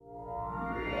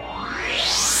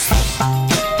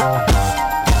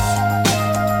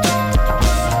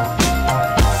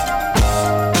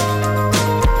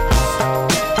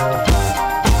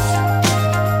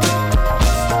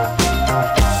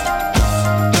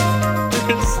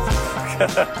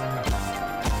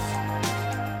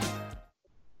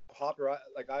Hopper,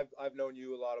 like I've known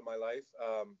you a lot of my life.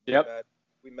 Yep.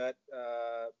 We met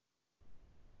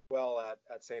well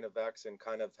at St. FX and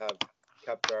kind of have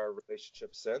kept our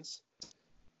relationship since,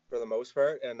 for the most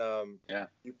part. And Yeah,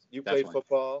 you played definitely.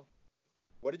 football.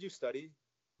 What did you study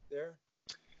there?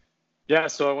 Yeah,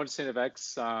 so I went to St.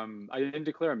 FX. I didn't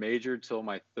declare a major till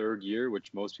my third year,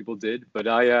 which most people did, but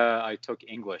I took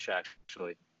English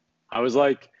actually. I was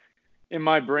like, in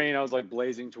my brain, I was like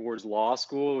blazing towards law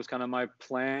school. It was kind of my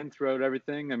plan throughout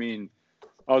everything. I mean,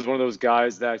 I was one of those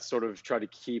guys that sort of try to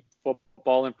keep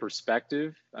football in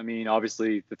perspective. I mean,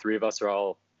 obviously, the three of us are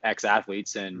all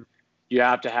ex-athletes, and you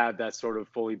have to have that sort of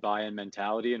fully buy-in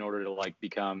mentality in order to like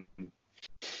become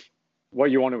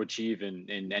what you want to achieve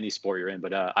in any sport you're in.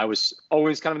 But I was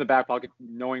always kind of in the back pocket,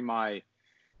 knowing my,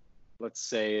 let's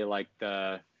say, like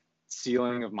the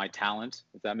ceiling of my talent,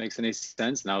 if that makes any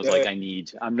sense. And I was like,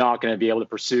 I'm not going to be able to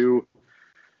pursue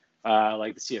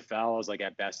like the CFL. I was like,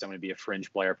 at best, I'm going to be a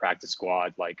fringe player, practice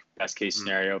squad. Like best case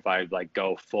scenario, if I like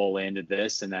go full into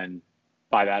this, and then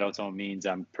by that its own means,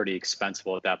 I'm pretty expensive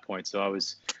at that point. So I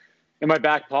was in my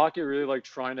back pocket, really like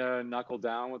trying to knuckle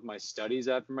down with my studies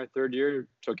after my third year.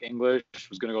 Took English,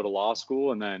 was going to go to law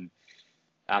school, and then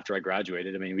after I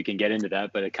graduated, I mean, we can get into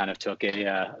that, but it kind of took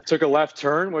a left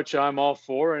turn, which I'm all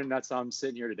for, and that's how I'm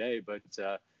sitting here today. But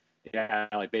yeah,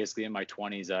 like basically in my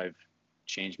 20s, I've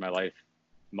changed my life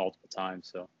multiple times.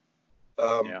 So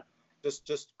yeah.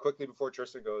 Just quickly before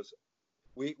Tristan goes,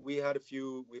 we've had a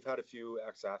few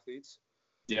ex-athletes.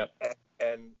 Yep.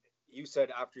 And you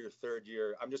said after your third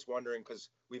year, I'm just wondering, because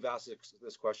we've asked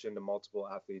this question to multiple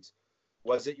athletes.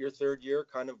 Was it your third year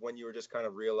kind of when you were just kind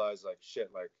of realized like,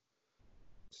 shit, like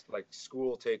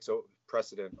school takes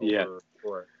precedent over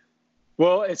sport?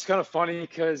 Well, it's kind of funny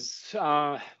because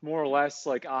more or less,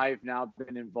 like I've now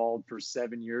been involved for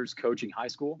 7 years coaching high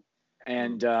school.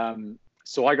 And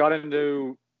so I got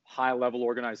into high level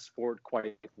organized sport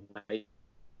quite late.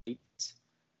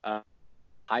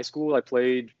 High school, I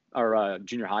played, or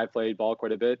junior high, played ball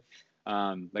quite a bit.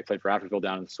 I played for Africville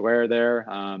down in the Saware there.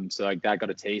 So like that got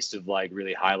a taste of like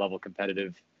really high level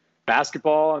competitive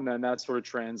basketball. And then that sort of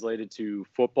translated to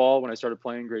football when I started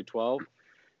playing grade 12.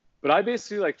 But I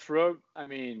basically like throughout, I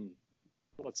mean,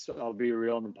 I'll be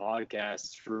real in the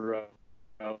podcast, for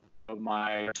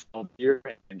my 12th year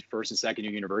and first and second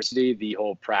year university, the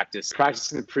whole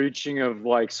practicing the preaching of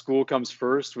like school comes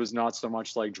first was not so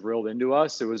much like drilled into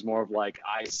us. It was more of like,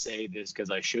 I say this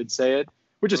because I should say it,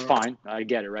 which is fine. I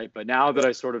get it, right? But now that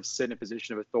I sort of sit in a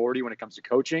position of authority when it comes to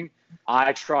coaching,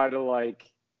 I try to like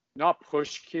not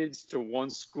push kids to one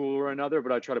school or another,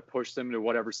 but I try to push them to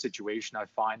whatever situation I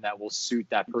find that will suit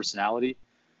that personality.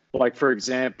 Like, for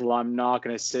example, I'm not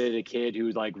going to say to a kid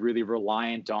who's like really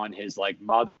reliant on his like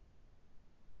mother.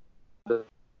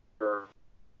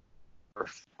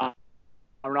 I'm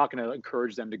not going to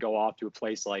encourage them to go off to a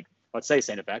place like, let's say,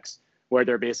 St. FX, where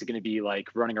they're basically going to be like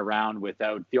running around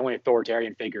without the only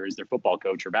authoritarian figure is their football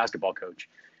coach or basketball coach.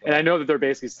 And I know that they're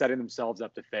basically setting themselves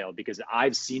up to fail, because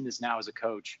I've seen this now as a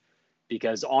coach.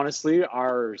 Because honestly,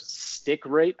 our stick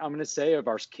rate, I'm going to say, of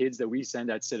our kids that we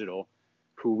send at Citadel,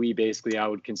 who I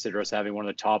would consider us having one of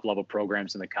the top level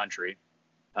programs in the country.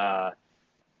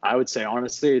 I would say,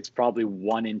 honestly, it's probably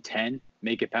 1 in 10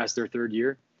 make it past their third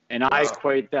year. And I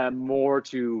equate that more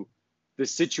to the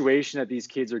situation that these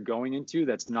kids are going into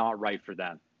that's not right for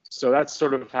them. So that's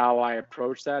sort of how I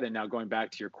approach that. And now going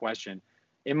back to your question,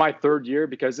 in my third year,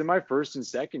 because in my first and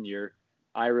second year,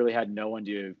 I really had no one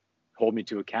to hold me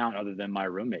to account other than my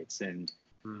roommates and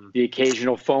the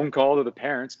occasional phone call to the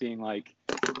parents being like,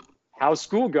 how's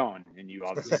school going? And you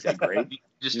obviously say great.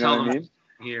 Just you know tell what them I mean?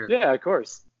 here. Yeah, of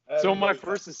course. So my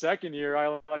first and second year,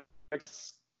 I like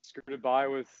skirted by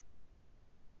with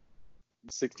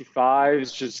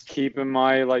 65s, just keeping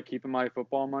my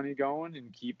football money going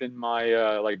and keeping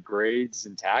my like grades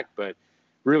intact. But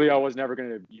really, I was never going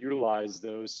to utilize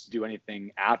those to do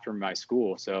anything after my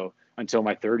school. So until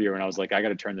my third year, when I was like, I got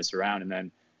to turn this around. And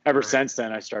then ever since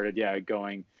then, I started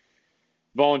going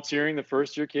volunteering the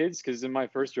first year kids, because in my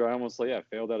first year I almost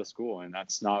failed out of school, and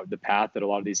that's not the path that a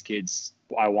lot of these kids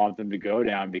I want them to go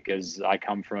down, because I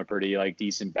come from a pretty like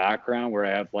decent background where I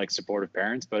have like supportive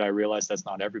parents, but I realize that's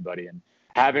not everybody. And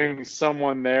having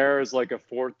someone there as like a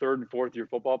third and fourth year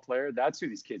football player, that's who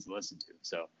these kids listen to.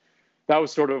 So that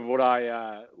was sort of what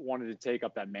I wanted to take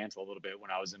up that mantle a little bit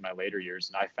when I was in my later years.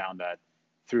 And I found that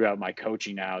throughout my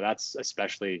coaching now, that's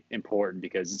especially important,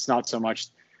 because it's not so much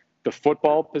the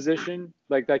football position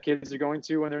like that kids are going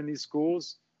to when they're in these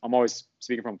schools. I'm always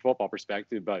speaking from a football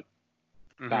perspective, but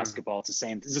basketball, it's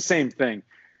the same thing.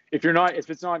 If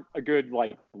it's not a good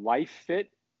like life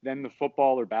fit, then the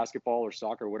football or basketball or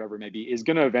soccer or whatever it may be is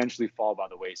going to eventually fall by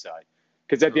the wayside.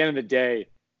 Because at the end of the day,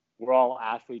 we're all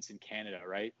athletes in Canada,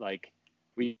 right? Like,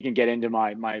 we can get into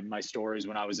my stories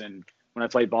when I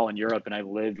played ball in Europe, and I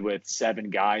lived with 7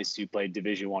 guys who played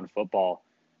Division I football,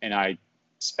 and I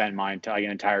spent my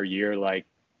entire year like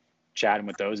chatting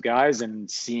with those guys and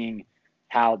seeing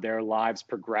how their lives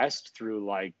progressed through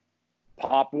like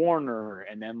Pop Warner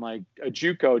and then like a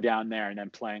JUCO down there, and then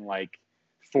playing like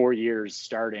 4 years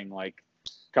starting. Like,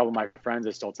 a couple of my friends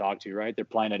I still talk to, right? They're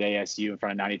playing at ASU in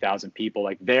front of 90,000 people.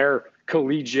 Like, their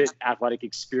collegiate athletic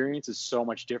experience is so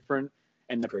much different,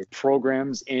 and the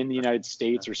programs in the United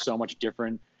States are so much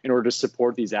different. In order to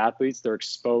support these athletes, they're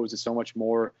exposed to so much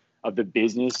more of the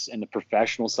business and the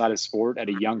professional side of sport at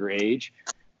a younger age,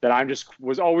 that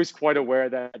was always quite aware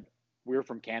that we're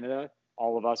from Canada.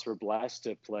 All of us were blessed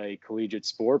to play collegiate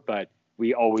sport, but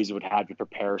we always would have to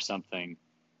prepare something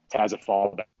as a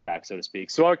fallback, so to speak.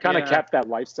 So I kind of kept that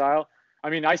lifestyle. I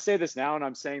mean, I say this now, and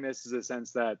I'm saying this in the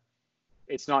sense that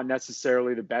it's not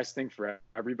necessarily the best thing for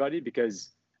everybody, because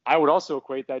I would also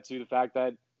equate that to the fact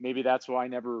that maybe that's why I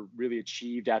never really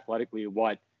achieved athletically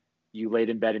what you laid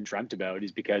in bed and dreamt about,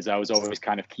 is because I was always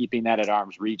kind of keeping that at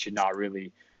arm's reach and not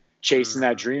really chasing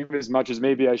that dream as much as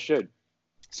maybe I should.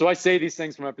 So I say these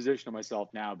things from a position of myself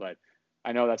now, but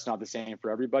I know that's not the same for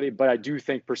everybody. But I do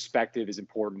think perspective is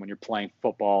important when you're playing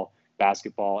football,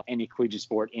 basketball, any collegiate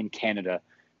sport in Canada,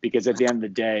 because at the end of the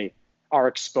day, our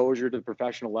exposure to the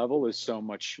professional level is so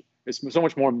much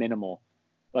more minimal.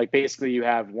 Like, basically, you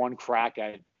have one crack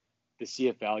at the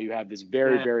CFL. You have this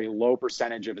very, very low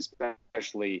percentage of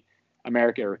especially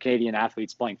American or Canadian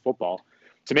athletes playing football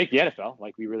to make the NFL.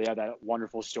 Like, we really had that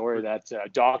wonderful story that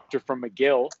doctor from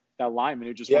McGill, that lineman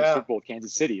who just won a Super Bowl with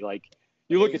Kansas City. Like,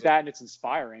 you look at that and it's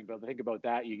inspiring, but think about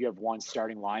that. You have one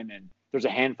starting lineman. There's a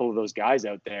handful of those guys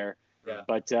out there,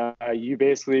 but you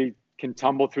basically can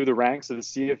tumble through the ranks of the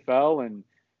CFL. And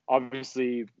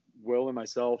obviously Will and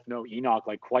myself know Enoch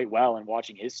like quite well, and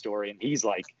watching his story, and he's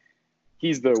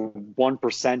the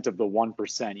 1% of the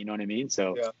 1%, you know what I mean?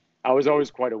 So I was always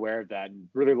quite aware of that, and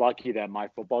really lucky that my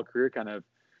football career kind of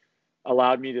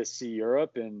allowed me to see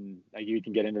Europe, and you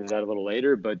can get into that a little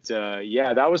later. But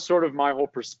that was sort of my whole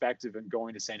perspective in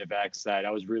going to St. FX, that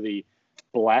I was really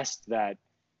blessed that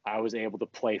I was able to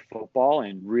play football,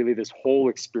 and really this whole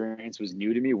experience was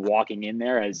new to me, walking in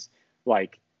there as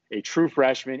like a true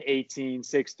freshman, 18,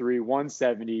 6'3",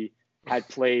 170, had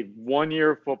played 1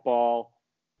 year of football,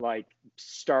 like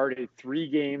started 3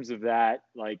 games of that,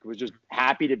 like was just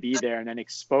happy to be there, and then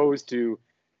exposed to,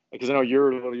 because I know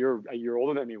you're a year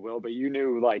older than me, Will, but you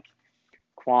knew like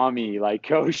Kwame, like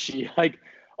Koshi, like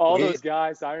all those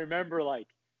guys.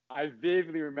 I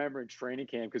vividly remember in training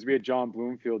camp, because we had John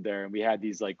Bloomfield there, and we had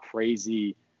these like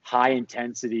crazy high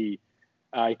intensity,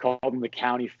 he called them the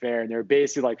county fair, and they were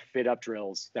basically like fit up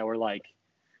drills that were like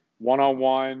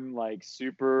one-on-one, like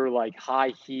super like high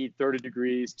heat, 30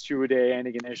 degrees, 2 a day,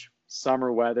 Antigonish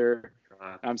summer weather.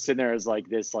 I'm sitting there as like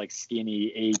this like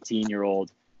skinny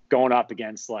 18-year-old going up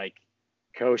against like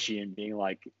Koshi and being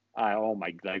like, oh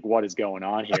my, like what is going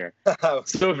on here?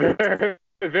 So very,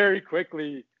 very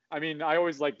quickly, I mean, I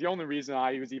always like, the only reason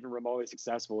I was even remotely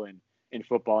successful in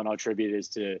football, and I'll attribute it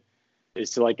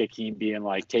is to like Akeem being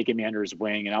like taking me under his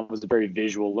wing. And I was a very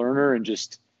visual learner, and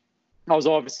just, I was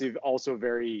obviously also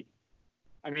very,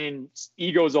 I mean,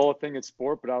 ego is all a thing in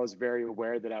sport, but I was very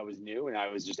aware that I was new, and I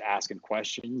was just asking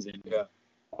questions. And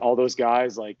all those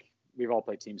guys, like, we've all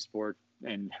played team sport,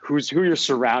 and who you're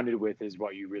surrounded with is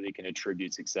what you really can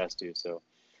attribute success to. So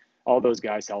all those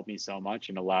guys helped me so much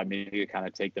and allowed me to kind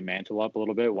of take the mantle up a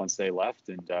little bit once they left.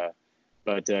 And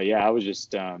I was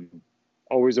just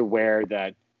always aware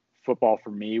that football for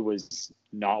me was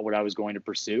not what I was going to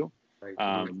pursue,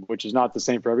 which is not the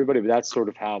same for everybody, but that's sort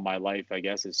of how my life, I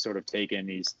guess, has sort of taken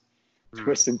these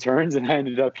twists and turns, and I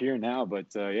ended up here now.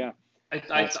 But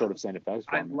that's sort of St. FX.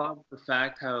 I love the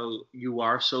fact how you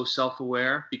are so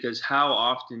self-aware, because how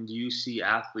often do you see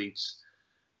athletes,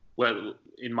 well,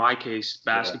 in my case,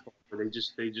 basketball, where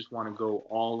they just want to go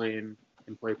all in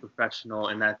and play professional,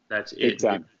 and that's it.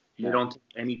 Exactly. They don't take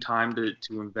any time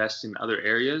to invest in other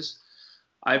areas.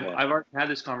 I've already had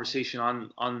this conversation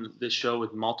on this show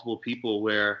with multiple people,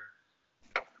 where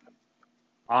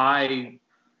I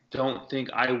don't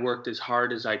think I worked as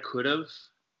hard as I could have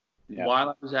while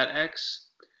I was at X,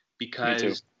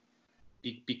 because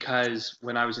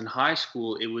when I was in high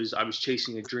school, I was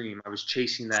chasing a dream. I was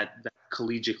chasing that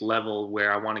collegiate level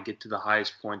where I want to get to the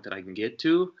highest point that I can get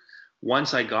to.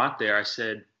 Once I got there, I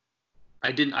said,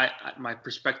 my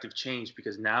perspective changed,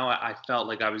 because now I felt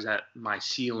like I was at my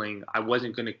ceiling. I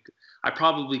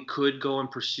probably could go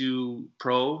and pursue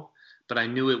pro, but I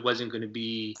knew it wasn't going to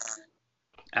be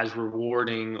as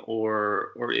rewarding,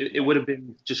 or it would have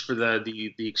been just for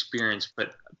the experience.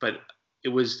 But it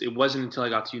wasn't until I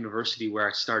got to university where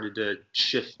I started to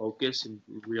shift focus and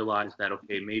realize that,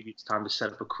 okay, maybe it's time to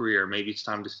set up a career. Maybe it's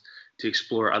time to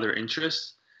explore other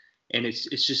interests. And it's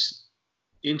just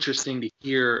interesting to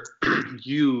hear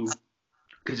you,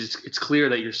 because it's clear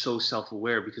that you're so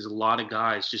self-aware, because a lot of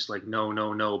guys just like, no,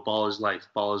 ball is life,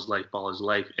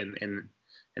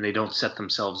 and they don't set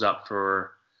themselves up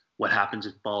for what happens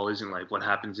if ball isn't life, what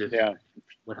happens if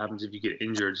you get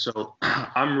injured. So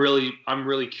I'm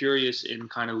really curious in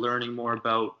kind of learning more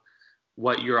about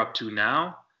what you're up to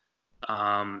now,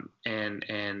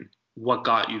 and what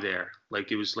got you there.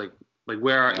 Like, it was like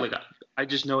where, like, I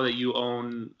just know that you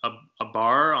own a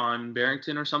bar on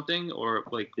Barrington or something, or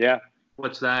like,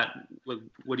 what's that? Like,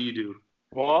 what do you do?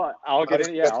 Well, I'll get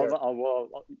in. Yeah,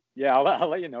 I'll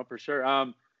let you know for sure.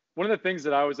 One of the things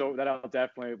that I'll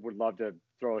definitely would love to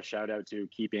throw a shout out to,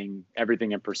 keeping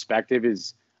everything in perspective,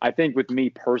 is I think with me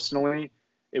personally,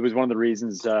 it was one of the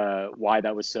reasons why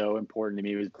that was so important to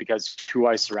me, was because who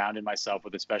I surrounded myself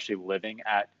with, especially living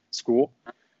at school,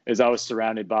 is I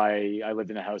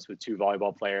lived in a house with 2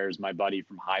 volleyball players, my buddy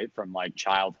from like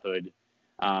childhood,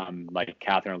 like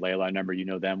Catherine and Layla. I remember, you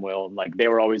know them, Will. Like, they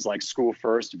were always like school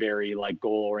first, very like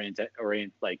goal oriented,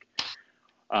 like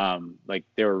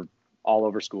they were all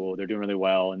over school. They're doing really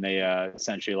well, and they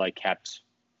essentially like kept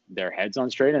their heads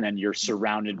on straight. And then you're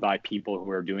surrounded by people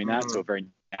who are doing that, so very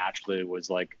naturally it was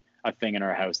like a thing in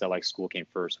our house that like school came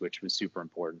first, which was super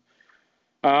important.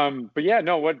 But yeah,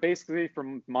 no, what basically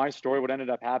from my story, what ended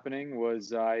up happening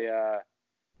was I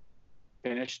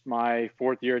finished my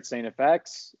 4th year at St.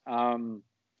 FX.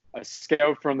 A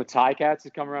scout from the Ticats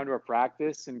had come around to our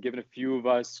practice and given a few of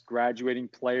us graduating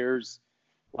players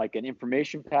like an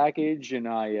information package, and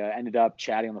I ended up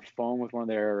chatting on the phone with one of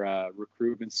their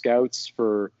recruitment scouts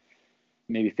for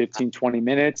maybe 15-20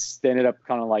 minutes. They ended up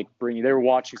kind of like they were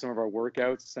watching some of our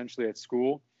workouts essentially at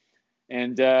school.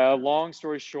 And long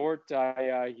story short, you're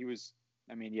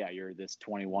this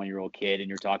 21-year-old kid and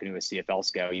you're talking to a CFL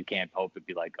scout. You can't help but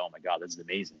be like, oh my God, this is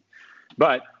amazing.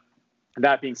 But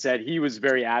that being said, he was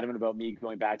very adamant about me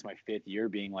going back to my 5th year,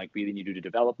 being like, we need you to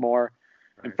develop more.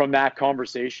 And from that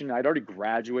conversation, I'd already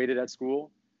graduated at school.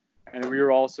 And we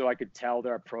were also, I could tell that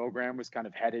our program was kind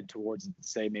of headed towards,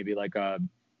 say, maybe like a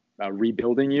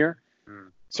rebuilding year.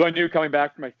 So I knew coming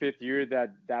back from my 5th year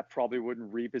that probably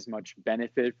wouldn't reap as much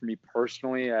benefit for me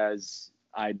personally as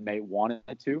I may want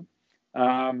it to.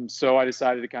 So I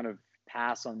decided to kind of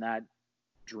pass on that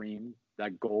dream,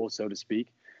 that goal, so to speak.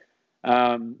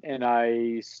 And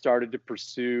I started to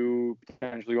pursue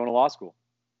potentially going to law school.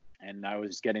 And I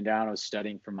was I was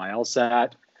studying for my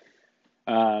LSAT.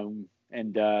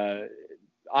 And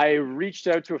I reached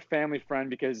out to a family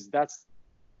friend, because that's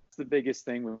the biggest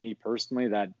thing with me personally,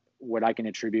 that what I can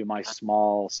attribute my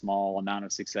small amount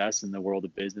of success in the world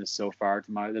of business so far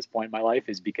to this point in my life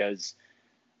is because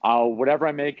whatever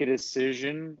I make a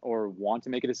decision or want to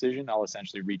make a decision, I'll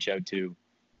essentially reach out to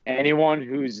anyone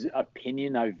whose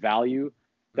opinion I value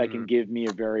that can give me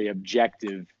a very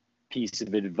objective piece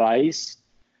of advice.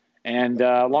 And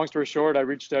long story short, I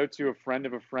reached out to a friend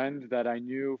of a friend that I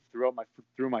knew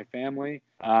through my family,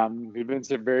 who'd been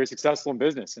very successful in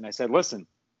business. And I said, listen,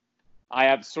 I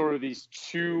have sort of these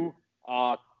 2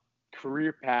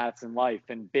 career paths in life.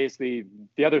 And basically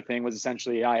the other thing was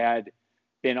essentially I had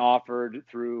been offered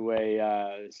through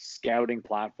a scouting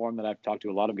platform that I've talked to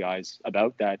a lot of guys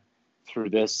about, that through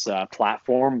this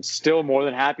platform, still more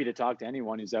than happy to talk to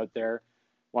anyone who's out there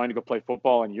wanting to go play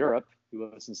football in Europe who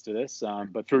listens to this.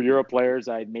 But through Euro Players,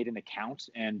 I made an account,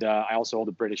 and I also hold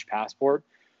a British passport.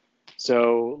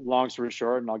 So long story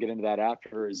short, and I'll get into that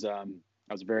after, is I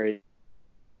was very,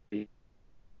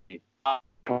 as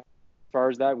far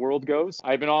as that world goes,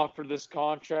 I've been offered this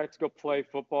contract to go play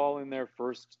football in their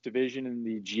 1st division in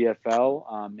the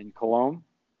GFL in Cologne.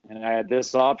 And I had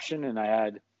this option, and I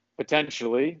had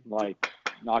potentially, like,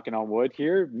 knocking on wood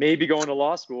here, maybe going to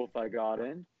law school if I got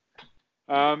in.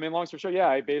 And long story short,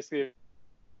 I basically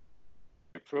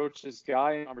approached this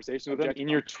guy in conversation with him. In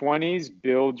your 20s,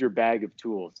 build your bag of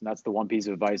tools. And that's the one piece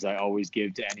of advice I always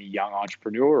give to any young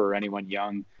entrepreneur or anyone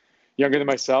younger than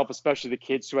myself, especially the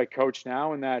kids who I coach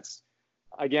now. And that's,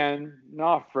 again,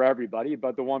 not for everybody,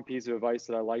 but the one piece of advice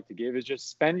that I like to give is just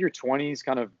spend your 20s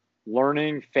kind of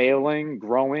learning, failing,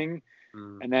 growing.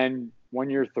 And then when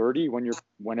you're 30,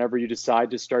 whenever you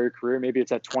decide to start your career, maybe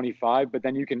it's at 25, but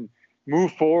then you can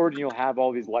move forward and you'll have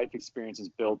all these life experiences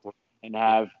built and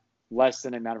have less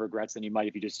than an amount of regrets than you might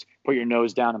if you just put your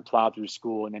nose down and plow through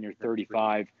school, and then you're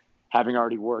 35 having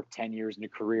already worked 10 years in a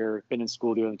career, been in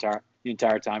school the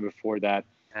entire time before that.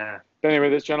 Yeah. But anyway,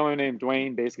 this gentleman named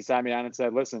Dwayne basically sat me down and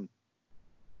said, listen,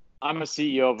 I'm a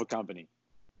CEO of a company.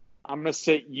 I'm going to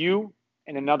sit you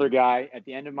and another guy at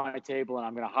the end of my table, and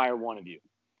I'm going to hire one of you.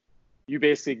 You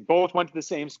basically both went to the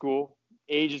same school.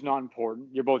 Age is not important.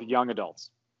 You're both young adults.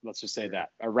 Let's just say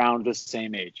that, around the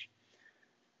same age.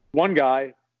 One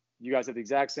guy, you guys have the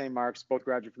exact same marks, both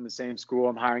graduated from the same school.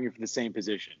 I'm hiring you for the same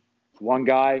position. One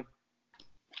guy,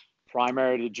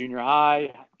 primary to junior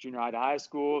high to high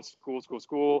school,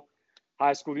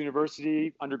 high school to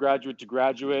university, undergraduate to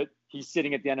graduate. He's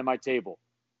sitting at the end of my table.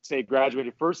 Say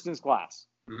graduated first in his class.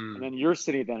 Mm-hmm. And then you're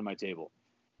sitting at the end of my table.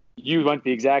 You went to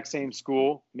the exact same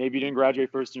school. Maybe you didn't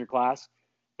graduate first in your class,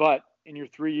 but in your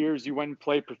 3 years, you went and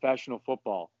played professional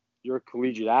football. You're a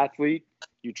collegiate athlete.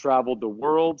 You traveled the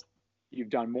world. You've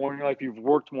done more in your life. You've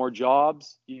worked more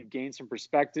jobs. You've gained some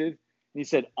perspective. And he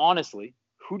said, honestly,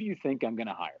 who do you think I'm going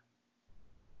to hire?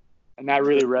 And that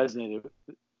really resonated.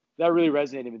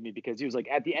 With me because he was like,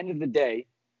 at the end of the day,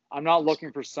 I'm not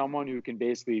looking for someone who can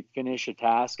basically finish a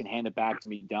task and hand it back to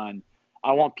me done.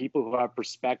 I want people who have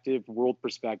perspective, world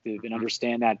perspective, and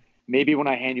understand that maybe when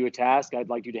I hand you a task, I'd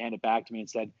like you to hand it back to me and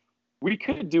said, we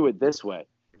could do it this way.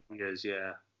 Yes,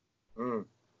 yeah.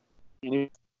 And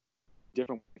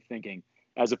different thinking,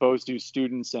 as opposed to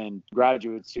students and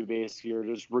graduates who basically are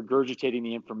just regurgitating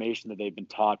the information that they've been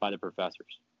taught by the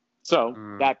professors. So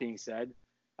that being said,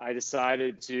 I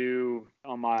decided to,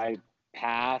 on my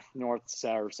path north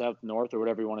or south north or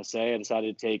whatever you want to say, I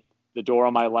decided to take the door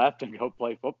on my left and go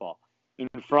play football. And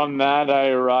from that, I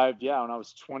arrived, when I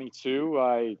was 22,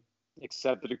 I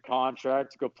accepted a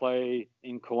contract to go play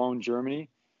in Cologne, Germany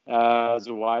as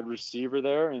a wide receiver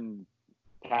there and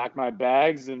packed my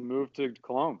bags and moved to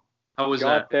Cologne. How was that?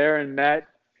 Got there and met.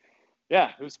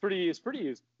 Yeah, it was really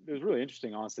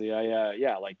interesting, honestly. I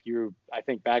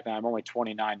think back then, I'm only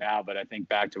 29 now, but I think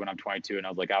back to when I'm 22 and I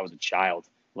was like, I was a child,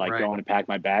 going to pack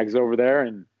my bags over there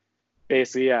and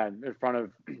basically, in front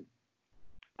of,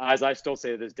 as I still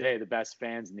say to this day, the best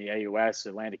fans in the AUS,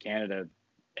 Atlantic Canada,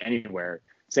 anywhere.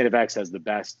 St. FX has the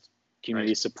best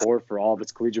community support for all of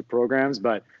its collegiate programs.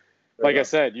 But like I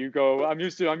said, I'm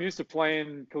used to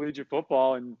playing collegiate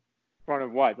football in front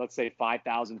of let's say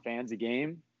 5,000 fans a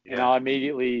game. Yeah. And I'm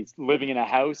immediately living in a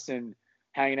house and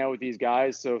hanging out with these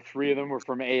guys. So 3 of them were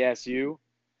from ASU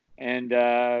and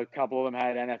a couple of them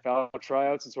had NFL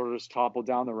tryouts and sort of just toppled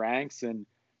down the ranks and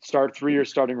 3-year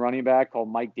starting running back called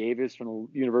Mike Davis from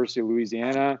the University of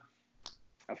Louisiana.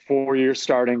 A 4-year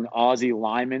starting Aussie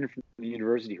lineman from the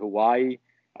University of Hawaii.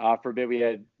 For a bit, we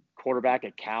had quarterback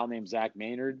at Cal named Zach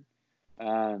Maynard.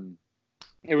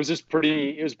 It was just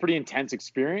pretty intense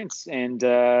experience, and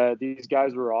these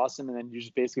guys were awesome. And then you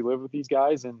just basically live with these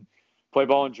guys and play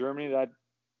ball in Germany.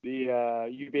 They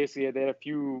had a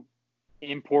few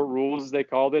import rules, as they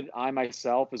called it. I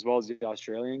myself, as well as the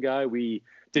Australian guy, we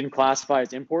didn't classify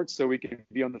as imports, so we could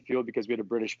be on the field because we had a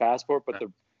British passport, but the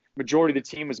majority of the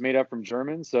team was made up from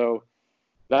Germans. So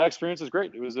that experience was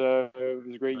great. It was a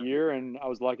great year, and I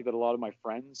was lucky that a lot of my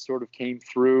friends sort of came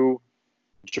through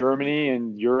Germany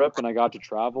and Europe, and I got to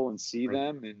travel and see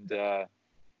them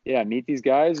and meet these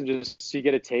guys and just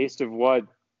get a taste of what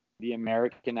the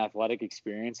American athletic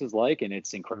experience is like, and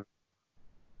it's incredible,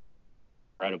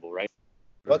 right?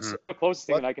 What's the closest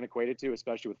thing that I can equate it to,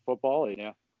 especially with football?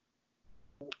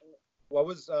 What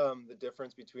was the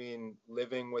difference between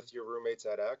living with your roommates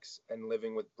at X and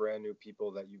living with brand new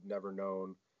people that you've never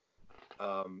known?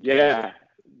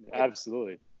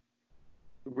 Absolutely.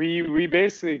 We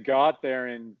basically got there,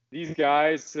 and these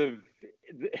guys have.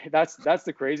 That's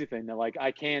the crazy thing. That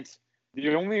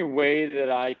the only way that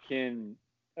I can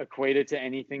equate it to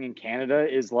anything in Canada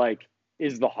is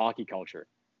the hockey culture,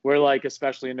 where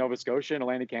especially in Nova Scotia and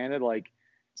Atlantic Canada,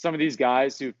 some of these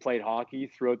guys who've played hockey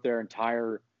throughout their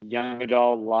entire young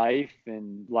adult life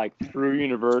and through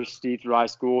university, through high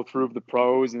school, through the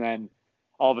pros, and then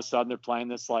all of a sudden they're playing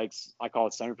this I call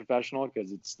it semi-professional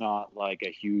because it's not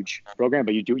a huge program,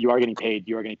 but you are getting paid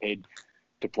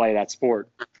to play that sport.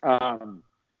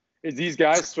 Is these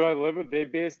guys who I live with,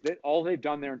 all they've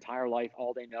done their entire life,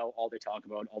 all they know, all they talk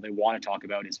about, all they want to talk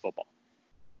about is football.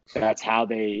 That's how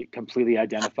they completely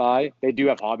identify. They do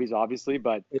have hobbies, obviously,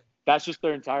 but that's just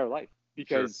their entire life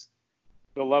because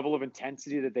the level of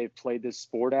intensity that they've played this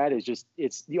sport at is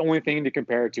it's the only thing to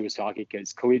compare it to is hockey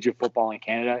because collegiate football in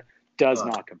Canada does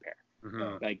not compare.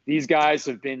 Mm-hmm. These guys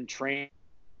have been training,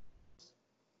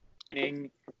 and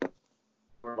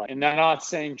I'm not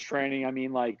saying training, I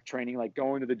mean training,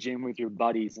 going to the gym with your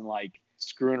buddies and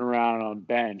screwing around on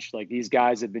bench. These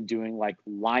guys have been doing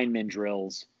lineman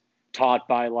drills taught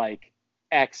by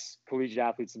ex-collegiate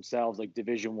athletes themselves, like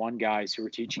Division I guys who were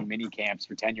teaching mini camps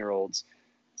for 10-year-olds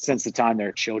since the time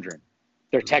they're children.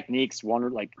 Their techniques,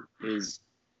 is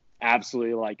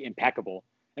absolutely like impeccable.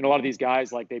 And a lot of these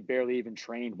guys, like, they barely even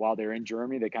trained while they're in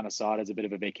Germany. They kind of saw it as a bit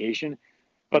of a vacation.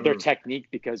 But their technique,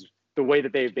 because the way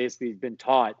that they've basically been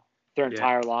taught their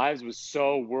entire lives was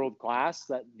so world class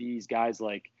that these guys,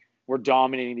 like, were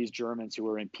dominating these Germans who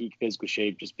were in peak physical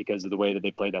shape just because of the way that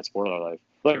they played that sport all their life.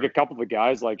 Like, a couple of the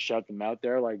guys, like, shout them out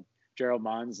there, like Gerald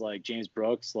Munns, like James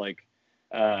Brooks, like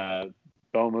Bo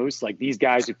Moose, like these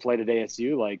guys who played at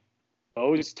ASU, like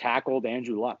Bo's tackled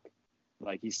Andrew Luck.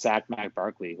 Like, he sacked Mac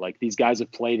Barkley. Like, these guys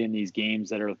have played in these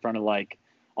games that are in front of, like,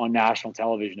 on national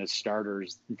television as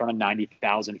starters in front of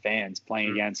 90,000 fans playing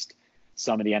against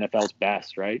some of the NFL's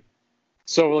best, right?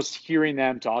 So just hearing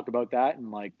them talk about that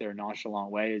in, like, their nonchalant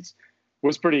ways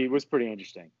was pretty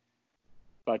interesting.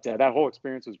 But that whole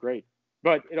experience was great.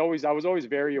 But I was always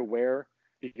very aware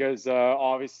because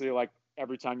obviously, like,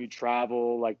 every time you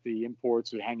travel, like, the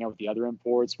imports would hang out with the other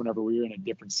imports whenever we were in a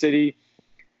different city.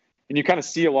 And you kind of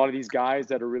see a lot of these guys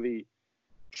that are really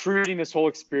treating this whole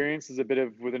experience as a bit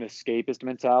of with an escapist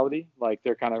mentality. Like,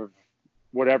 they're kind of,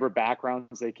 whatever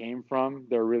backgrounds they came from,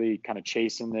 they're really kind of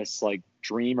chasing this, like,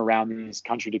 dream around these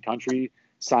country to country,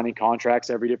 signing contracts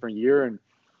every different year. And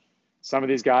some of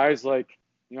these guys, like,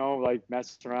 you know, like,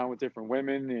 messing around with different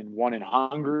women, and one in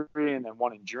Hungary and then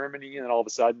one in Germany. And then all of a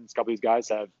sudden, a couple of these guys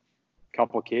have a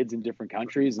couple of kids in different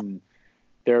countries, and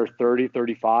they're 30,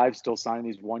 35, still signing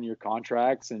these 1-year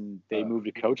contracts, and they move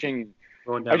to coaching.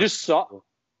 I just saw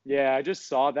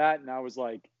that, and I was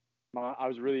like,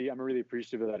 I'm really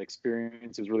appreciative of that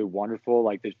experience. It was really wonderful.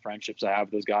 Like, the friendships I have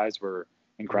with those guys were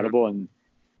incredible, and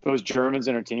those Germans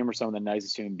in our team were some of the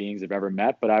nicest human beings I've ever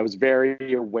met. But I was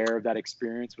very aware of that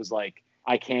experience. Was like,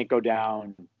 I can't go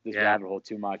down this rabbit hole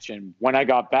too much. And when I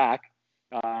got back,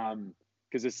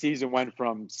 because the season went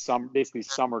from basically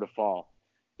summer to fall.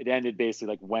 It ended basically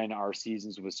like when our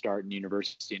seasons would start in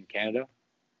university in Canada.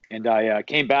 And I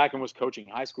came back and was coaching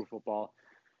high school football.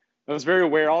 I was very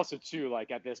aware also too,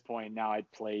 like, at this point now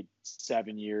I'd played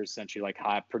 7 years, essentially, like,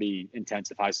 pretty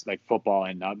intensive football.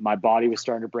 And my body was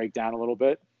starting to break down a little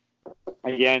bit.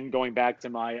 Again, going back to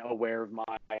my aware of my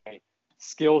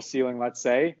skill ceiling, let's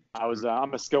say,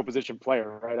 I'm a skill position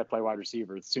player, right? I play wide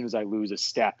receiver. As soon as I lose a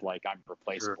step, like, I'm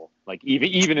replaceable. Like,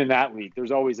 even in that league,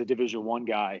 there's always a Division I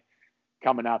guy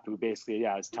coming up who basically,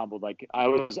 has tumbled. Like,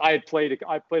 I played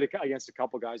against a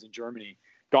couple guys in Germany,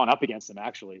 gone up against them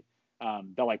actually.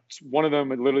 That, like, one of them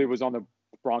literally was on the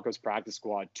Broncos practice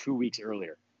squad 2 weeks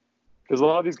earlier, because a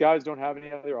lot of these guys don't have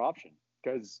any other option.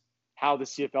 Because how the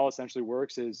CFL essentially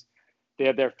works is they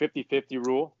have their 50-50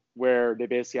 rule, where they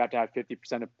basically have to have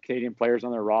 50% of Canadian players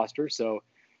on their roster. So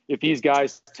if these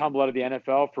guys tumble out of the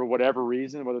NFL for whatever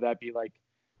reason, whether that be like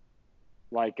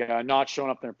not showing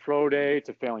up in their pro day,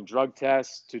 to failing drug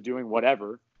tests, to doing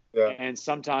whatever. Yeah. And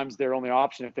sometimes their only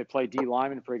option, if they play D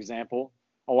lineman, for example,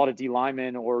 a lot of D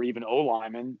linemen or even O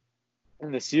linemen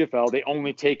in the CFL, they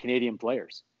only take Canadian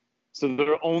players. So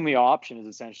their only option is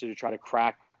essentially to try to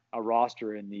crack a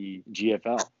roster in the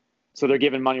GFL. So they're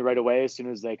given money right away as soon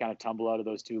as they kind of tumble out of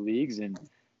those two leagues. And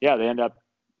they end up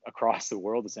across the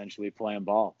world essentially playing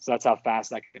ball. So that's how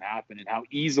fast that can happen, and how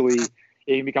easily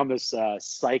it can become this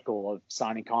cycle of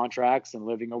signing contracts and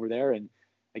living over there. And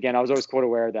again, I was always quite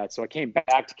aware of that. So I came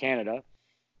back to Canada,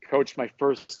 coached my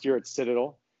first year at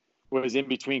Citadel, was in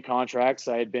between contracts.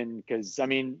 I had been, because, I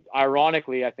mean,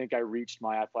 ironically, I think I reached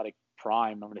my athletic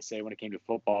prime, I'm going to say, when it came to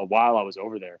football while I was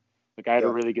over there. Like, I had a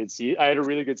really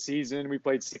good season. We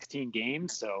played 16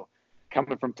 games. So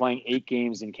coming from playing 8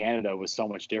 games in Canada was so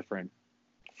much different.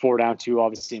 4 down 2,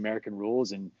 obviously American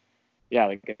rules. And yeah,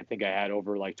 like, I think I had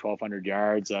over like 1,200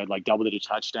 yards. I had like double-digit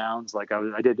touchdowns. Like,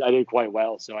 I did quite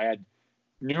well. So I had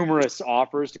numerous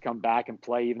offers to come back and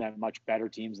play even at much better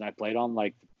teams than I played on,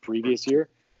 like, the previous year.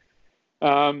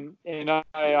 And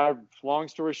I long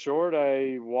story short,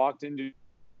 I walked into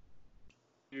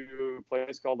a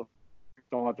place called,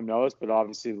 don't let them know this, but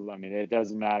obviously, I mean, it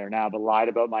doesn't matter now, but lied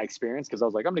about my experience, because I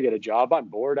was like, I'm going to get a job. I'm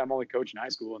bored. I'm only coaching high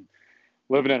school and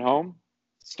living at home.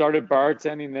 Started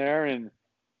bartending there, and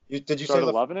started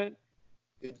loving it.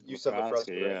 You said the first,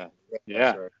 yeah.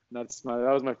 That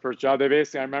was my first job. I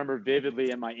remember vividly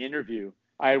in my interview,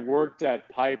 I had worked at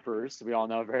Piper's, we all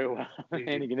know very well,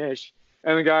 Andy Ganesh.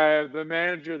 And the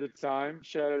manager at the time,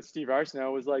 shout out Steve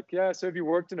Arsenault, was like, yeah, so have you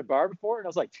worked in a bar before? And I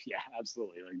was like, yeah,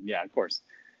 absolutely. Like, yeah, of course.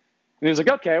 And he was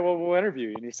like, okay, well, we'll interview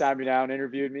you. And he sat me down,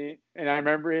 interviewed me. And I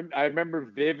remember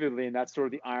vividly, and that's sort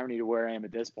of the irony to where I am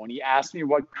at this point. He asked me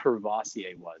what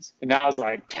Courvoisier was. And I was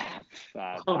like,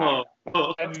 I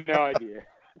had no idea.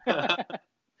 I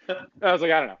was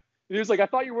like, I don't know. he was like, I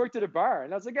thought you worked at a bar.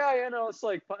 And I was like, yeah, no, it's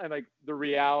like, and like the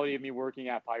reality of me working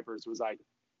at Piper's was I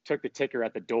took the ticker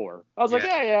at the door. I was like,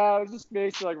 yeah, I was just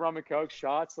basically like rum and coke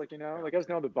shots, like, like I just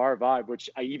know the bar vibe, which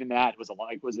even that was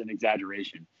was an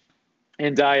exaggeration.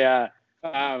 And the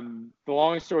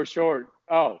long story short,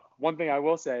 one thing I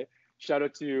will say, shout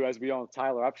out to, as we all know,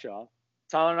 Tyler Upshaw.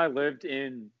 Tyler and I lived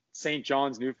in St.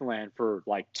 John's, Newfoundland for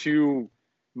like 2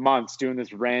 months doing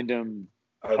this random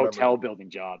hotel building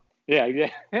job. Yeah.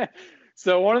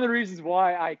 So one of the reasons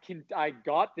why I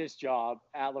got this job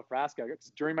at La Frasca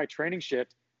during my training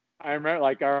shift, I remember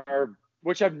like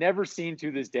which I've never seen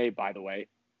to this day, by the way.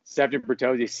 Stephanie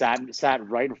Bertozzi sat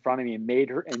right in front of me and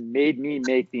made me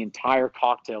make the entire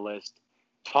cocktail list,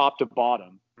 top to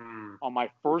bottom, on my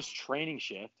first training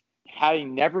shift,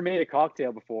 having never made a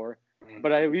cocktail before,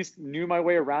 but I at least knew my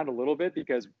way around a little bit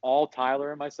because all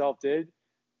Tyler and myself did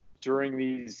during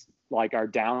these like our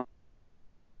downtime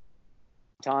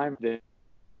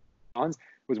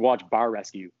was watch Bar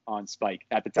Rescue on Spike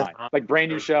at the time, like brand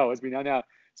new show as we know now.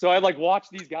 So I like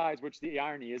watched these guys, which the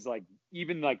irony is like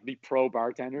even like the pro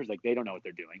bartenders, like they don't know what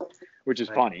they're doing, which is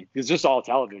funny. It's just all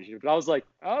television. But I was like,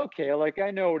 okay, like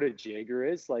I know what a Jaeger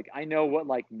is. Like I know what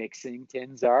like mixing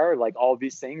tins are, like all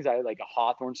these things. I like a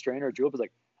Hawthorne strainer or julep.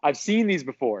 Like I've seen these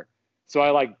before. So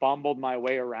I like bumbled my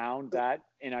way around that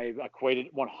and I equated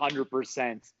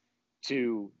 100%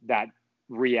 to that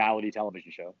reality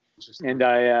television show. And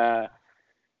I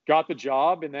got the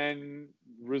job and then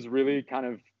was really kind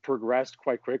of progressed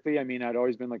quite quickly. I mean, I'd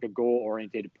always been like a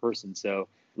goal-oriented person. So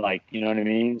like, you know what I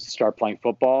mean? Start playing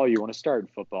football. You want to start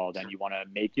football. Then you want to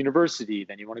make university.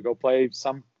 Then you want to go play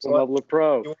some level of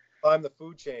pro. You want to climb the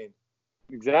food chain.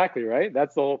 Exactly, right?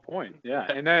 That's the whole point. Yeah.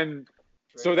 And then,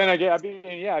 so then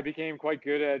I became quite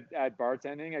good at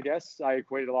bartending, I guess. I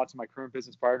equated a lot to my current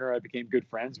business partner. I became good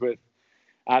friends with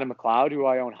Adam McLeod, who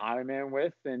I own Highwayman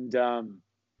with. And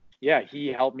he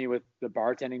helped me with the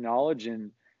bartending knowledge.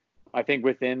 And I think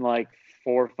within like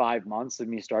 4 or 5 months of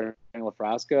me starting La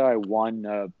Frasca, I won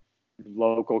a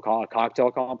local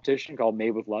cocktail competition called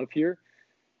Made with Love here.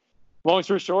 Long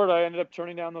story short, I ended up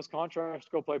turning down those contracts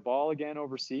to go play ball again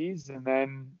overseas. And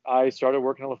then I started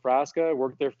working at La Frasca. I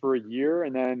worked there for a year.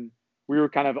 And then we were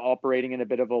kind of operating in a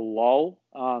bit of a lull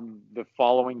the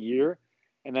following year.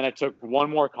 And then I took one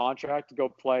more contract to go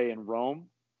play in Rome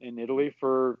in Italy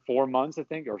for 4 months, I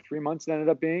think, or 3 months it ended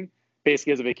up being,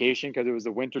 basically as a vacation because it was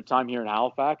the winter time here in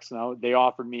Halifax. Now they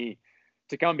offered me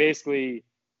to come basically.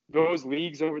 Those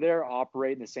leagues over there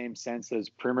operate in the same sense as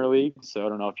Premier League. So I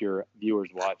don't know if your viewers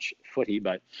watch footy,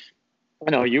 but I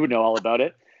know you would know all about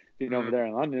it being over there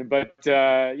in London. But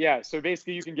so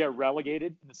basically you can get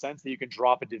relegated in the sense that you can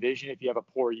drop a division if you have a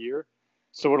poor year.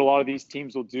 So what a lot of these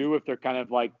teams will do if they're kind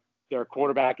of like their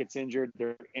quarterback gets injured,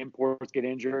 their imports get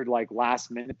injured, like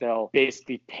last minute, they'll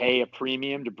basically pay a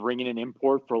premium to bring in an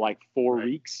import for like 4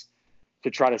 weeks to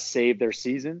try to save their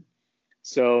season.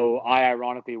 So I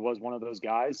ironically was one of those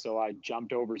guys. So I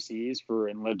jumped overseas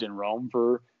and lived in Rome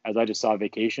as I just saw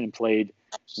vacation and played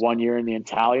 1 year in the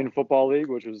Italian Football League,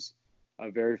 which was a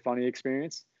very funny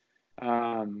experience.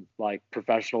 Like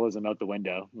professionalism out the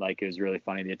window. Like it was really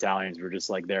funny. The Italians were just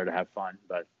like there to have fun,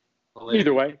 but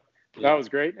either way, that was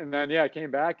great. And then, I came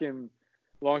back and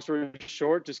long story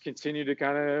short, just continued to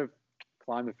kind of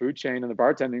climb the food chain in the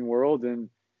bartending world. And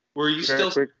were you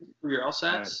still for your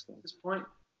LSATs at this point?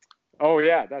 Oh,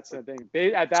 yeah, that's the thing.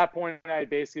 At that point, I had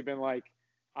basically been like,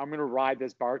 I'm going to ride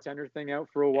this bartender thing out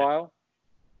for a while.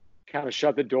 Kind of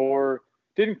shut the door.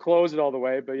 Didn't close it all the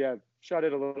way, but shut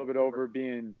it a little bit over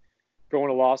going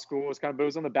to law school. It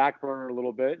was on the back burner a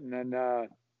little bit. And then,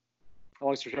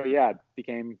 long story short,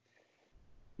 became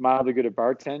mildly good at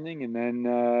bartending. And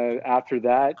then after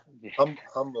that.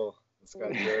 Humble. This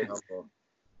guy's very humble.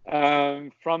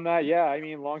 From that,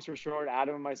 long story short,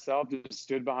 Adam and myself just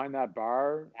stood behind that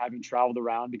bar, having traveled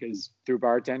around because through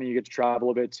bartending, you get to travel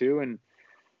a bit too. And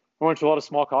I went to a lot of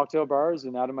small cocktail bars,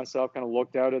 and Adam and myself kind of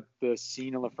looked out at the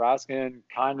scene in La Frasca and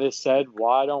kind of said,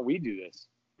 why don't we do this?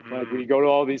 Like we go to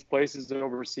all these places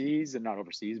overseas and not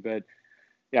overseas, but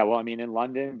in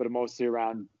London, but mostly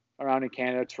around in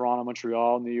Canada, Toronto,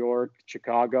 Montreal, New York,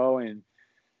 Chicago. And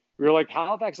we were like,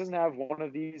 Halifax doesn't have one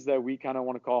of these that we kind of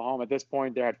want to call home. At this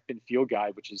point, there had been Field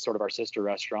Guide, which is sort of our sister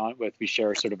restaurant. We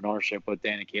share sort of an ownership with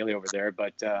Dan and Kaylee over there.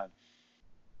 But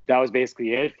that was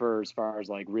basically it for as far as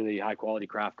like really high quality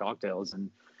craft cocktails. And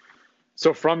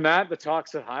so from that, the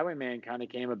talks of Highwayman kind of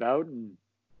came about. And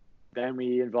then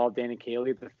we involved Dan and Kaylee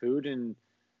with the food and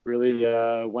really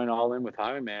went all in with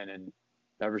Highwayman. And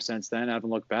ever since then, I haven't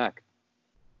looked back.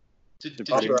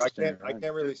 I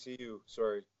can't really see you.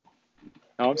 Sorry.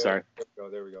 Oh, I'm sorry.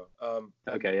 There we go.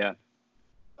 Okay, yeah.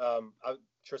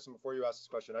 Tristan, before you ask this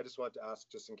question, I just wanted to ask,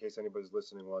 just in case anybody's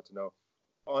listening wanted to know,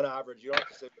 on average, you don't have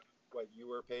to say what you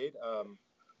were paid.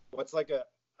 What's like a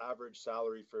average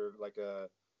salary for like a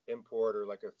import or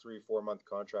like a 3-4 month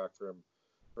contract for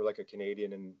like a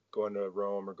Canadian and going to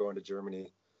Rome or going to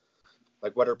Germany?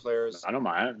 Like, what are players? I don't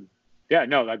mind. Yeah,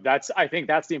 no, I think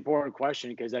that's the important question,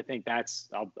 because I think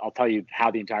I'll tell you how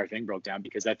the entire thing broke down,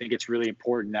 because I think it's really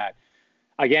important that,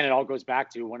 again, it all goes back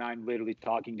to when I'm literally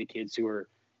talking to kids who are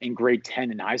in grade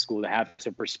 10 in high school to have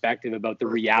some perspective about the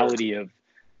reality of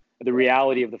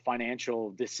the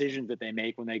financial decisions that they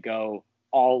make when they go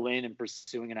all in and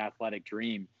pursuing an athletic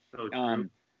dream.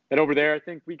 That over there, I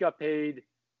think we got paid,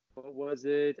 what was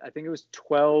it? I think it was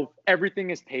 12.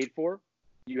 Everything is paid for.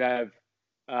 You have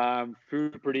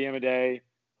food per diem a day.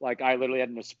 Like, I literally had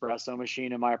an espresso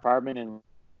machine in my apartment and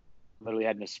literally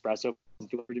had an espresso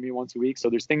delivered to me once a week. So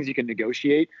there's things you can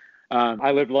negotiate.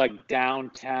 I lived like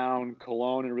downtown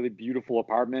Cologne in a really beautiful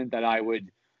apartment that I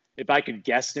would, if I could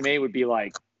guesstimate, would be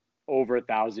like over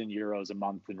 €1,000 a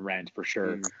month in rent for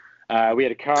sure. We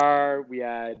had a car,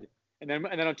 and then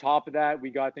on top of that, we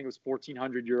got, I think it was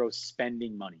 €1,400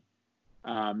 spending money.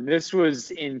 This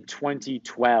was in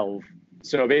 2012.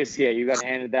 So basically, you got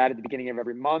handed that at the beginning of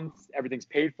every month. Everything's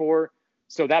paid for.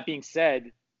 So that being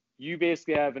said, you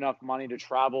basically have enough money to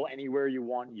travel anywhere you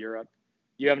want in Europe.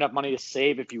 You have enough money to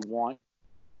save if you want.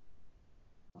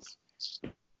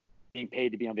 Being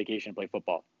paid to be on vacation and play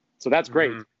football. So that's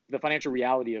great. The financial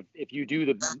reality of, if you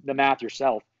do the math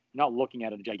yourself, you're not looking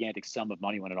at a gigantic sum of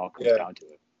money when it all comes down to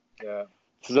it. Yeah.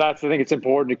 So I think it's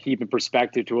important to keep in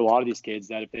perspective to a lot of these kids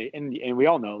that if they, and we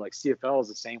all know, like, CFL is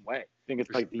the same way. I think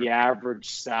it's like the average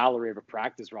salary of a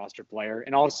practice roster player,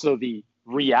 and also the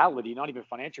reality, not even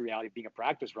financial reality, of being a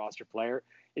practice roster player,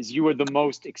 is you are the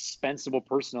most expensible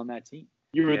person on that team.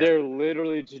 You were there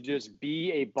literally to just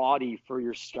be a body for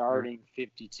your starting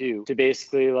 52, to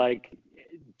basically, like,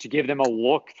 to give them a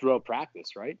look throughout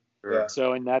practice, right? Yeah.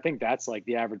 So, and I think that's like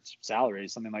the average salary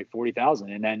is something like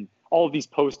 40,000. And then all of these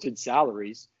posted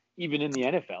salaries, even in the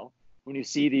NFL, when you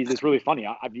see these, it's really funny.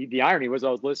 The irony was, I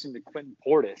was listening to Quentin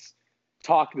Portis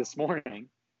talk this morning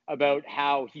about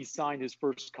how he signed his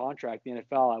first contract in the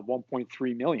NFL at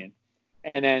 $1.3 million,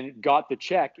 and then got the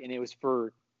check, and it was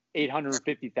for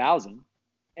 $850,000.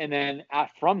 And then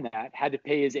from that, had to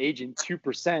pay his agent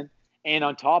 2%. And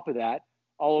on top of that,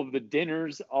 all of the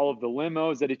dinners, all of the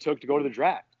limos that he took to go to the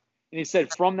draft. And he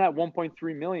said from that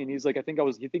 1.3 million, he's like, I think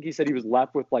he said he was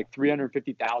left with like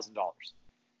 $350,000.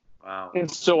 Wow.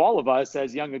 And so all of us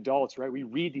as young adults, right, we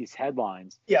read these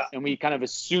headlines, and we kind of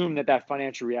assume that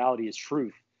financial reality is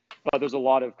truth. But there's a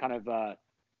lot of kind of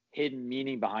hidden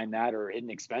meaning behind that, or hidden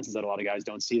expenses that a lot of guys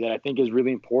don't see, that I think is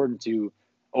really important to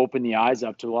open the eyes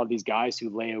up to a lot of these guys who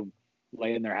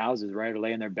lay in their houses, right, or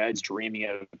lay in their beds dreaming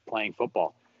of playing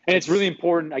football. And it's really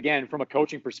important, again, from a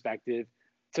coaching perspective,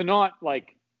 to not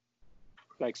like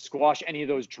squash any of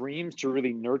those dreams, to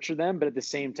really nurture them. But at the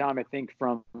same time, I think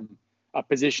from a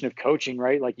position of coaching,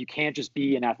 right, like, you can't just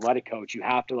be an athletic coach. You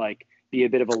have to like be a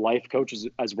bit of a life coach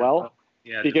as well.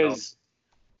 Yeah, because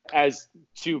as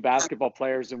two basketball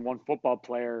players and one football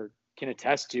player can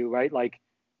attest to, right, like,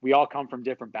 we all come from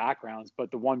different backgrounds, but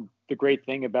the great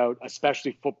thing about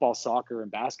especially football, soccer,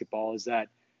 and basketball is that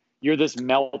you're this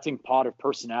melting pot of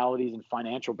personalities and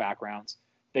financial backgrounds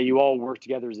that you all work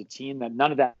together as a team, that none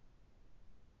of that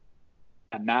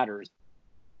matters.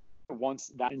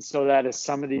 And so that as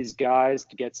some of these guys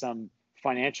to get some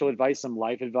financial advice, some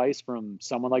life advice from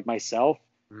someone like myself,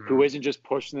 who isn't just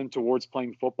pushing them towards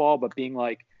playing football, but being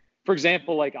like, for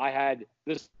example, like, I had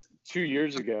this 2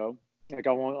 years ago, like,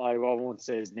 I won't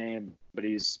say his name, but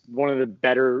he's one of the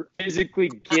better physically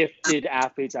gifted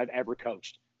athletes I've ever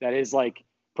coached. That is like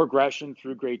progression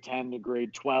through grade 10 to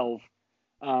grade 12.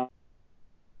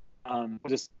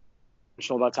 Just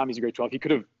about time he's in grade 12. He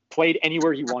could have played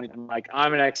anywhere he wanted. And like,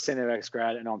 I'm an ex-St. FX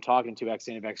grad, and I'm talking to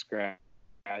ex-St. FX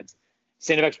grads.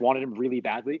 St. FX wanted him really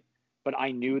badly, but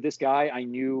I knew this guy. I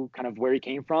knew kind of where he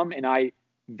came from, and I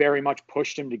very much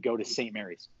pushed him to go to St.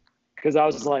 Mary's, because I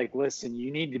was like, listen,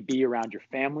 you need to be around your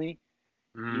family.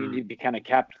 You need to be kind of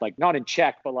kept, like, not in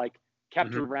check, but like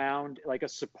kept around like a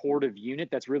supportive unit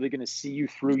that's really going to see you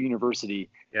through university.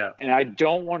 Yeah. And I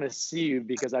don't want to see you,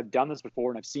 because I've done this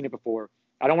before and I've seen it before.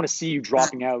 I don't want to see you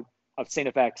dropping out of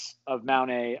St. FX, of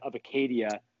Mount A, of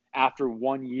Acadia after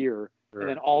 1 year. Sure. And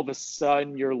then all of a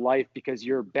sudden your life, because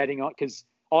you're betting on, because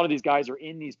a lot of these guys are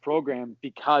in these programs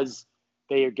because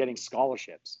they are getting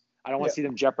scholarships. I don't want to see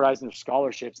them jeopardizing their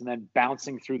scholarships and then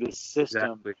bouncing through the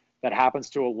system that happens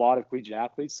to a lot of collegiate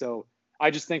athletes. So I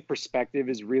just think perspective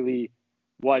is really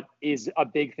what is a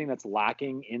big thing that's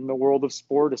lacking in the world of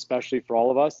sport, especially for all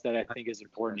of us, that I think is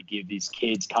important to give these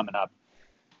kids coming up.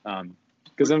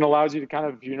 Because then it allows you to kind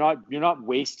of, you're not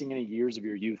wasting any years of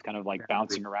your youth kind of like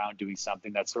bouncing around doing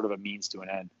something that's sort of a means to an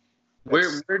end.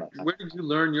 Where did you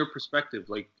learn your perspective?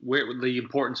 Like, where the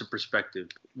importance of perspective?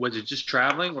 Was it just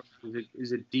traveling, or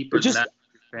is it deeper than that?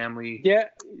 Your family? Yeah,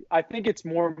 I think it's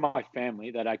more my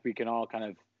family that we can all kind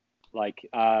of like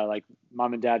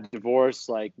mom and dad divorced.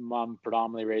 Like, mom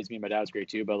predominantly raised me. My dad's great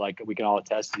too, but like we can all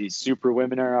attest to these super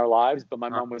women in our lives. But my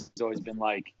mom has always been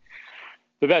like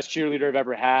the best cheerleader I've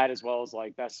ever had, as well as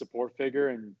like best support figure.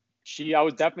 And I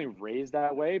was definitely raised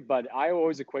that way, but I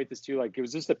always equate this to like, it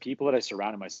was just the people that I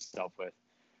surrounded myself with.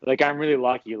 Like, I'm really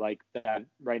lucky, like that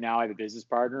right now I have a business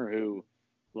partner who,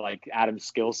 like, Adam's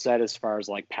skill set as far as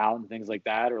like palette and things like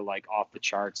that are like off the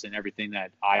charts, and everything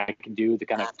that I can do to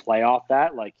kind of play off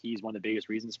that. Like, he's one of the biggest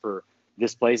reasons for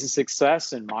this place's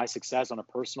success and my success on a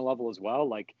personal level as well.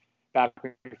 Like, back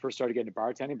when we first started getting into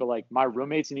bartending, but like my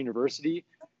roommates in university,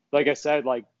 like I said,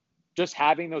 like, just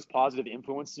having those positive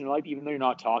influences in your life, even though you're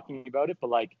not talking about it. But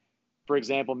like, for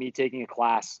example, me taking a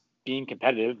class, being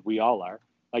competitive, we all are,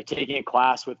 like taking a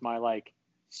class with my like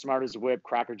smart as a whip,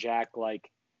 crackerjack, like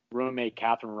roommate,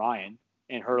 Catherine Ryan,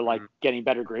 and her like getting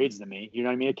better grades than me. You know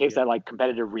what I mean? It gives that like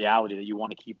competitive reality that you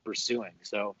want to keep pursuing.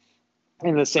 So,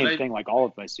 and the same thing, like all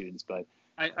of my students, but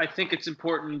I think it's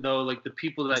important though, like the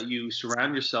people that you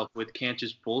surround yourself with can't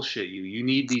just bullshit you. You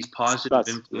need these positive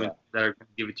influences that are going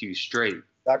to give it to you straight.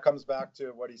 That comes back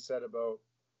to what he said about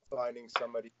finding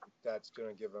somebody that's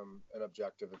going to give him an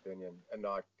objective opinion and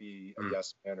not be a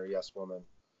yes man or yes woman.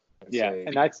 And say,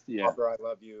 and that's Parker, I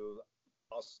love you.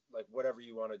 I'll, like, whatever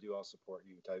you want to do, I'll support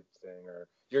you, type thing. Or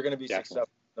you're going to be successful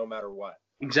no matter what.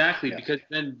 Exactly, because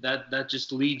then that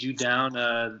just leads you down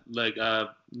like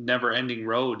a never-ending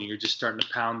road, and you're just starting to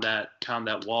pound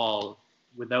that wall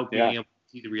without being able to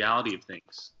see the reality of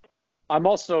things. I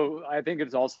think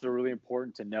it's also really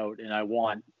important to note, and I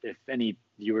want, if any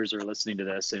viewers are listening to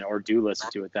this or do listen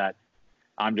to it, that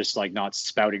I'm just like not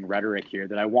spouting rhetoric here,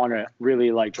 that I want to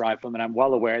really like drive from, and I'm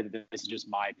well aware that this is just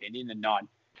my opinion and not,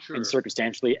 and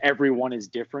circumstantially everyone is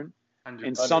different. 100%.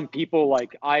 And some people,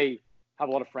 like, I have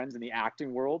a lot of friends in the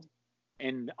acting world,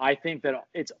 and I think that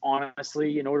it's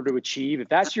honestly, in order to achieve, if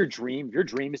that's your dream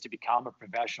is to become a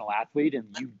professional athlete, and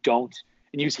you don't,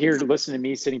 and you here to listen to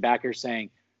me sitting back here saying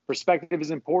perspective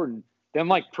is important, then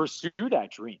like pursue that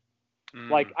dream.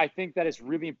 Like, I think that it's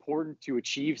really important to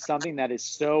achieve something that is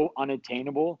so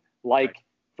unattainable. Like,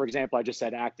 for example, I just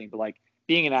said acting, but like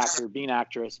being an actor, being an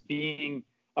actress, being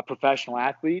a professional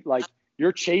athlete, like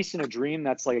you're chasing a dream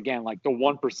that's like, again, like the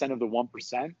 1% of the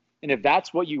 1%. And if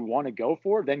that's what you want to go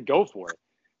for, then go for it.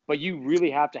 But you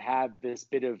really have to have this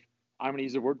bit of, I'm going to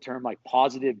use the term like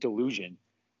positive delusion,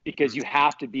 because you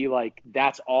have to be like,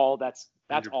 that's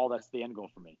the end goal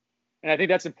for me. And I think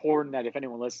that's important, that if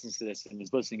anyone listens to this and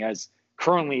is listening as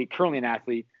currently an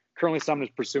athlete, currently someone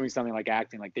who's pursuing something like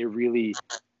acting, like they really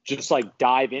just like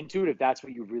dive into it if that's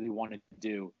what you really want to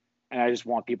do. And I just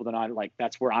want people to not, like,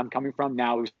 that's where I'm coming from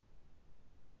now.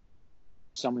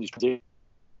 Someone who's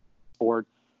sport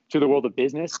to the world of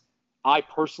business. I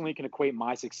personally can equate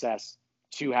my success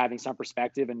to having some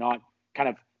perspective and not kind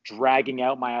of dragging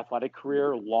out my athletic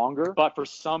career longer. But for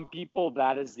some people,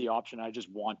 that is the option. I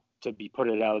just want to put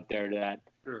it out there that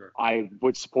I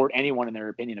would support anyone in their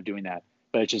opinion of doing that.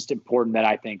 But it's just important that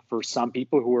I think for some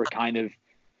people who are kind of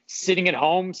sitting at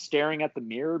home staring at the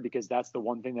mirror, because that's the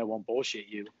one thing that won't bullshit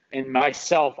you. And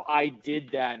myself, I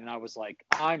did that, and I was like,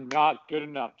 I'm not good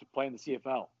enough to play in the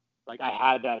CFL. Like, I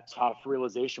had that tough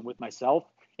realization with myself,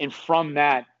 and from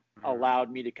that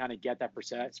allowed me to kind of get that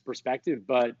perspective.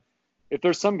 But if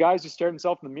there's some guys who stare at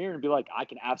themselves in the mirror and be like, I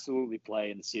can absolutely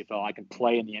play in the CFL, I can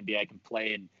play in the NBA, I can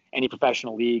play in any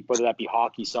professional league, whether that be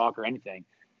hockey, soccer, anything,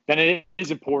 then it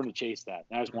is important to chase that.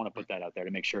 And I just want to put that out there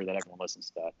to make sure that everyone listens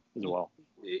to that as well.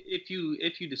 If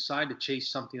you decide to chase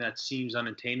something that seems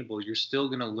unattainable, you're still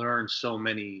going to learn so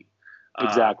many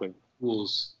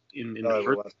tools in the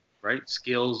first, right?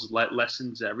 Skills,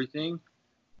 lessons, everything.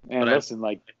 And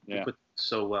put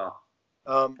so well.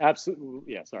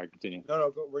 Absolutely. Yeah. Sorry. Continue.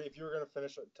 No. Go, if you were going to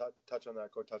finish, touch on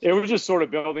that. Go touch. It was just sort of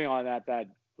building on that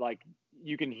like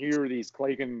you can hear these.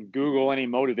 You can Google any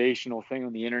motivational thing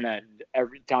on the internet, and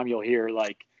every time you'll hear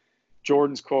like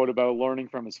Jordan's quote about learning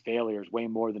from his failures way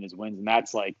more than his wins, and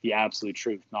that's like the absolute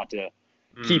truth. Not to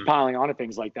keep piling on to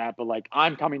things like that, but like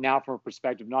I'm coming now from a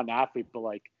perspective, not an athlete, but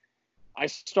like I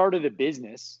started a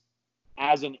business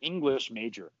as an English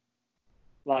major.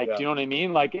 Like, do you know what I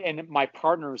mean? Like, and my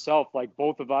partner herself, like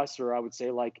both of us, or I would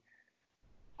say like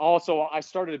also I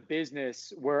started a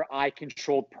business where I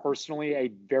controlled personally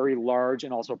a very large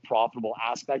and also profitable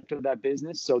aspect of that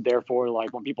business. So therefore,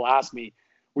 like when people ask me,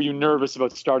 were you nervous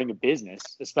about starting a business?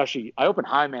 Especially, I opened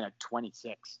Highman at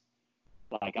 26.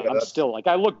 Like I'm still like,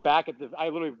 I look back at we're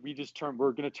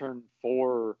going to turn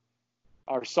 4.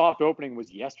 Our soft opening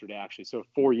was yesterday, actually. So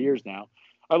 4 years now.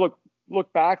 I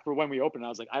look back for when we opened, I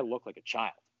was like, I look like a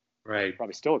child. Right.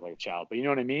 Probably still look like a child, but you know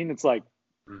what I mean? It's like,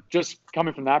 just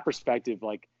coming from that perspective,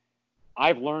 like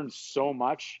I've learned so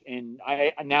much. And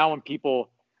now when people,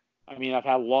 I mean, I've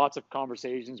had lots of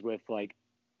conversations with like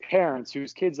parents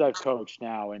whose kids I've coached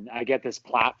now, and I get this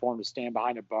platform to stand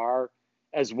behind a bar,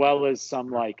 as well as some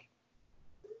like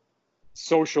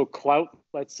social clout,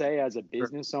 let's say, as a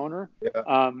business owner,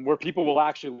 where people will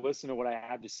actually listen to what I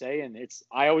have to say. And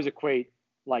I always equate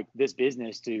like this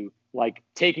business to like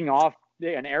taking off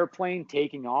an airplane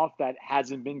taking off that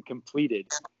hasn't been completed,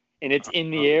 and it's in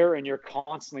the air and you're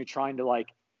constantly trying to like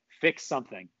fix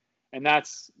something. And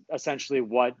that's essentially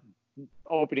what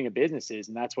opening a business is.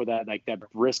 And that's where that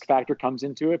risk factor comes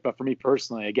into it. But for me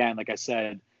personally, again, like I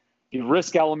said, the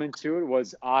risk element to it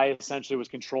was I essentially was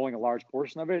controlling a large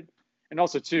portion of it. And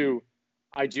also too,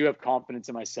 I do have confidence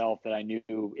in myself that I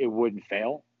knew it wouldn't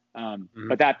fail.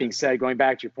 But that being said, going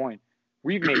back to your point,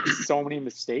 we've made so many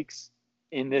mistakes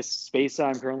in this space that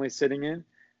I'm currently sitting in.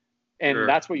 And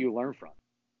that's what you learn from.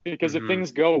 Because if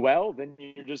things go well, then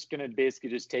you're just going to basically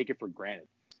just take it for granted.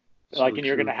 And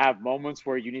you're going to have moments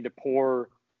where you need to pour,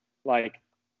 like,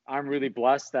 I'm really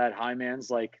blessed that Highman's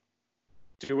like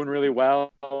doing really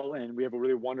well. And we have a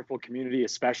really wonderful community,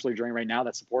 especially during right now,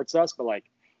 that supports us. But like,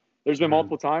 there's been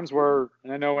multiple times where,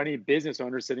 and I know any business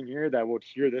owner sitting here that would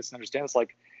hear this and understand, it's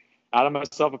like, Adam and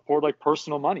myself have poured like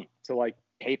personal money to like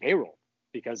pay payroll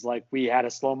because like we had a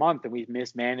slow month and we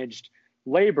mismanaged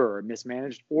labor,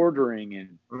 mismanaged ordering,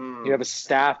 and you have a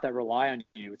staff that rely on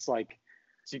you. It's like,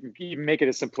 so you can even make it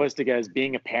as simplistic as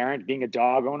being a parent, being a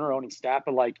dog owner, owning staff,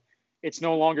 but like it's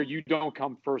no longer you don't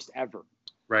come first ever.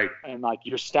 Right. And like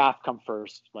your staff come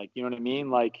first. Like, you know what I mean?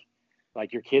 Like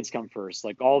your kids come first,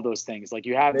 like all those things. Like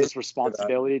you have this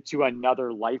responsibility to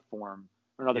another life form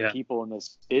or other people in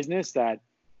this business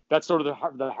that's sort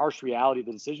of the harsh reality of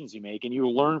the decisions you make, and you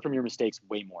learn from your mistakes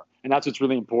way more. And that's what's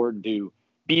really important, to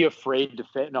be afraid to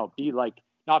fail. No, be like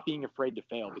not being afraid to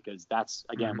fail, because that's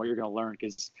again what you're going to learn.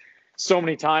 Because so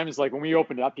many times, like when we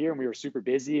opened up here and we were super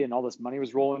busy and all this money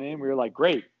was rolling in, we were like,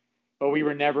 great, but we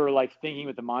were never like thinking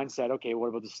with the mindset, okay, what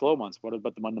about the slow months? What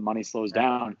about the when the money slows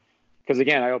down? Because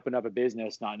again, I opened up a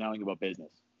business not knowing about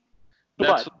business,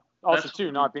 but also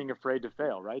too not being afraid to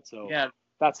fail, right? So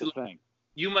that's the thing.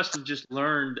 You must have just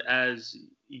learned as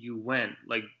you went.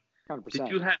 Like, 100%. Did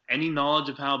you have any knowledge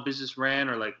of how business ran,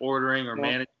 or like ordering or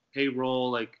managing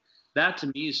payroll? Like that to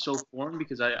me is so foreign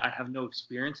because I have no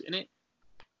experience in it.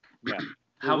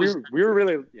 Yeah. We were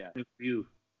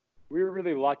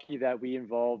really lucky that we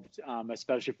involved,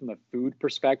 especially from the food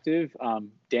perspective,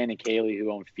 Dan and Kaylee, who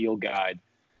own Field Guide,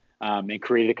 and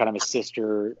created kind of a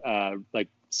sister, like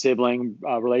sibling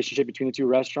relationship between the two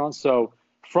restaurants. So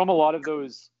from a lot of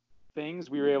those things,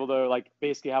 we were able to like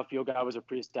basically how Field Guide was a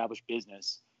pre-established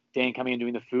business. Dan coming and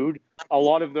doing the food, a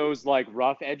lot of those like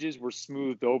rough edges were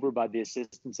smoothed over by the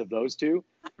assistance of those two.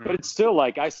 But it's still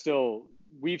like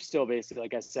we've still basically,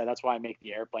 like I said, that's why I make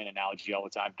the airplane analogy all the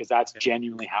time, because that's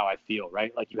genuinely how I feel,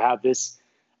 right? Like you have this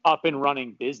up and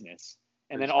running business,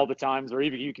 and then all the times, or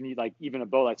even you can like even a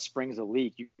boat that springs a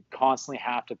leak, you constantly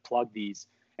have to plug these,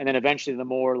 and then eventually the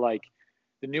more like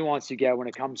the nuance you get when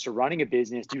it comes to running a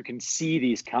business, you can see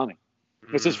these coming.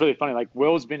 It's just really funny. Like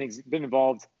Will's been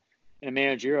involved in a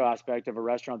managerial aspect of a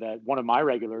restaurant that one of my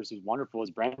regulars who's wonderful is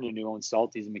Brandon, who owns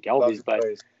Salty's and McKelvey's. But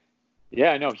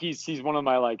yeah, no, he's one of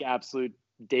my like absolute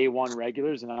day one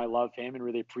regulars, and I love him and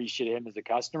really appreciate him as a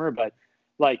customer. But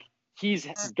like he's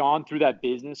gone through that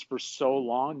business for so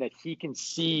long that he can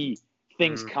see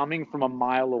things coming from a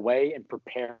mile away and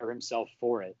prepare himself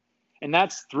for it. And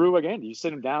that's through, again, you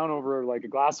sit him down over like a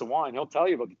glass of wine, he'll tell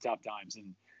you about the tough times.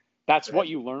 And that's what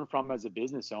you learn from as a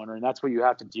business owner. And that's what you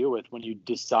have to deal with when you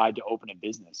decide to open a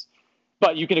business.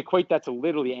 But you can equate that to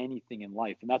literally anything in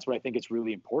life. And that's what I think it's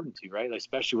really important to, right? Like,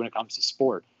 especially when it comes to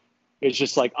sport. It's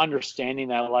just like understanding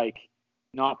that, like,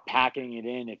 not packing it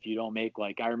in if you don't make,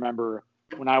 like, I remember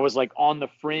when I was like on the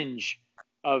fringe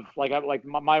of like, one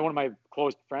of my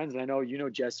close friends, and I know, you know,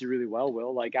 Jesse really well,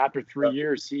 Will, like after 3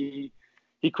 years, he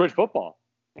quit football.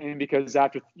 And because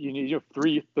after the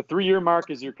 3 year mark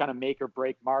is your kind of make or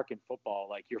break mark in football.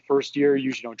 Like your first year, you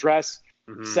usually don't dress.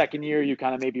 Second year, you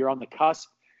kind of maybe you're on the cusp.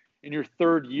 In your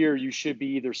third year, you should be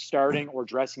either starting or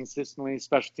dressing consistently,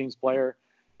 special teams player.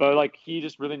 But like he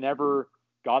just really never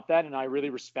got that, and I really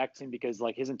respect him because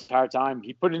like his entire time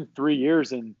he put in 3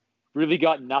 years and really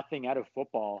got nothing out of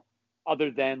football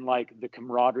other than like the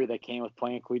camaraderie that came with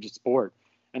playing a collegiate sport.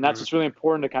 And that's just really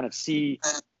important to kind of see,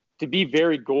 to be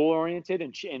very goal oriented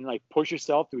and like push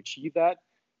yourself to achieve that.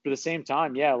 But at the same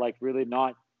time, yeah, like really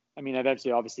not. I mean,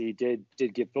 eventually, obviously, he did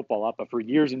give football up, but for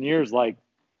years and years, like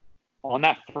on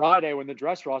that Friday when the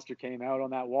dress roster came out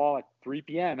on that wall at 3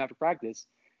 p.m. after practice,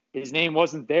 his name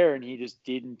wasn't there, and he just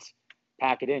didn't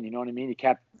pack it in. You know what I mean? He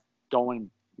kept going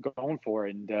for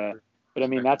it, and but I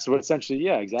mean, that's what essentially,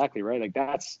 yeah, exactly right. Like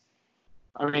that's.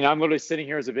 I mean, I'm literally sitting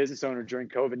here as a business owner during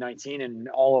COVID-19, and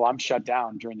I'm shut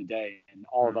down during the day, and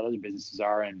all of other businesses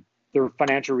are. And the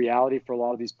financial reality for a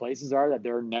lot of these places are that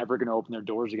they're never going to open their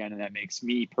doors again, and that makes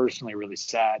me personally really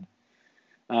sad.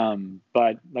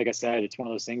 But like I said, it's one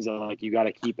of those things that like you got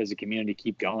to keep as a community,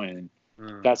 keep going,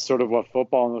 and that's sort of what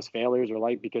football and those failures are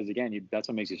like. Because again, that's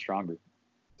what makes you stronger.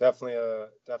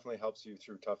 Definitely helps you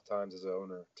through tough times as an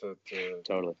owner. To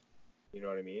totally. You know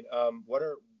what I mean? What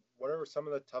are some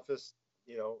of the toughest?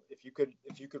 You know, if you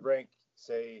could rank,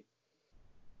 say,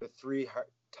 the 3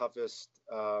 toughest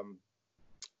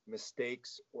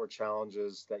mistakes or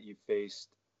challenges that you faced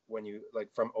when you like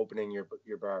from opening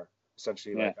your bar,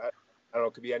 essentially, like I don't know,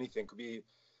 it could be anything, could be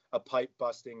a pipe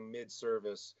busting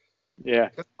mid-service. Yeah,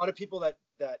 because a lot of people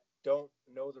that don't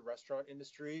know the restaurant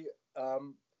industry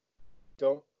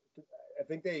don't. I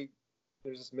think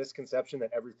there's this misconception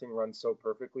that everything runs so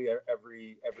perfectly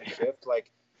every shift.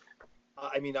 Like,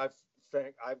 I mean, I've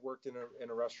worked in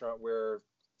a restaurant where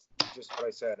just what I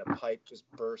said, a pipe just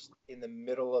burst in the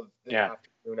middle of the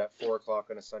afternoon at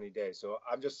 4:00 on a sunny day. So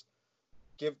I'm just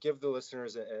give the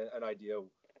listeners an idea.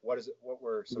 What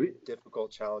were some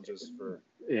difficult challenges for?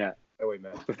 Yeah. Oh wait,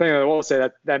 man. The thing I will say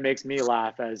that makes me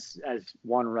laugh as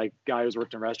one like guy who's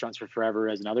worked in restaurants for forever,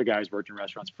 as another guy who's worked in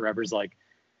restaurants forever, is like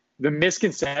the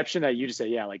misconception that you just say,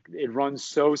 yeah, like it runs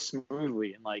so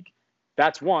smoothly, and like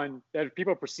that's one that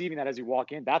people are perceiving that as you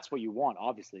walk in. That's what you want,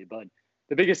 obviously. But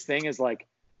the biggest thing is like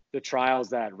the trials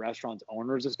that restaurants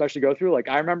owners especially go through. Like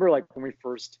I remember like when we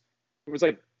first, it was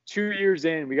like 2 years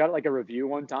in, we got like a review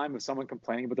one time of someone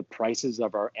complaining about the prices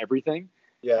of our everything.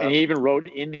 Yeah. And he even wrote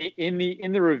in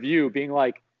the review being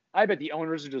like, I bet the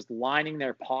owners are just lining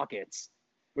their pockets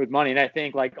with money. And I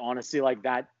think like honestly, like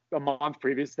that a month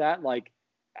previous to that, like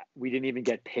we didn't even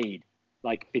get paid,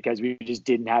 like because we just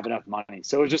didn't have enough money.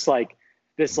 So it was just like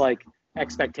this like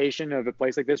expectation of a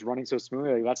place like this running so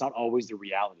smoothly. Like, that's not always the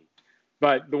reality.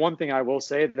 But the one thing I will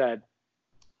say that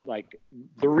like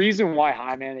the reason why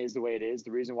Hi-Man is the way it is,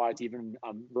 the reason why it's even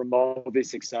remotely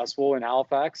successful in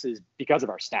Halifax is because of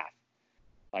our staff.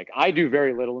 Like I do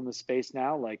very little in the space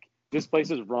now. Like this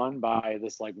place is run by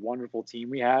this like wonderful team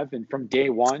we have. And from day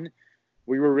one,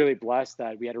 we were really blessed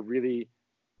that we had a really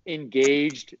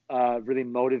engaged, really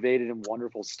motivated and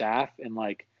wonderful staff. And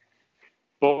like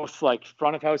both like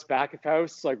front of house, back of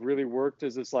house, like really worked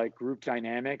as this like group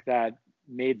dynamic that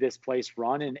made this place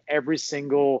run. And every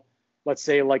single, let's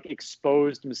say like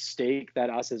exposed mistake that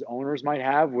us as owners might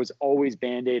have was always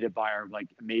band-aided by our like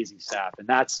amazing staff. And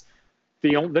that's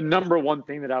the number one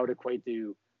thing that I would equate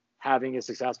to having a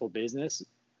successful business.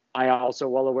 I also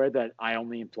well aware that I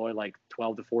only employ like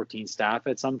 12 to 14 staff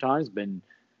at sometimes. Been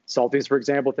Salties, for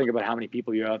example, think about how many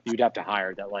people you'd have to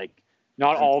hire. That like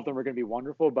not all of them are going to be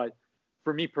wonderful, but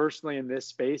for me personally in this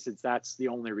space, that's the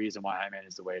only reason why Hi-Man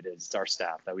is the way it is. It's our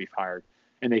staff that we've hired,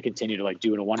 and they continue to like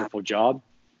doing a wonderful job.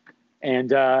 And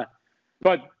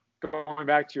but going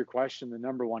back to your question,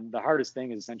 the hardest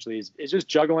thing is essentially is just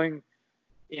juggling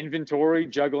inventory,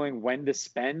 juggling when to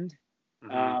spend.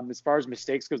 As far as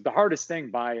mistakes goes, the hardest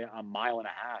thing by a mile and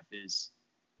a half is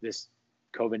this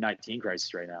COVID-19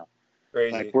 crisis right now.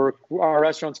 Crazy. Like our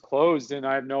restaurant's closed, and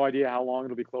I have no idea how long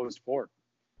it'll be closed for.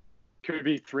 Could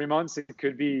be 3 months. It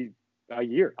could be a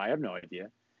year. I have no idea.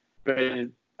 But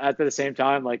at the same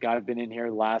time, like I've been in here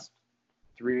the last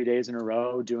 3 days in a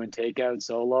row doing takeout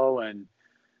solo and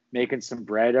making some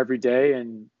bread every day.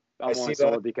 And I'm only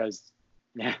solo because,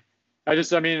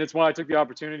 it's why I took the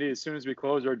opportunity as soon as we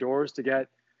closed our doors to get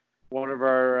one of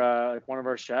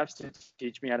our chefs to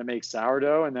teach me how to make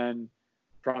sourdough. And then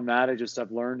from that, I just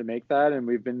have learned to make that. And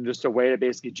we've been just a way to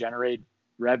basically generate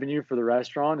revenue for the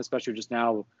restaurant, especially just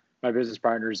now. My business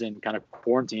partner's in kind of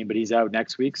quarantine, but he's out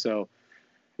next week. So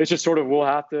it's just sort of, we'll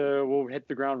hit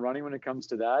the ground running when it comes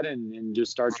to that and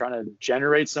just start trying to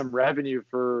generate some revenue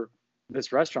for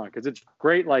this restaurant. Cause it's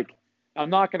great. Like I'm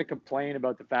not going to complain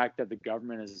about the fact that the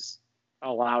government is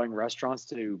allowing restaurants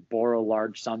to borrow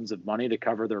large sums of money to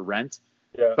cover their rent.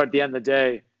 Yeah. But at the end of the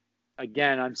day,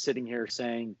 again, I'm sitting here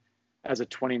saying as a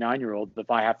 29-year-old, if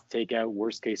I have to take out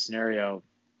worst case scenario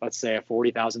let's say a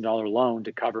 $40,000 loan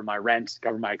to cover my rent,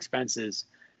 cover my expenses,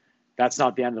 that's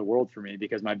not the end of the world for me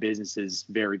because my business is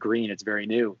very green. It's very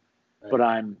new. Right. But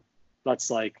I'm like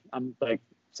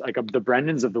the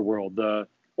Brendans of the world, the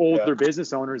older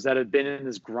business owners that have been in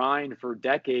this grind for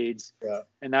decades,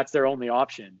 and that's their only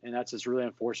option. And that's just really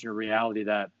unfortunate reality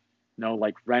that,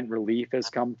 like rent relief has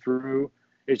come through.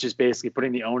 It's just basically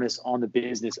putting the onus on the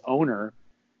business owner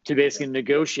to basically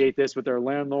negotiate this with their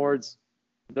landlords.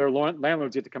 Their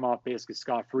landlords get to come off basically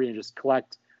scot-free and just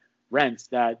collect rents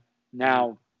that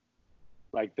now,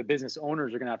 like, the business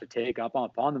owners are going to have to take up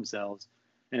upon themselves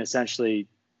and essentially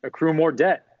accrue more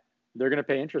debt. They're going to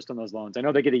pay interest on those loans. I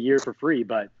know they get a year for free,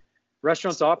 but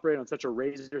restaurants operate on such a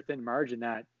razor-thin margin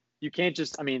that you can't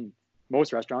just,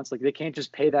 most restaurants, like, they can't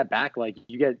just pay that back. Like,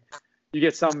 you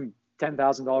get some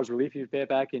 $10,000 relief, you pay it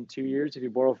back in 2 years if you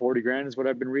borrow 40 grand is what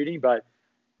I've been reading, but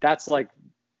that's like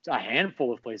a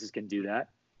handful of places can do that.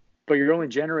 But you're only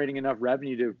generating enough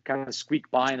revenue to kind of squeak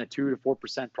by in a 2 to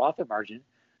 4% profit margin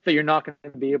that you're not going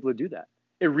to be able to do that.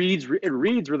 It reads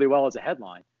really well as a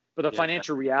headline, but the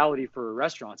financial reality for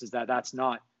restaurants is that that's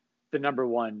not the number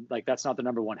one, that's not the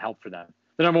number one help for them.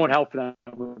 The number one help for them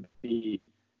would be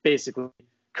basically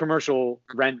commercial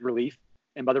rent relief.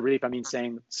 And by the relief, I mean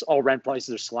saying all rent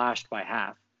prices are slashed by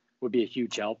half would be a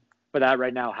huge help. But that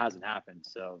right now hasn't happened.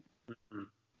 So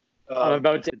I'm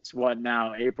about to, it's what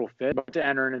now, April 5th, about to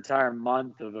enter an entire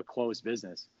month of a closed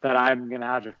business that I'm going to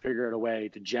have to figure out a way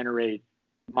to generate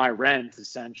my rent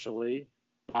essentially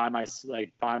by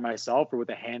myself or with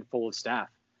a handful of staff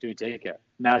doing takeout.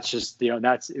 And that's just,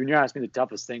 that's, when you're asking me, the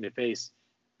toughest thing to face.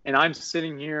 And I'm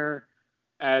sitting here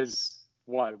as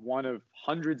one of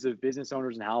hundreds of business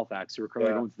owners in Halifax who are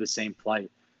currently going through the same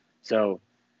plight. So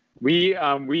we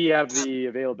have the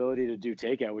availability to do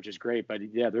takeout, which is great. But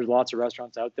there's lots of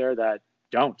restaurants out there that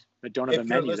don't have a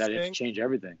menu that change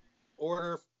everything.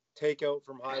 Order takeout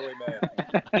from Highwayman.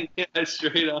 Yeah,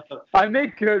 straight up. I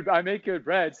make good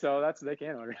bread, so that's what they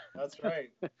can order. That's right.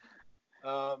 That's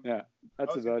about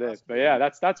it.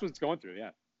 But that's what's going through.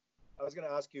 Yeah. I was going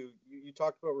to ask you. You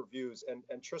talked about reviews, and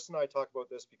Tristan and I talked about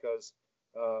this because,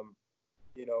 I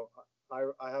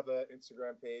have an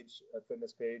Instagram page, a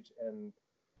fitness page, and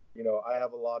I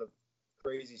have a lot of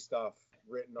crazy stuff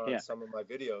written on some of my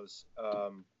videos.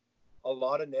 A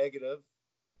lot of negative.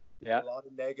 Yeah. A lot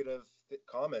of negative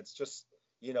comments, just,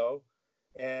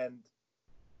 and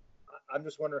I'm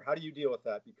just wondering, how do you deal with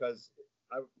that? Because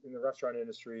in the restaurant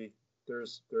industry,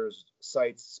 there's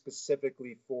sites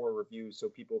specifically for reviews so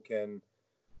people can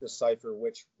decipher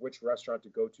which restaurant to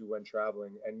go to when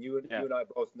traveling. And you and I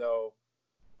both know,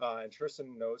 and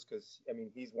Tristan knows because,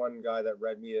 he's one guy that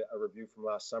read me a review from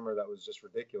last summer that was just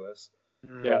ridiculous.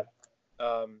 Yeah.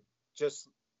 But, just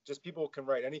people can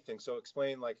write anything. So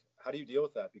explain, how do you deal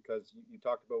with that? Because you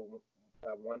talked about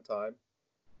at one time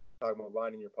talking about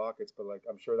lining your pockets, but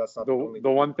I'm sure that's not the only the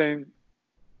one thing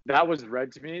that was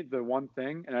read to me. The one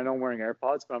thing, and I know I'm wearing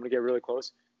AirPods, but I'm gonna get really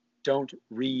close. Don't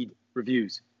read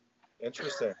reviews.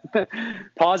 Interesting.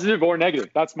 Positive or negative.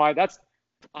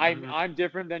 I'm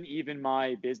different than even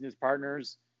my business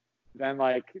partners. Then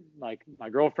like my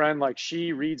girlfriend,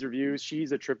 she reads reviews.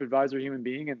 She's a TripAdvisor human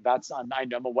being, and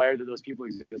I'm aware that those people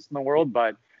exist in the world.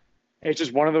 But it's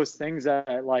just one of those things that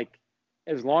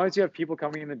as long as you have people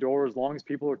coming in the door, as long as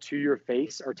people are to your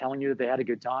face are telling you that they had a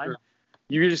good time,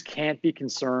 you just can't be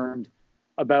concerned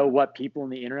about what people on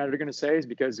the internet are going to say. Is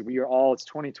because it's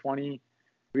 2020.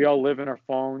 We all live in our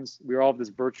phones. We all have this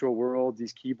virtual world,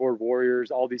 these keyboard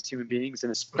warriors, all these human beings,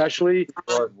 and especially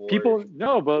people.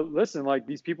 No, but listen,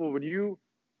 these people, when you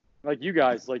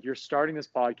guys, you're starting this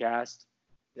podcast,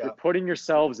 you're putting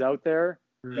yourselves out there.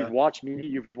 You've watched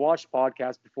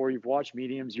podcasts before, you've watched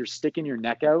mediums, you're sticking your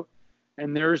neck out,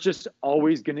 and there's just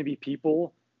always going to be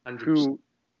people 100%.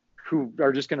 who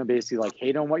are just going to basically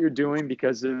hate on what you're doing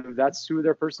because that's who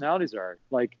their personalities are.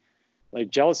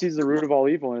 Jealousy is the root of all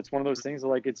evil, and it's one of those things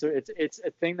it's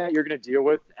a thing that you're going to deal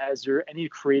with as any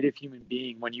creative human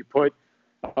being. When you put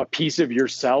a piece of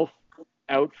yourself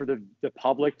out for the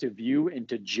public to view and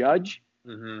to judge,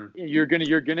 you're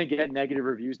gonna get negative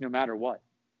reviews no matter what.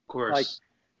 Of course.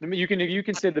 You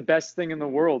can say the best thing in the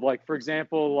world. For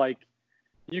example,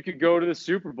 you could go to the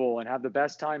Super Bowl and have the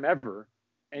best time ever,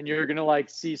 and you're gonna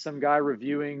see some guy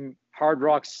reviewing Hard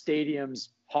Rock Stadium's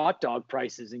hot dog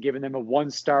prices and giving them a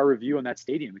 1-star review on that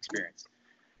stadium experience.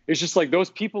 It's just those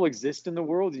people exist in the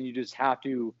world, and you just have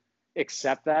to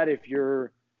accept that if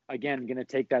you're, again, going to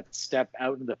take that step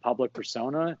out into the public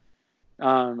persona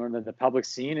or the public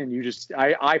scene. And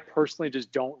I personally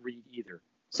just don't read either.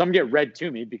 Some get read to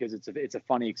me because it's a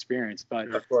funny experience,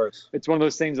 but of course, it's one of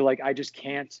those things that I just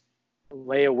can't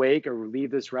lay awake or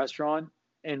leave this restaurant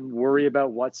and worry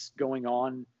about what's going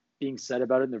on being said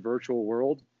about it in the virtual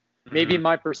world. Maybe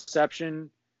my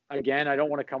perception, again, I don't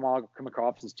want to come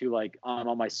across as too like I'm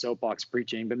on my soapbox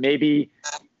preaching, but maybe,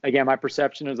 again, my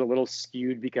perception is a little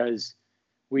skewed because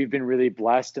we've been really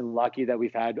blessed and lucky that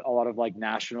we've had a lot of like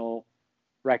national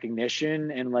recognition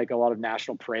and like a lot of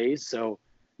national praise. So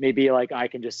maybe like I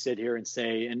can just sit here and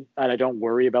say, and I don't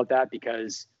worry about that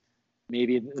because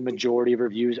maybe the majority of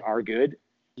reviews are good.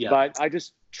 Yeah. But I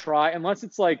just try, unless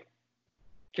it's like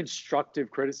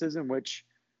constructive criticism, which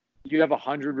you have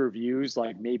 100 reviews,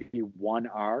 like maybe one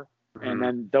are. And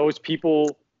then those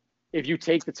people, if you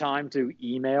take the time to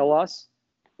email us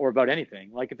or about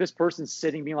anything, like if this person's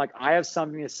sitting being like, I have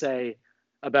something to say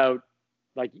about,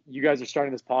 like, you guys are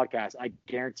starting this podcast, I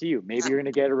guarantee you, maybe you're going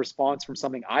to get a response from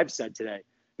something I've said today.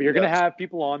 But you're going to have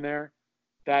people on there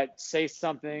that say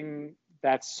something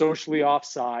that's socially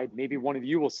offside. Maybe one of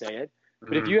you will say it.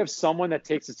 But if you have someone that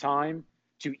takes the time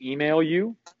to email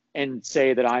you and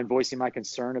say that I'm voicing my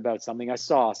concern about something I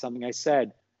saw, something I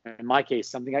said, in my case,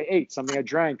 something I ate, something I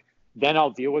drank, then I'll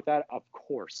deal with that, of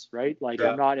course, right? Like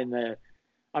I'm not in the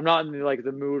like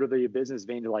the mood or the business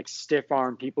vein to like stiff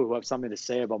arm people who have something to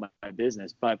say about my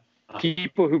business. But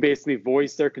people who basically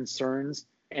voice their concerns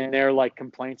and their like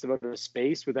complaints about the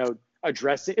space without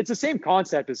addressing, it's the same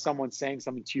concept as someone saying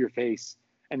something to your face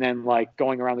and then like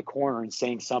going around the corner and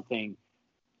saying something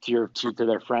to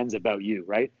their friends about you,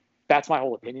 right? That's my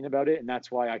whole opinion about it. And that's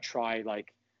why I try,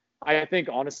 like, I think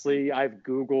honestly, I've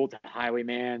Googled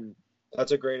Highwayman.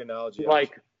 That's a great analogy.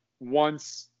 Like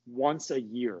once a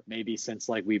year, maybe since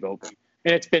like we've opened.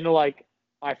 And it's been like,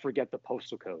 I forget the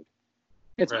postal code.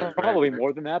 It's probably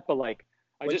more than that, but like,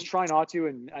 I just try not to.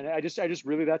 And I just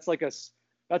really, that's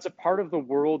a part of the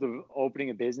world of opening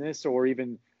a business or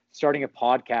even starting a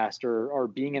podcast or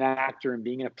being an actor and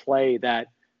being in a play that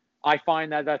I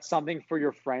find that that's something for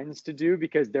your friends to do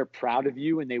because they're proud of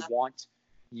you and they want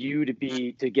you to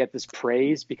get this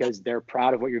praise because they're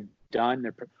proud of what you've done.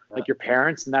 They're like your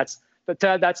parents. And that's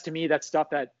to me, that's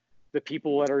stuff that the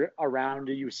people that are around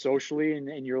you socially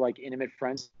and your like intimate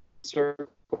friends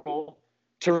circle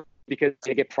because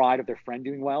they get pride of their friend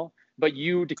doing well, but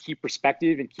you to keep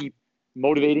perspective and keep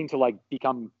motivating to like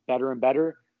become better and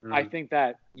better. I think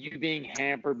that you being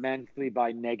hampered mentally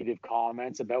by negative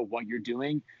comments about what you're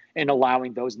doing and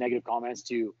allowing those negative comments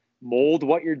to mold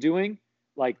what you're doing,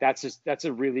 like that's going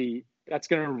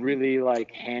to really like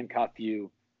handcuff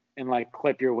you and like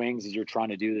clip your wings as you're trying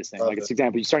to do this thing. Like, it's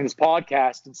example, you're starting this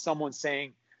podcast and someone's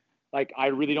saying like, I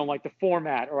really don't like the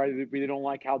format, or I really don't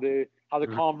like how the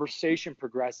conversation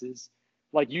progresses.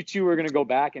 Like, you two are going to go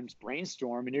back and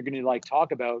brainstorm and you're going to like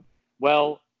talk about,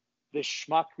 well, this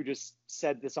schmuck who just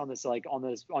said this on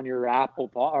your Apple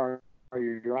or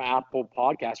your Apple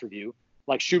podcast review,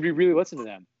 like, should we really listen to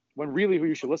them? When really who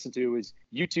you should listen to is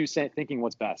you two thinking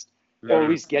what's best, or at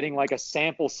least getting like a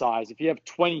sample size. If you have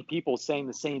 20 people saying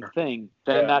the same thing,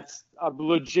 then that's a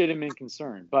legitimate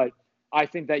concern. But I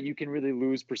think that you can really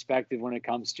lose perspective when it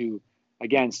comes to,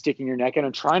 again, sticking your neck in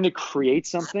and trying to create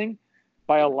something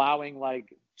by allowing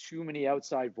like too many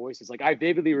outside voices. Like, I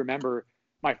vividly remember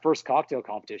my first cocktail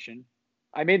competition.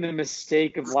 I made the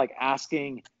mistake of like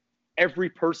asking every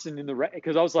person in the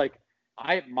because I was like,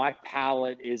 my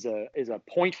palate is a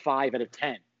 0.5 out of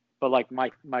 10, but like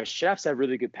my chefs have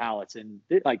really good palates. And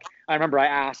like, I remember I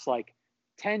asked like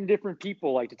 10 different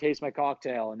people like to taste my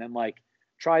cocktail and then like,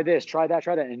 try this, try that.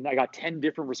 And I got 10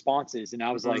 different responses. And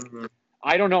I was like,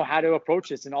 I don't know how to approach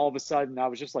this. And all of a sudden I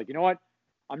was just like, you know what?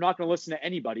 I'm not going to listen to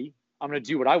anybody. I'm going to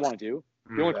do what I want to do.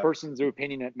 The only person's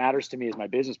opinion that matters to me is my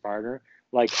business partner.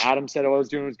 Like Adam said, what I was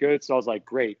doing was good. So I was like,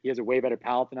 great. He has a way better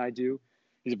palate than I do.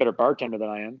 He's a better bartender than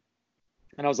I am.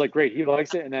 And I was like, great. He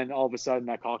likes it. And then all of a sudden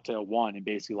that cocktail won and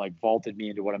basically like vaulted me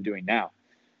into what I'm doing now.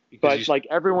 But like,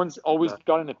 everyone's always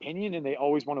got an opinion and they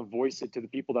always want to voice it to the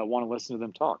people that want to listen to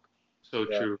them talk. So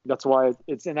true. That's why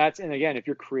and again, if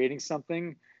you're creating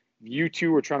something, you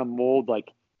two are trying to mold,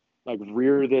 like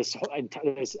rear this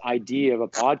idea of a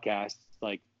podcast.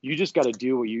 Like, you just got to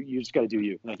do what you just got to do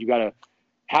you. Like, you got to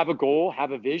have a goal,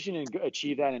 have a vision, and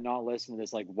achieve that, and not listen to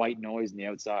this like white noise on the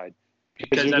outside.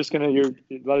 Because you're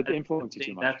let it influence you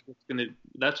too much.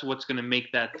 That's what's gonna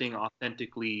make that thing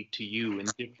authentically to you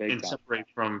and separate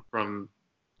from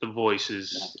the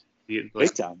voices. Yeah.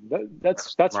 Big time.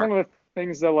 That's one of the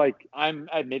things that like I'm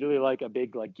admittedly like a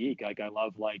big like geek. Like, I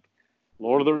love like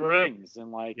Lord of the Rings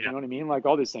and like you know what I mean, like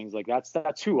all these things. Like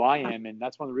that's who I am, and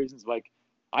that's one of the reasons like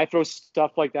I throw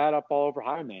stuff like that up all over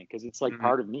Highwayman because it's like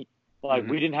part of me. Like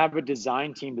we didn't have a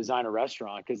design team design a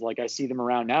restaurant because like I see them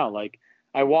around now. Like,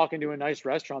 I walk into a nice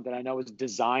restaurant that I know is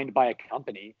designed by a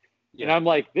company Yeah. And I'm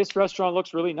like, this restaurant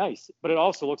looks really nice, but it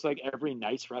also looks like every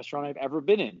nice restaurant I've ever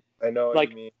been in. I know what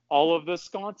like you mean. all of the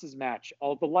sconces match,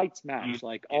 all the lights match,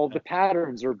 like all the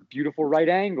patterns are beautiful right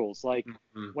angles. Like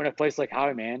when a place like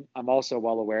Howie Man, I'm also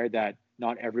well aware that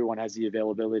not everyone has the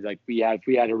availability. Like we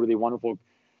had a really wonderful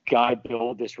guy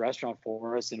build this restaurant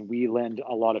for us, and we lend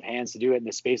a lot of hands to do it, and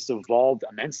the space has evolved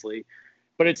immensely.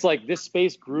 But it's like this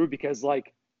space grew because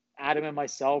like Adam and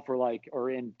myself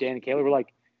and Dan and Kayla were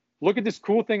like, look at this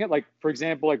cool thing. Like, for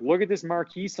example, like look at this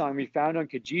marquee sign we found on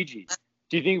Kijiji.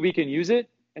 Do you think we can use it?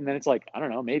 And then it's like, I don't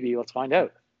know, maybe let's find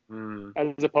out.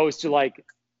 As opposed to like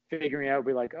figuring out,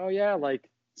 be like, oh yeah, like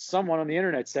someone on the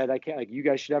internet said I can't, like you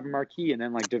guys should have a marquee, and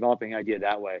then like developing an idea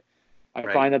that way.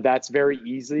 I find that that's very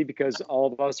easy because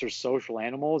all of us are social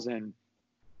animals, and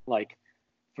like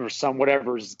for some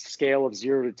whatever scale of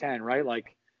 0 to 10, right?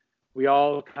 Like we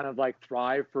all kind of like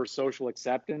thrive for social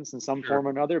acceptance in some form or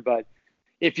another. But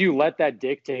if you let that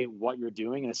dictate what you're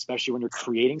doing, and especially when you're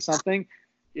creating something,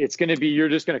 it's going to be, you're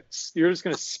just going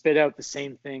to spit out the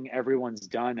same thing everyone's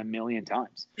done a million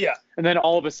times. Yeah. And then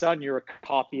all of a sudden you're a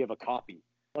copy of a copy.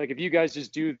 Like if you guys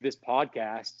just do this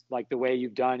podcast, like the way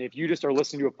you've done, if you just are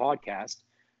listening to a podcast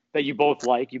that you both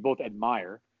like, you both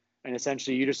admire, and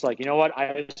essentially you just like, you know what,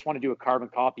 I just want to do a carbon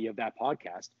copy of that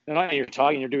podcast. And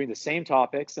you're doing the same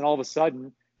topics, and all of a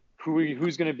sudden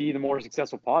who's going to be the more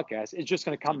successful podcast? It's just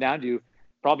going to come down to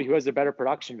probably who has a better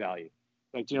production value.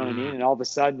 Like, do you know what I mean? And all of a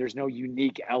sudden there's no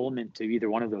unique element to either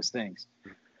one of those things.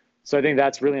 So I think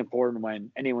that's really important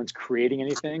when anyone's creating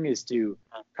anything, is to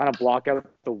kind of block out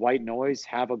the white noise,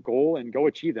 have a goal, and go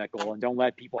achieve that goal, and don't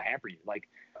let people hamper you. Like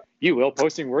you will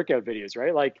posting workout videos,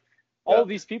 right? Like all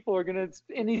these people are going to,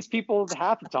 and these people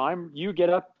half the time, you get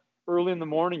up early in the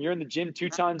morning, you're in the gym 2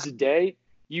 times a day,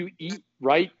 you eat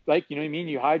right, like, you know what I mean?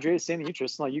 You hydrate, same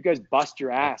nutrition, like you guys bust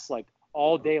your ass like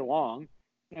all day long.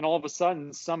 And all of a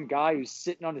sudden some guy who's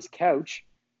sitting on his couch,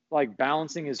 like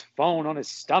balancing his phone on his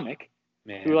stomach,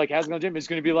 who like hasn't gone to the gym, is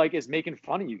going to be like, is making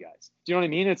fun of you guys. Do you know what I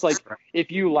mean? It's like, if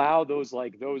you allow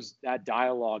that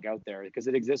dialogue out there, because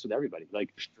it exists with everybody.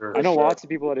 Like I know lots of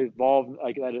people that evolve,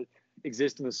 like that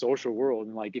exist in the social world.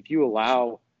 And like, if you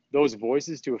allow those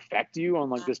voices to affect you on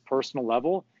like this personal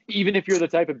level, even if you're the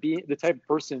type of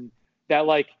person that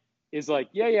like is like,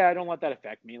 yeah, I don't let that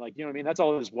affect me. Like, you know what I mean? That's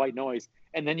all this white noise.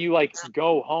 And then you like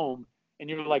go home and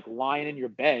you're like lying in your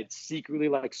bed, secretly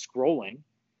like scrolling.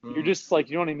 You're just like,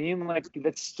 you know what I mean? Like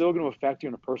that's still going to affect you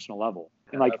on a personal level.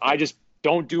 And like, I just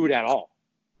don't do it at all.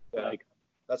 Yeah. Like,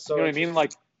 that's so, you know what I mean?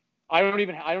 Like I don't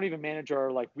even manage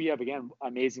our, like, we have, again,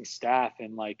 amazing staff,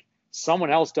 and like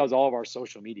someone else does all of our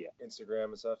social media, Instagram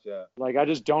and stuff. Yeah. Like I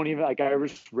just don't even, like I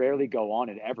just rarely go on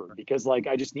it ever, because like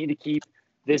I just need to keep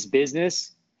this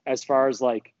business, as far as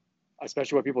like,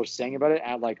 especially what people are saying about it,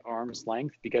 at like arm's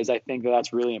length, because I think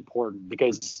that's really important,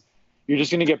 because you're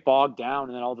just going to get bogged down,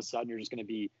 and then all of a sudden you're just going to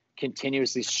be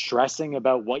continuously stressing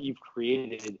about what you've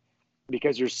created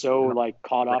because you're so like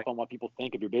caught up on what people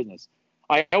think of your business.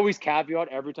 I always caveat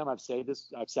every time I've said this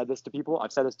to people,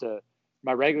 I've said this to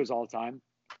my regulars all the time.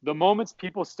 The moments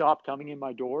people stop coming in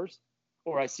my doors,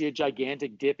 or I see a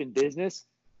gigantic dip in business,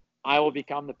 I will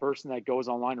become the person that goes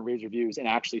online and reads reviews and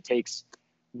actually takes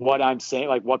what I'm saying,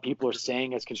 like what people are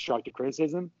saying, as constructive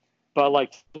criticism. But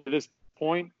like to this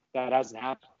point, that hasn't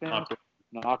happened.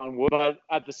 Knock on wood. But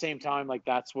at the same time, like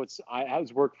that's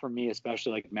has worked for me,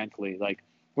 especially like mentally. Like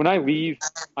when I leave,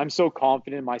 I'm so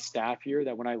confident in my staff here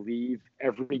that when I leave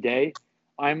every day,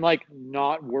 I'm like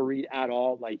not worried at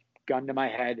all, like gun to my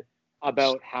head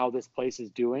about how this place is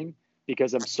doing,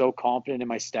 because I'm so confident in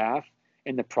my staff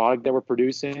and the product that we're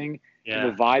producing and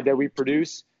the vibe that we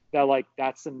produce, that like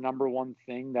that's the number one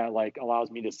thing that like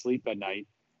allows me to sleep at night,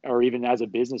 or even as a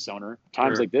business owner.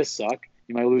 Times like this suck.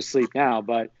 You might lose sleep now,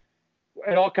 but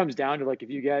it all comes down to like, if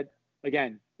you get,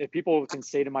 again, if people can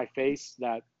say to my face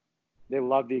that they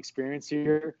love the experience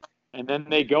here, and then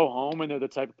they go home and they're the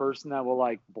type of person that will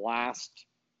like blast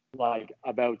like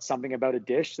about something about a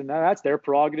dish, and that's their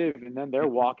prerogative, and then they're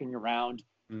walking around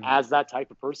as that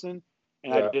type of person.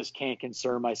 And I just can't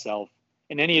concern myself.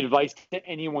 And any advice to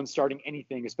anyone starting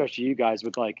anything, especially you guys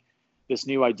with like this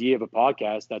new idea of a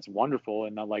podcast, that's wonderful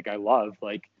and like I love,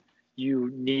 like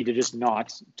you need to just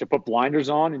not to put blinders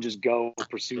on and just go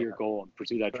pursue your goal and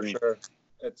pursue that dream. Sure.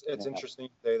 It's interesting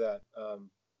to say that,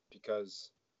 because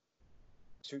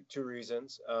two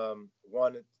reasons.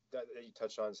 One that you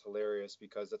touched on is hilarious,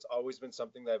 because it's always been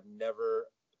something that I've never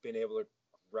been able to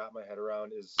wrap my head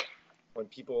around, is when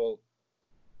people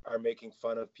are making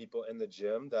fun of people in the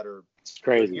gym that are, it's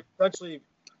crazy. You're essentially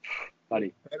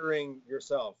buddy bettering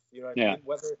yourself. You know what I mean?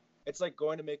 Whether it's like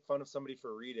going to make fun of somebody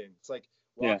for reading, it's like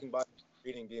walking by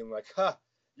reading, being like, "Ha,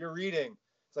 you're reading."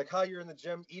 it's like how you're in the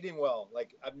gym eating well.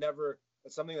 Like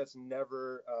it's something that's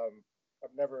never,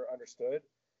 I've never understood.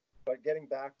 But getting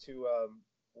back to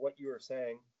what you were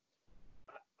saying,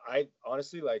 I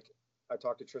honestly, like, I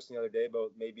talked to Tristan the other day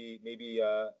about maybe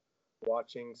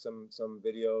watching some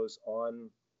videos on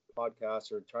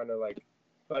podcasts or trying to, like,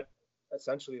 but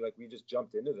essentially, like, we just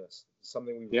jumped into this. It's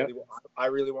something I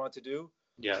really wanted to do.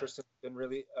 Yeah. Tristan been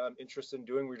really interested in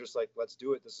doing. We're just like, let's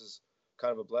do it. This is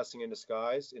kind of a blessing in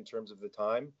disguise in terms of the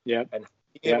time. Yeah. And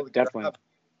being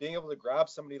able to grab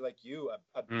somebody like you,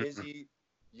 a busy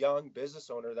young business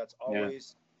owner that's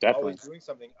always doing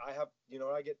something. I have,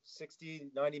 I get 60,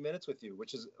 90 minutes with you,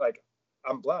 which is like,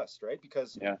 I'm blessed, right?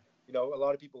 Because, a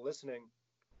lot of people listening,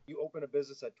 you open a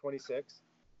business at 26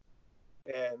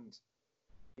 and,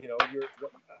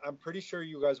 I'm pretty sure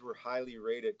you guys were highly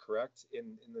rated, correct?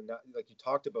 In the, like, you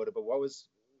talked about it, but what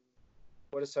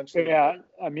essentially? Yeah.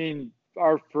 I mean,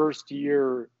 our first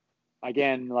year,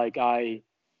 again, like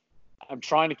I'm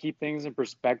trying to keep things in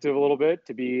perspective a little bit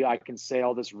I can say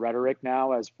all this rhetoric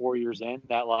now as 4 years in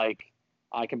that, like,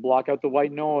 I can block out the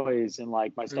white noise and,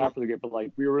 like, my staff really good, but,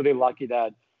 like, we were really lucky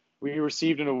that we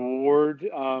received an award.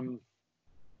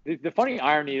 The funny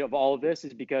irony of all of this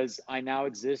is because I now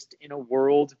exist in a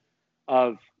world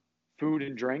of food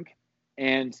and drink.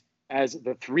 And as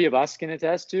the three of us can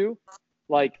attest to,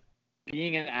 like,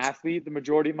 being an athlete the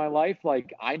majority of my life,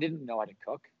 like, I didn't know how to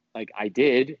cook. Like, I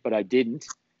did, but I didn't.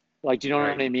 Like, do you know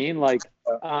what I mean? Like,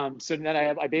 so then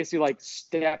I basically, like,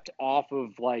 stepped off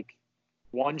of, like,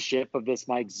 one ship of this,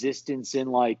 my existence in,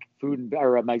 like,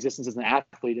 or my existence as an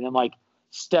athlete, and then, like,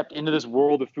 stepped into this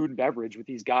world of food and beverage with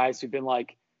these guys who've been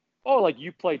like, oh, like,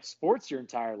 you played sports your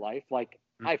entire life. Like,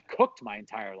 I've cooked my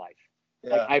entire life.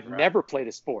 Like, I've never played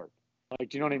a sport. Like,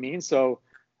 do you know what I mean? So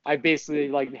I basically,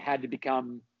 like, had to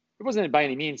become, it wasn't by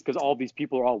any means because all these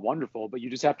people are all wonderful, but you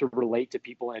just have to relate to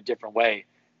people in a different way.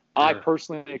 I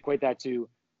personally equate that to,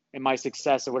 in my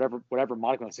success or whatever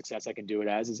modicum of success I can do it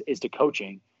as is to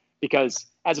coaching, because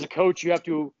as a coach, you have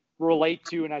to relate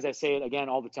to, and as I say it again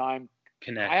all the time,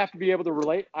 connect. I have to be able to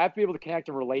relate. I have to be able to connect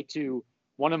and relate to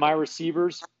one of my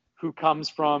receivers who's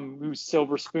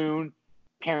silver spoon,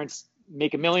 parents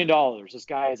make $1 million. This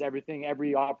guy has everything,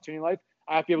 every opportunity in life.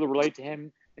 I have to be able to relate to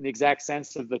him in the exact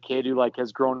sense of the kid who, like,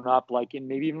 has grown up, like, in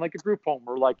maybe even, like, a group home,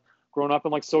 or, like, grown up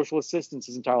in, like, social assistance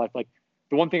his entire life. Like,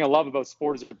 the one thing I love about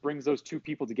sport is it brings those two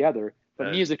people together.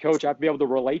 But me as a coach, I have to be able to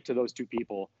relate to those two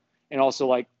people and also,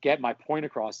 like, get my point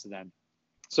across to them.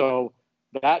 So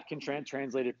that can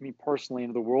translate it for me personally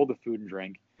into the world of food and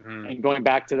drink. And going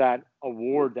back to that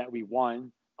award that we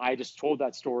won, I just told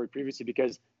that story previously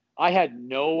because I had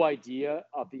no idea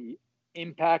of the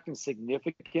impact and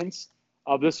significance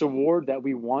of this award that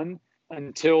we won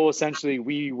until essentially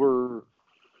we won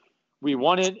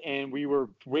it, and we were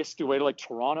whisked away to, like,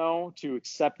 Toronto to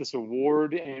accept this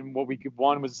award. And what we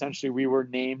won was essentially we were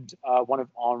named one of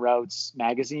En Route's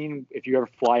magazine. If you ever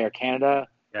fly Air Canada,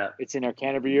 it's in Air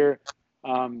Canada every year.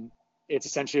 It's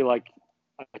essentially like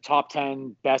a top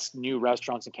 10 best new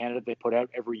restaurants in Canada they put out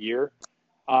every year.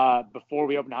 Before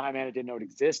we opened High Man, I didn't know it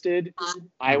existed.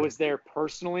 I was there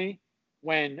personally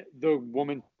when the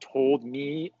woman told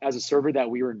me as a server that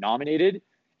we were nominated,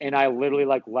 and I literally,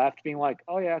 like, left being like,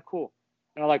 oh yeah, cool.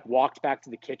 And I, like, walked back to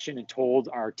the kitchen and told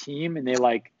our team, and they,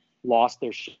 like, lost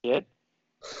their shit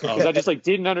because I just, like,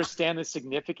 didn't understand the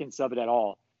significance of it at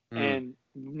all. And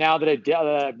now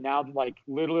that now, like,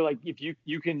 literally, like, if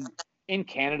you can in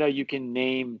Canada, you can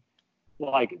name,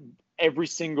 like, every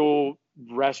single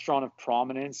restaurant of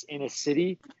prominence in a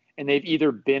city, and they've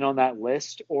either been on that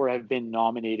list or have been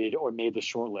nominated or made the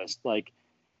short list. Like,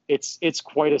 it's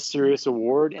quite a serious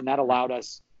award, and that allowed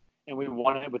us, and we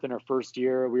won it within our first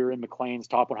year. We were in Maclean's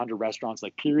top 100 restaurants,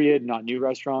 like, period, not new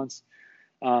restaurants.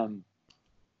 And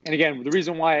again, the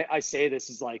reason why I say this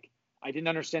is, like, I didn't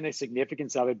understand the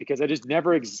significance of it because I just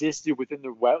never existed within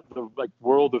the like,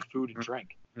 world of food and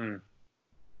drink.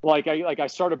 Like, I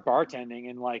started bartending,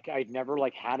 and, like, I'd never,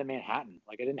 like, had a Manhattan.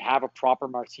 Like, I didn't have a proper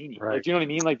martini. Like, do you know what I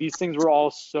mean? Like, these things were all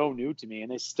so new to me,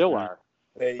 and they still are.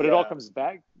 But it all comes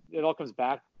back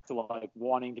to, like,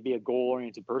 wanting to be a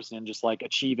goal-oriented person and just, like,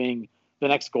 achieving the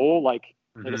next goal. Like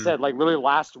I said, like, literally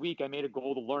last week I made a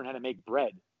goal to learn how to make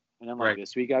bread. And then, like,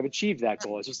 this week I've achieved that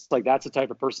goal. It's just, like, that's the type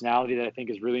of personality that I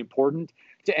think is really important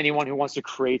to anyone who wants to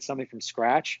create something from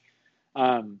scratch.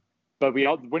 But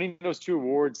winning those two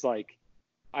awards, like,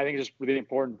 I think it's just really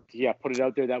important to put it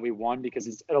out there that we won,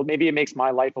 because maybe it makes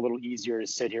my life a little easier to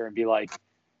sit here and be like,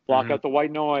 block out the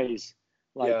white noise.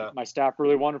 Like, my staff are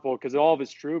really wonderful, because all of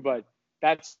it's true, but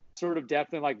that's sort of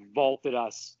definitely, like, vaulted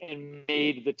us and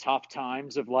made the tough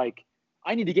times of, like,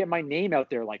 I need to get my name out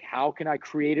there. Like, how can I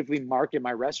creatively market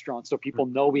my restaurant so people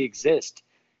know we exist?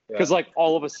 Because like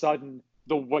all of a sudden,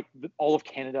 all of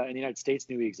Canada and the United States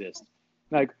knew we exist.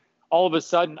 Like all of a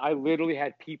sudden, I literally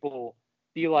had people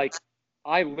be like,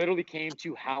 I literally came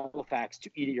to Halifax to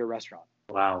eat at your restaurant.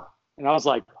 Wow. And I was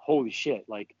like, holy shit.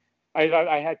 Like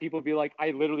I had people be like,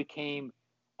 I literally came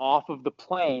off of the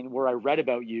plane where I read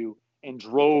about you and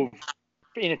drove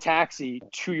in a taxi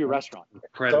to your restaurant.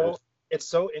 Incredible. So it's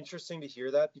so interesting to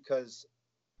hear that, because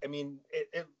I mean,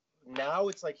 now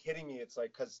it's like hitting me. It's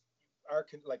like, because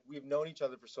we've known each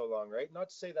other for so long, right? Not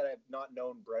to say that I've not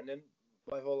known Brendan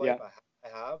my whole life. I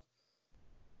have,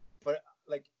 but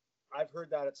like I've heard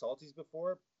that at Salty's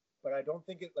before, but I don't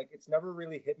think it's never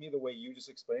really hit me the way you just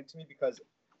explained to me, because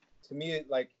to me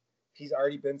he's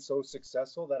already been so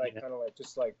successful that I kind of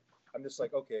I'm just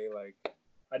like, okay, like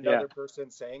another person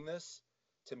saying this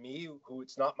to me who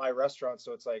it's not my restaurant,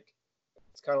 so it's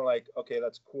kind of like, okay,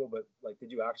 that's cool, but like,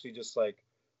 did you actually just like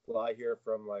fly here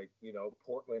from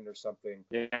Portland or something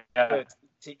to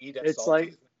eat at Salty's?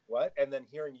 Like, what? And then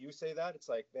hearing you say that, it's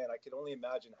like, man, I can only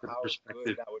imagine how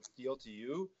good that would feel to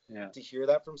you to hear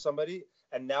that from somebody.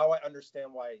 And now I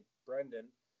understand why Brendan,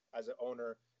 as an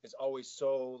owner, is always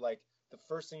so like, the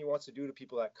first thing he wants to do to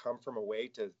people that come from away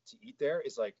to eat there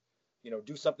is like,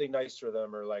 do something nice for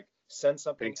them, or like send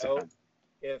something out.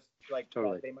 If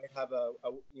they might have a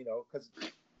because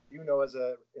as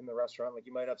in the restaurant, like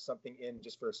you might have something in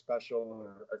just for a special,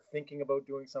 or thinking about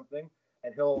doing something,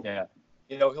 and he'll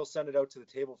send it out to the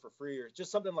table for free, or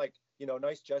just something like,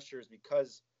 nice gestures,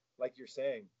 because like you're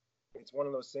saying, it's one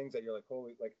of those things that you're like,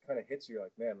 holy, like kind of hits you,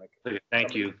 like, man, like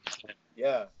thank you.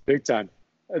 Yeah. Big time.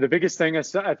 The biggest thing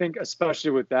is, I think,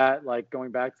 especially with that, like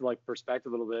going back to like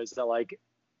perspective a little bit, is that like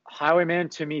Highwayman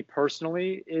to me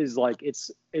personally is like,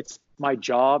 it's my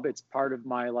job. It's part of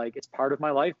my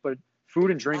life, but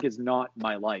food and drink is not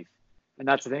my life. And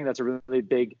that's the thing. That's a really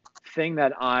big thing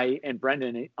that I and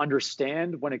Brendan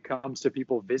understand when it comes to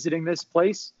people visiting this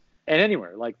place and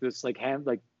anywhere like this, like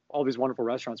all these wonderful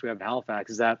restaurants we have in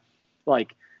Halifax, is that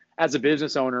like, as a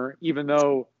business owner, even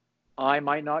though I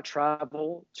might not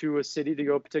travel to a city to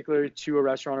go particularly to a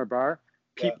restaurant or bar,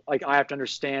 like I have to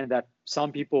understand that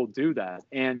some people do that,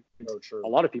 and a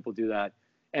lot of people do that,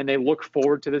 and they look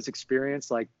forward to this experience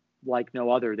like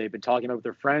no other. They've been talking about with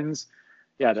their friends.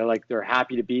 Yeah, they're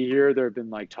happy to be here. They've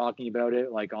been like talking about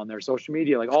it like on their social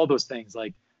media, like all those things,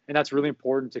 like, and that's really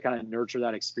important to kind of nurture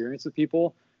that experience with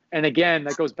people. And again,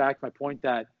 that goes back to my point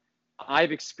that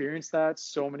I've experienced that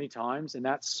so many times, and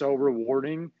that's so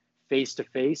rewarding face to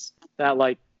face, that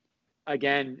like,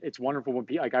 again, it's wonderful when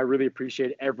people, like, I really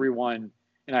appreciate everyone.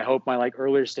 And I hope my like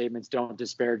earlier statements don't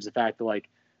disparage the fact that like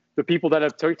the people that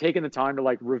have taken the time to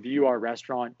like review our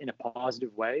restaurant in a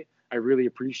positive way, I really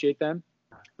appreciate them.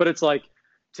 But it's like,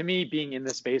 to me, being in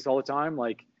this space all the time,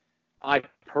 like I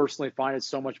personally find it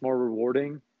so much more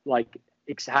rewarding, like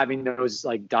having those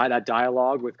like that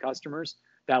dialogue with customers,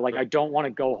 that like I don't want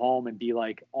to go home and be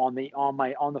like on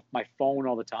my phone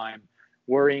all the time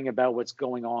worrying about what's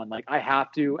going on. Like I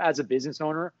have to, as a business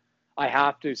owner, I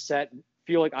have to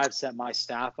feel like I've set my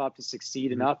staff up to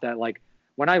succeed enough that like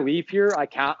when I leave here, I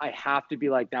have to be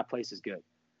like, that place is good.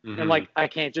 And like I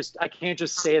can't just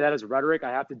say that as rhetoric.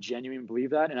 I have to genuinely believe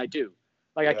that, and I do.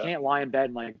 Like I can't lie in bed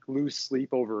and like lose sleep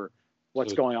over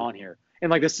what's going on here.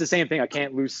 And like this is the same thing. I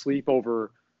can't lose sleep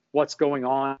over what's going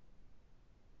on.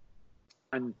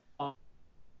 And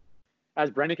as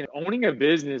Brendan, owning a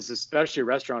business, especially a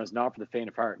restaurant, is not for the faint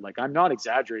of heart. Like I'm not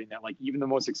exaggerating that. Like even the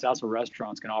most successful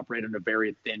restaurants can operate on a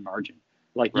very thin margin.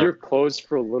 Like you're closed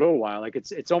for a little while, like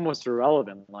it's almost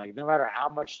irrelevant. Like no matter how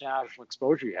much national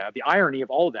exposure you have, the irony of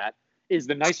all of that is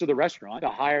the nicer the restaurant, the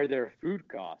higher their food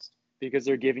cost, because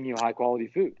they're giving you high quality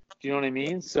food. Do you know what I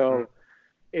mean? So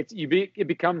it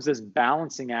becomes this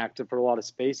balancing act for a lot of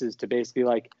spaces to basically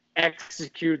like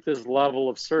execute this level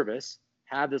of service,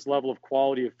 have this level of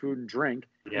quality of food and drink,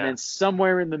 and then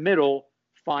somewhere in the middle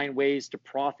find ways to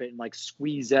profit and like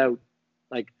squeeze out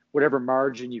like whatever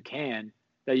margin you can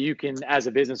that you can, as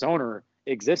a business owner,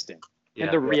 exist in.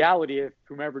 And the reality of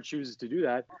whomever chooses to do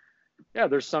that,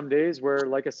 there's some days where,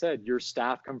 like I said, your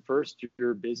staff come first,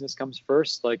 your business comes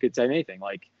first. Like it's anything.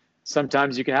 Like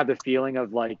sometimes you can have the feeling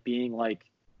of like being like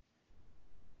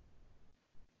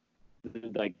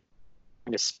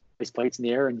space plates in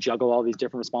the air and juggle all these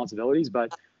different responsibilities,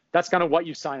 but that's kind of what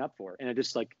you sign up for. And it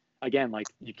just like, again, like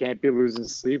you can't be losing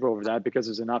sleep over that, because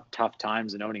there's enough tough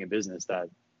times in owning a business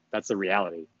that's the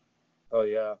reality. Oh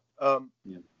yeah.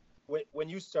 When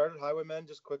you started Highwayman,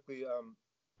 just quickly,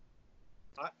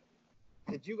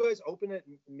 did you guys open it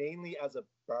mainly as a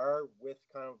bar with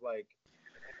kind of like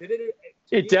Did it?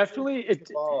 It definitely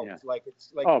evolved. Yeah. Like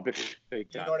it's like, big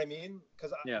you know what I mean?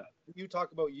 Because you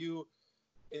talk about you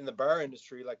in the bar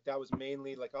industry, like that was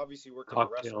mainly like obviously you worked in a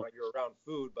restaurant, you're around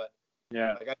food, but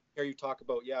like I hear you talk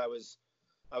about I was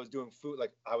doing food,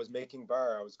 like I was making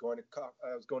bar, I was going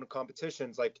to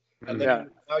competitions, like, and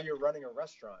then now you're running a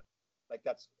restaurant, like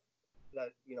that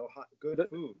good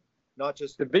food, not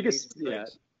just the biggest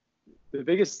the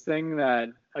biggest thing that,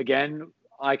 again,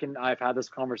 I've had this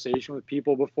conversation with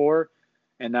people before,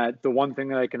 and that the one thing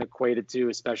that I can equate it to,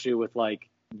 especially with like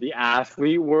the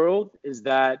athlete world, is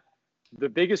that the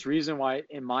biggest reason why,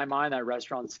 in my mind, that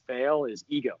restaurants fail is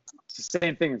ego. It's the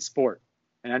same thing in sport.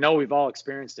 And I know we've all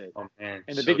experienced it. Oh, man.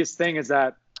 And the biggest thing is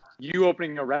that you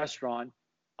opening a restaurant,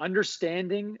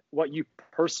 understanding what you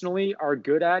personally are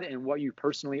good at and what you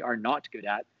personally are not good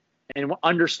at, and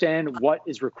understand what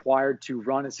is required to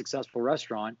run a successful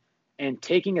restaurant, and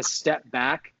taking a step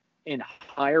back and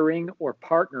hiring or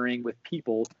partnering with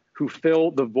people who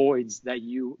fill the voids that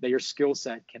your skill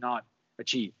set cannot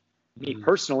achieve. Me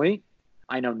personally,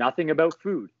 I know nothing about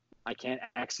food. I can't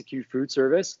execute food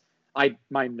service.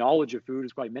 My knowledge of food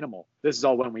is quite minimal. This is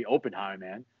all when we opened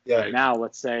Highwayman. Yeah. Now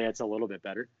let's say it's a little bit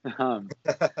better.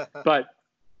 But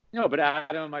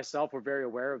Adam and myself were very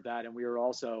aware of that, and we were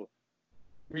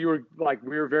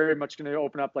very much going to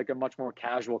open up like a much more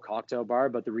casual cocktail bar.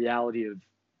 But the reality of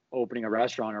opening a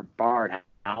restaurant or bar at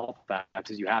Halifax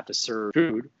is you have to serve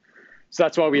food. So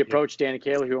that's why we approached Dan and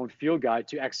Kayla, who owned Field Guide,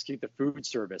 to execute the food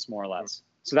service, more or less.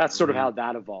 So that's sort of how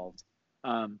that evolved.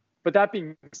 But that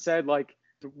being said, like,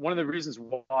 one of the reasons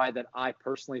why that I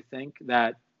personally think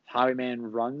that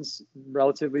Highwayman runs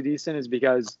relatively decent is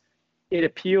because it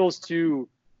appeals to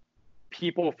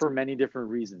people for many different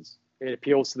reasons. It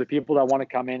appeals to the people that want to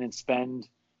come in and spend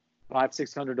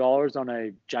 $500-600 on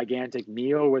a gigantic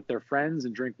meal with their friends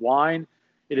and drink wine.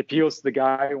 It appeals to the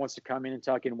guy who wants to come in and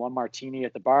tuck in one martini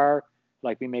at the bar.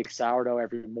 Like, we make sourdough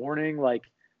every morning. Like,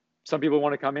 some people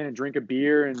want to come in and drink a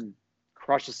beer and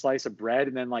crush a slice of bread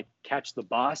and then like catch the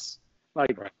bus.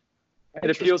 Like, it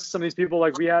appeals to some of these people.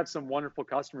 Like, we have some wonderful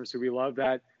customers who we love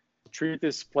that treat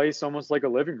this place almost like a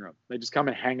living room. They just come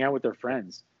and hang out with their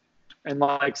friends. And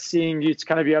like, seeing you, it's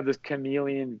kind of, you have this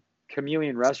chameleon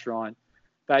restaurant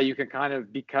that you can kind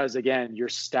of, because again, your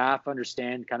staff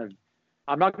understand kind of,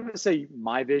 I'm not going to say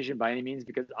my vision by any means,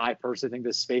 because I personally think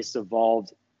this space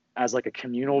evolved as like a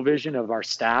communal vision of our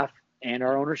staff and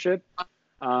our ownership.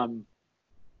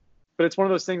 But it's one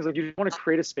of those things, like, you want to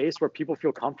create a space where people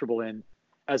feel comfortable in,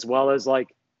 as well as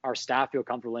like our staff feel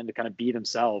comfortable in, to kind of be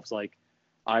themselves. Like,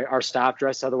 our staff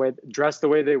dress the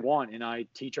way they want, and I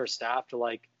teach our staff to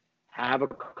like have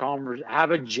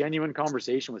a genuine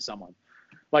conversation with someone.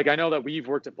 Like, I know that we've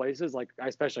worked at places like, I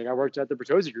worked at the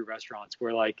Bertozzi Group restaurants,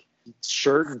 where like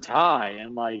shirt and tie,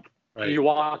 and like you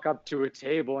walk up to a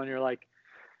table and you're like,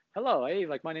 hello, hey,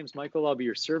 like, my name's Michael, I'll be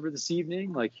your server this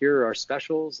evening. Like, here are our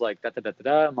specials, like da.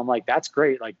 And I'm like, that's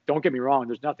great. Like, don't get me wrong,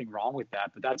 there's nothing wrong with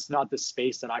that, but that's not the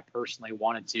space that I personally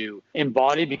wanted to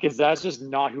embody, because that's just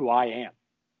not who I am.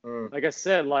 Like I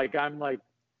said, like, I'm like,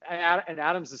 and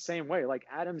Adam's the same way. Like,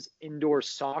 Adam's indoor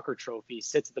soccer trophy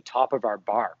sits at the top of our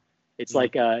bar. It's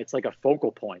like a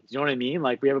focal point. You know what I mean?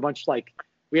 Like, we have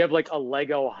we have a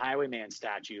Lego Highwayman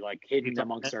statue, like, hidden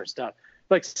amongst our stuff.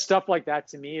 Like, stuff like that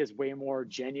to me is way more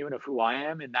genuine of who I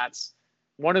am. And that's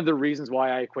one of the reasons why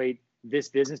I equate this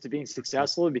business to being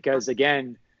successful, because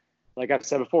again, like I've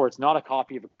said before, it's not a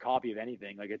copy of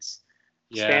anything. Like, it's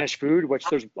Spanish food, which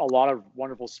there's a lot of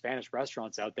wonderful Spanish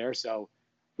restaurants out there. So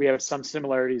we have some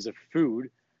similarities of food,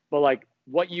 but like,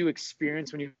 what you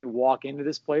experience when you walk into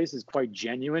this place is quite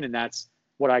genuine. And that's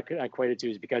what I equate it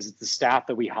to, is because it's the staff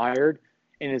that we hired.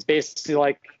 And it's basically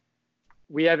like,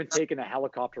 we haven't taken a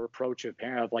helicopter approach of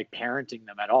like parenting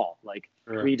them at all. Like,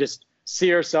 we just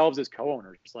see ourselves as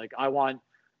co-owners. Like, I want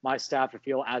my staff to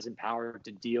feel as empowered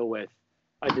to deal with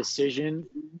a decision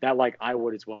that like I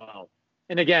would as well.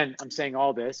 And again, I'm saying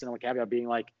all this, and I'm caveat being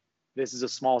like, this is a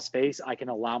small space. I can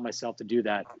allow myself to do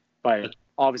that. But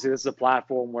obviously, this is a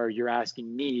platform where you're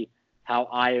asking me how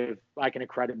I can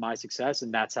accredit my success,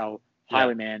 and that's how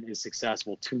Highwayman is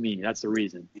successful to me. That's the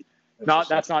reason.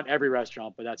 That's not every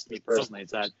restaurant, but that's me personally.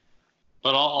 It's that.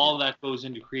 But all that goes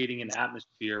into creating an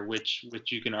atmosphere, which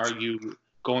you can argue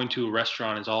going to a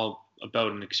restaurant is all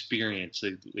about an experience.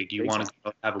 Like you want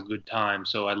to have a good time.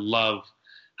 So I love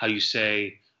how you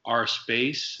say our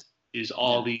space is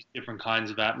all these different kinds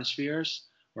of atmospheres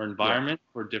or environment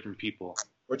for different people.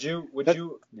 Would you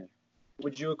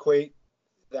equate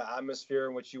the atmosphere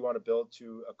in which you want to build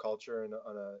to a culture and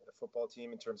on a football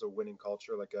team in terms of winning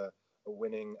culture, like a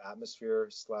winning atmosphere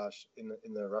 /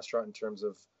 in the restaurant, in terms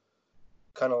of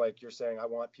kind of like you're saying, I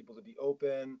want people to be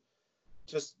open,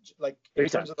 just like in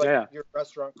Big time. terms of like Yeah. your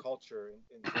restaurant culture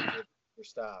in terms of your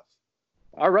staff?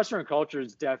 Our restaurant culture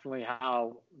is definitely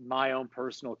how my own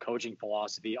personal coaching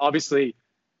philosophy. Obviously,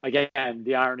 again,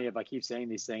 the irony of I keep saying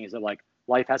these things is that like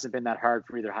life hasn't been that hard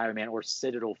for either Highwayman or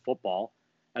Citadel football,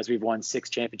 as we've won 6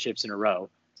 championships in a row.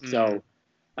 So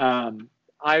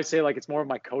I would say like it's more of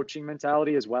my coaching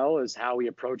mentality as well as how we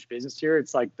approach business here.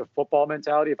 It's like the football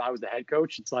mentality. If I was the head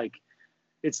coach, it's like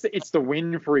it's the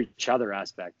win for each other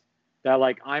aspect. That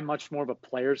like I'm much more of a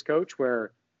player's coach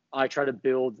where I try to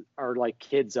build our like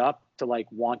kids up to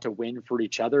like want to win for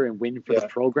each other and win for the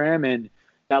program, and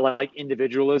that like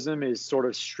individualism is sort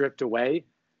of stripped away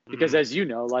because as you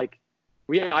know, like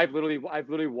I've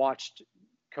literally watched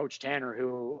Coach Tanner,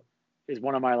 who is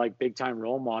one of my like big time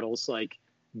role models, like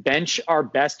bench our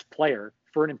best player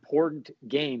for an important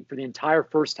game for the entire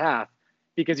first half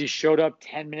because he showed up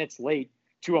 10 minutes late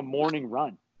to a morning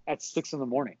run at 6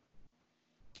 a.m.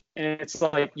 And it's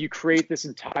like you create this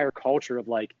entire culture of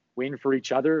like win for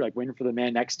each other, like win for the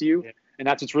man next to you. Yeah. And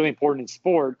that's what's really important in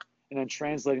sport. And then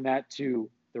translating that to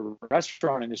the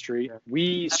restaurant industry,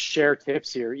 we share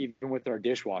tips here, even with our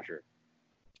dishwasher.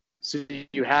 So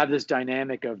you have this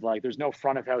dynamic of like, there's no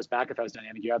front of house, back of house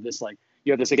dynamic. You have this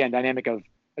again, dynamic of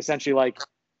essentially like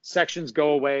sections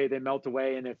go away, they melt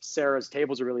away. And if Sarah's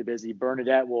tables are really busy,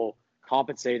 Bernadette will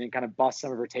compensate and kind of bust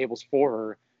some of her tables for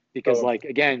her because like,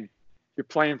 again, you're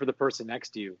playing for the person next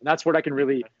to you. And that's what I can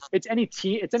really, it's any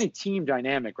team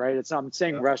dynamic, right? It's not, I'm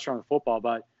saying restaurant football,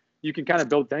 but you can kind of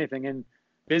build anything. And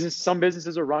some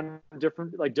businesses are run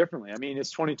differently. I mean,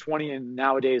 it's 2020 and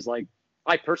nowadays, like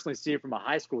I personally see it from a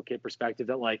high school kid perspective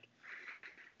that like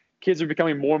kids are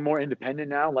becoming more and more independent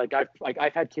now. Like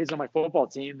I've had kids on my football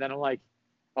team that are like,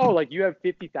 oh, like you have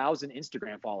 50,000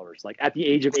 Instagram followers, like at the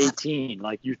age of 18,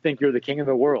 like you think you're the king of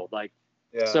the world. Like,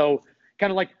 so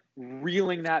kind of like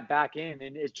reeling that back in,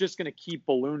 and it's just going to keep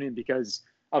ballooning because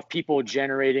of people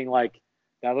generating like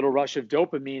that little rush of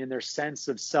dopamine and their sense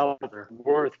of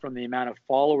self-worth from the amount of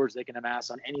followers they can amass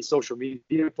on any social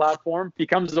media platform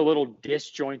becomes a little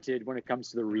disjointed when it comes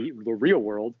to the real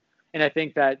world. And I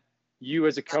think that you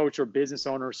as a coach or business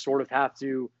owner sort of have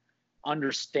to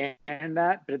understand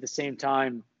that, but at the same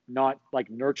time, not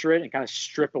like nurture it and kind of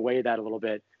strip away that a little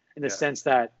bit in the sense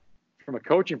that from a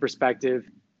coaching perspective,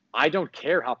 I don't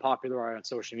care how popular you are on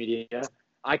social media.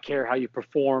 I care how you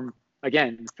perform,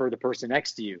 again, for the person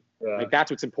next to you. Like that's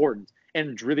what's important.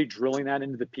 And really drilling that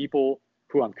into the people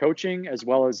who I'm coaching as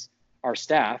well as our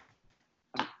staff.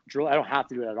 I don't have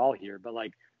to do it at all here, but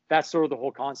like that's sort of the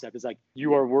whole concept is like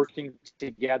you are working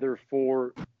together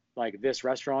for like this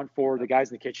restaurant, for the guys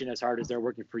in the kitchen as hard as they're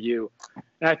working for you.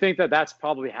 And I think that that's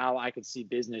probably how I could see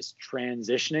business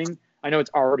transitioning. I know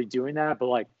it's already doing that, but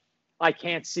like I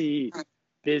can't see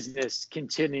business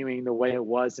continuing the way it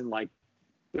was in like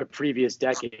the previous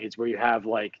decades where you have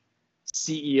like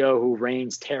CEO who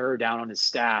rains terror down on his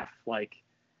staff, like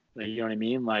you know what I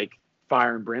mean? Like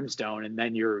fire and brimstone. And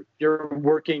then you're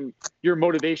working, your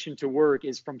motivation to work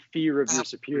is from fear of your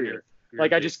superior.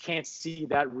 Like I just can't see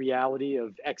that reality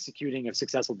of executing a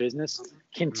successful business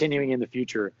continuing in the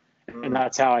future. And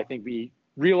that's how I think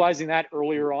realizing that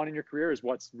earlier on in your career is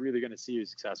what's really going to see you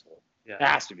successful. Yeah. It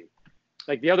has to be.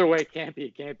 Like the other way it can't be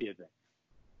a thing.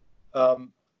 I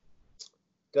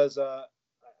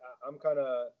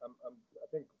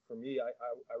think for me, I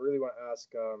really want to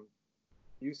ask, do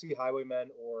you see Highwaymen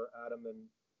or Adam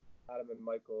and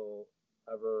Michael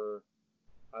ever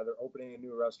either opening a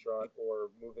new restaurant or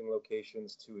moving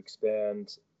locations to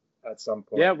expand at some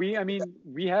point? Yeah, we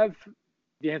have,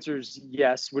 the answer is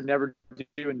yes. Would never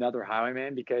do another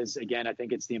Highwayman because again, I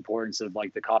think it's the importance of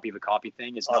like the copy of a copy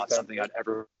thing is not something I'd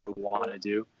ever want to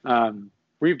do.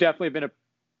 We've definitely been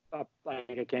like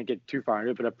I can't get too far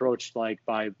into it, but approached like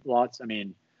by lots. I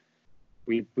mean,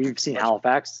 we've seen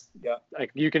Halifax. Yeah.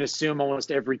 Like you can assume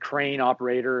almost every crane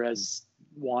operator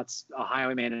wants a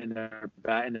Highwayman in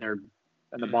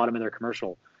the bottom of their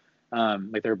commercial,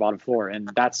 like their bottom floor.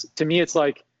 And that's, to me, it's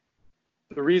like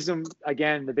the reason,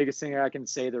 again, the biggest thing I can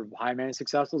say the Highwayman is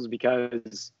successful is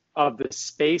because of the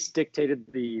space dictated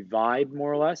the vibe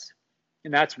more or less.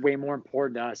 And that's way more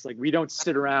important to us. Like we don't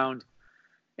sit around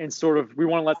and sort of, we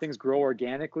want to let things grow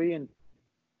organically. And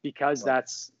because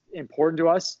that's important to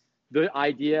us, the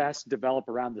idea has to develop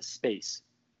around the space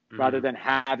rather than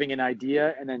having an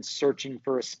idea and then searching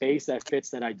for a space that fits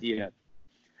that idea.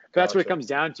 So that's what it comes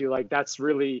down to. Like, that's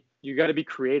really, you got to be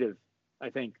creative, I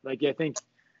think. Like, I think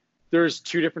there's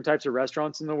 2 different types of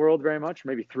restaurants in the world very much,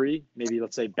 maybe 3, maybe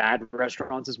let's say bad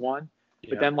restaurants is one.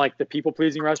 Yeah. But then like the people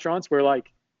pleasing restaurants where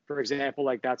like, for example,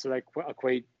 like that's what I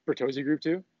equate Bertozzi Group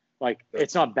to, Like,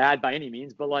 it's not bad by any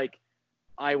means, but like,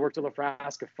 I worked at La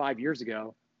Frasca 5 years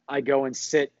ago. I go and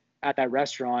sit at that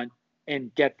restaurant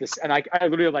and get this. And I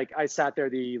literally, like, I sat there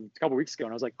a couple weeks ago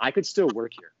and I was like, I could still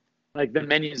work here. Like, the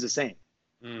menu is the same.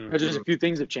 Mm-hmm. There's just a few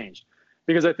things have changed,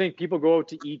 because I think people go out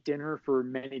to eat dinner for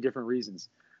many different reasons.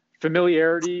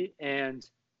 Familiarity and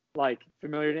like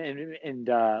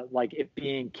like it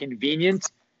being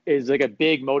convenient is like a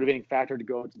big motivating factor to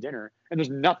go out to dinner. And there's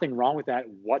nothing wrong with that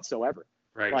whatsoever.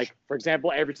 Right. Like, for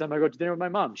example, every time I go to dinner with my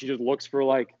mom, she just looks for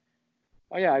like,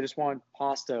 oh yeah, I just want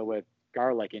pasta with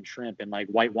garlic and shrimp and like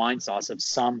white wine sauce of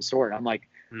some sort. I'm like,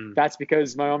 that's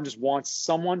because my mom just wants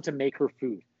someone to make her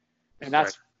food. And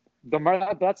that's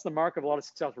that's the mark of a lot of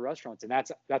successful restaurants. And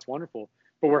that's wonderful.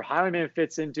 But where Highwayman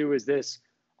fits into is this: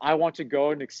 I want to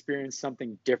go and experience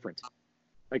something different.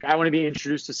 Like, I want to be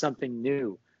introduced to something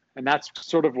new. And that's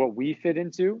sort of what we fit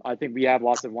into. I think we have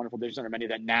lots of wonderful dishes on our menu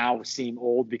that now seem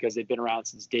old because they've been around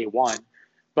since day one.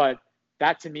 But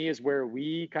that to me is where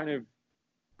we kind of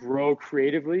grow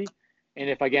creatively. And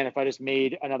if I just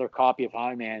made another copy of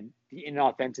Highwayman, the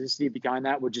inauthenticity behind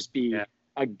that would just be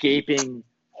a gaping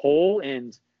hole.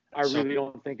 And I really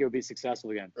don't think it would be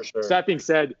successful again. For sure. So that being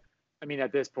said, I mean,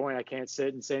 at this point, I can't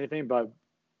sit and say anything, but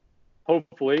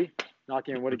hopefully,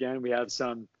 knocking on wood again, we have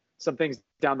some things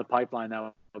down the pipeline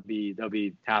that they'll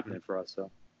be happening for us. So,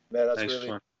 man, that's Thanks, really.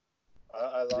 Sean.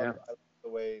 I love the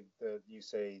way that you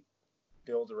say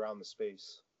build around the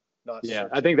space. Not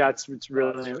I think it's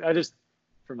really.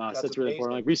 From us, that's really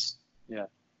amazing. important.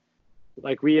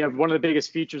 Like we have one of the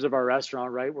biggest features of our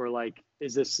restaurant, right? Where like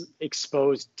is this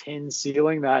exposed tin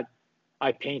ceiling that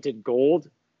I painted gold.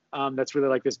 That's really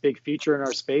like this big feature in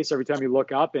our space. Every time you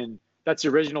look up, and that's the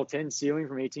original tin ceiling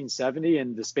from 1870,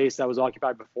 and the space that was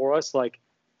occupied before us like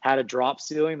had a drop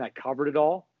ceiling that covered it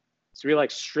all. So we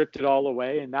like stripped it all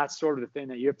away, and that's sort of the thing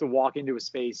that you have to walk into a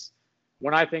space.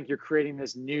 When I think you're creating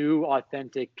this new,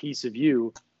 authentic piece of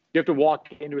you have to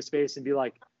walk into a space and be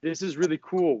like, this is really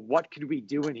cool. What could we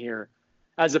do in here?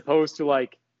 As opposed to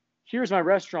like, here's my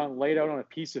restaurant laid out on a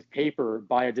piece of paper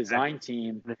by a design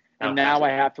team, and now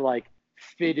I have to like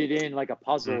fit it in like a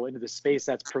puzzle into the space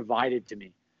that's provided to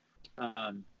me.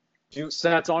 So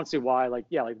that's honestly why, like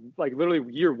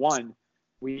literally year one,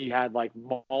 we had like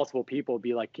multiple people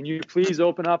be like, can you please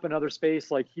open up another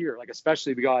space like here? Like,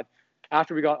 especially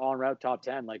after we got on route top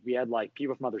 10, like we had like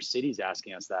people from other cities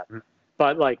asking us that.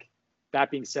 But like,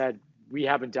 that being said, we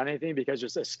haven't done anything because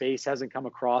just a space hasn't come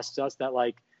across to us that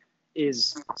like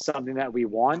is something that we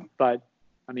want. But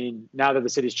I mean, now that the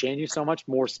city's changing so much,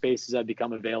 more spaces have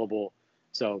become available.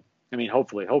 So, I mean,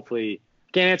 hopefully,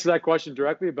 can't answer that question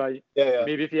directly, but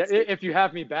maybe if you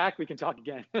have me back, we can talk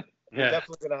again. We're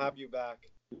definitely going to have you back.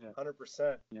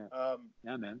 100%.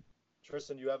 Yeah, man.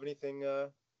 Tristan, you have anything?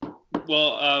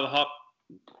 Well,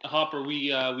 Hopper,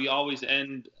 we always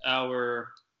end our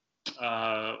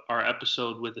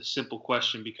episode with a simple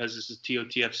question, because this is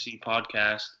TOTFC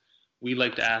podcast. We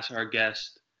like to ask our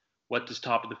guest, what does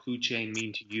top of the food chain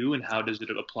mean to you, and how does it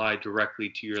apply directly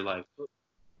to your life?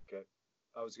 Okay,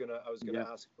 I was gonna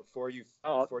ask before you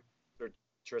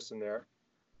Tristan there.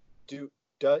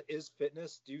 Is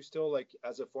fitness? Do you still, like,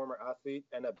 as a former athlete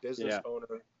and a business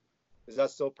owner, is that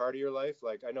still part of your life?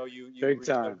 Like, I know you big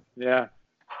time. Yeah.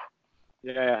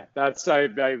 That's I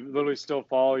literally still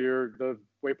follow the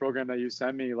weight program that you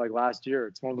sent me like last year.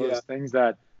 It's one of those things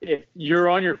that if you're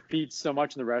on your feet so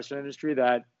much in the restaurant industry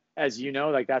that, as you know,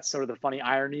 like that's sort of the funny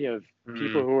irony of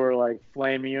people who are like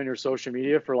flaming you on your social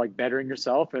media for like bettering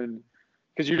yourself, and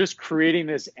because you're just creating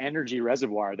this energy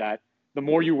reservoir that the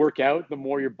more you work out, the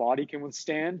more your body can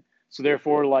withstand. So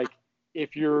therefore, like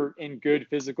if you're in good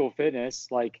physical fitness,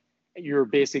 like you're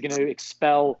basically going to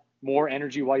expel more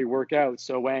energy while you work out.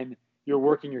 So when you're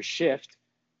working your shift,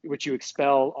 which you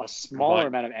expel a smaller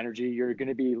amount of energy, you're going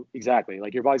to be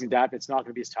like your body's adapted. It's not going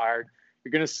to be as tired.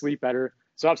 You're going to sleep better.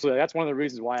 So absolutely, that's one of the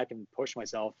reasons why I can push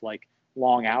myself like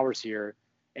long hours here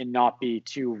and not be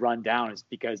too run down, is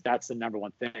because that's the number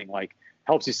one thing. Like,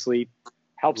 helps you sleep,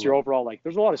 helps your overall, like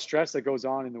there's a lot of stress that goes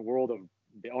on in the world of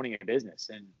owning a business,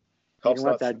 and you can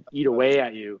let that eat away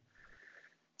at you.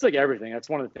 It's like everything. That's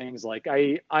one of the things. Like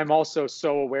I'm also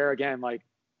so aware, again, like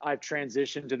I've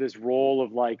transitioned to this role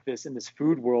of like this in this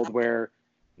food world where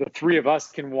the three of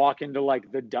us can walk into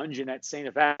like the dungeon at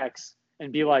St. FX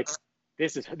and be like,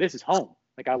 this is home.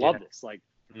 Like, I love this. Like,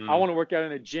 I want to work out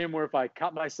in a gym where if I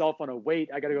cut myself on a weight,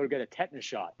 I got to go get a tetanus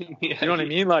shot. You know what I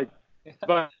mean? Like,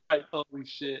 but holy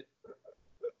shit.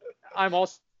 I'm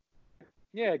also,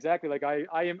 exactly. Like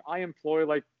I employ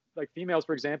like females,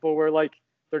 for example, where like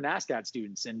they're NASCAD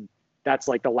students, and that's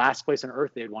like the last place on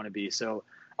earth they'd want to be. So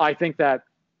I think that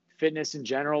fitness in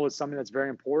general is something that's very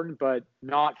important, but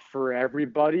not for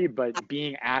everybody. But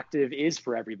being active is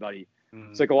for everybody.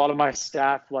 It's like a lot of my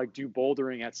staff like do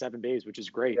bouldering at 7 Bays, which is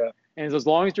great. Yeah. And as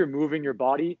long as you're moving your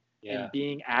body and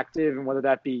being active, and whether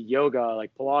that be yoga, like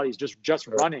Pilates, just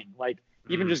running, like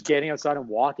even just getting outside and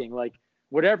walking, like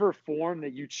whatever form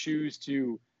that you choose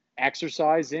to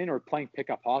exercise in, or playing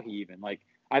pickup hockey even, like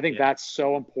I think that's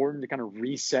so important to kind of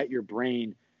reset your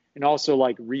brain and also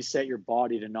like reset your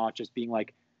body to not just being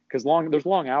like, because there's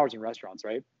long hours in restaurants,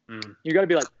 right? You got to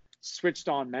be like switched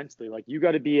on mentally. Like you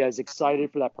got to be as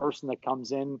excited for that person that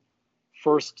comes in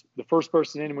the first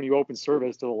person in when you open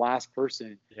service to the last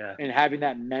person, and having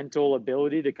that mental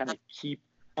ability to kind of keep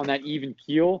on that even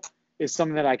keel is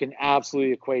something that I can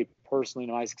absolutely equate personally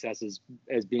to my success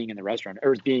as being in the restaurant,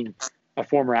 or as being a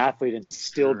former athlete and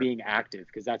still being active,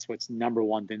 because that's what's number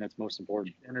one thing that's most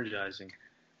important. Energizing.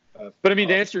 But I mean,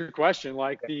 to answer your question,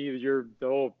 like the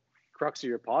whole crux of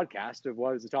your podcast of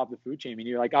what is the top of the food chain, I mean,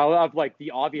 you're like, I'll have like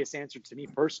the obvious answer to me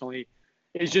personally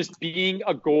is just being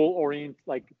a goal-oriented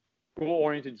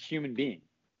human being.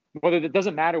 Whether that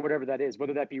doesn't matter, whatever that is,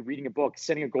 whether that be reading a book,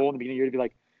 setting a goal in the beginning of the year to be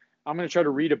like, I'm going to try to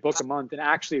read a book a month, and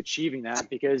actually achieving that,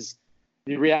 because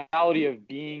the reality of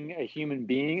being a human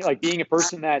being, like being a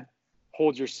person that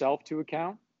holds yourself to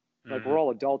account, like we're all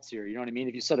adults here, you know what I mean?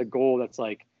 If you set a goal that's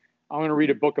like, I'm going to read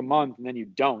a book a month, and then you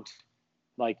don't,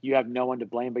 like you have no one to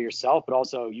blame but yourself. But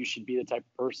also you should be the type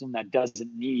of person that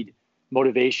doesn't need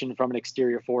motivation from an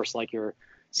exterior force like your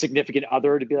significant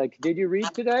other to be like, did you read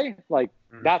today? Like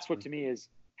that's what to me is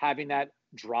having that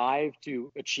drive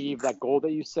to achieve that goal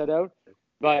that you set out.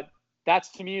 But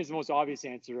that's to me is the most obvious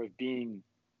answer of being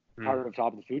part of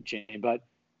top of the food chain. But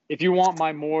if you want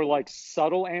my more like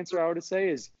subtle answer, I would say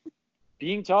is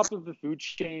being top of the food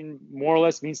chain more or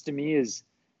less means to me is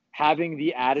having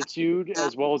the attitude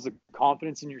as well as the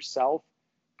confidence in yourself.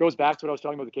 Goes back to what I was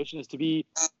talking about the kitchen, is to be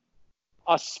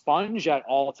a sponge at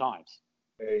all times.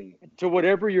 To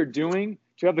whatever you're doing,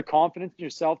 to have the confidence in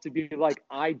yourself to be like,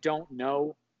 I don't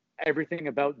know everything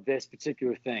about this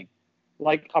particular thing.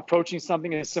 Like approaching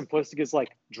something as simplistic as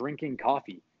like drinking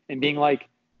coffee and being like,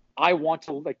 I want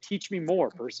to like teach me more,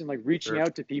 person, like reaching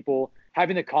out to people,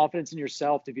 having the confidence in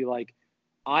yourself to be like,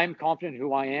 I'm confident in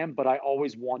who I am, but I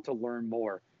always want to learn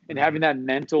more. And having that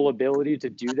mental ability to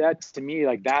do that, to me,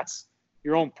 like that's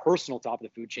your own personal top of the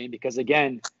food chain, because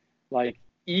again, like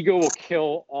ego will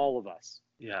kill all of us.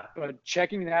 Yeah. But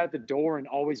checking that at the door and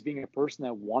always being a person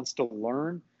that wants to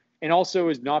learn, and also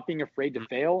is not being afraid to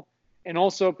fail, and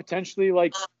also potentially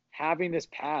like having this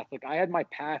path. Like I had my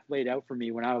path laid out for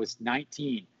me when I was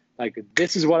 19. Like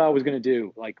this is what I was going to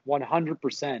do, like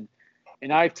 100%.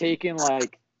 And I've taken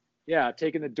like, I've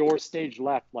taken the door stage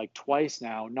left like twice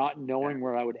now, not knowing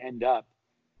where I would end up.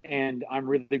 And I'm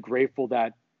really grateful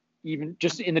that even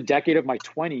just in the decade of my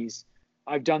 20s,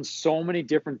 I've done so many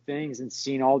different things and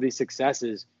seen all these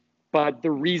successes. But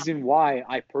the reason why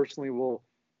I personally will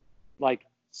like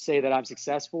say that I'm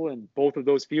successful in both of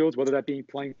those fields, whether that be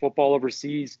playing football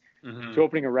overseas to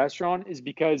opening a restaurant, is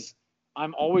because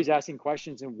I'm always asking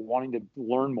questions and wanting to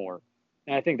learn more.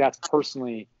 And I think that's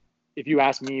personally, if you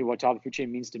ask me what top of the food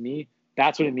chain means to me,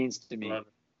 that's what it means to me.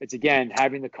 It's again,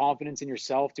 having the confidence in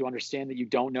yourself to understand that you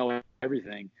don't know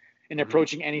everything, and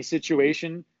approaching any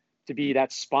situation to be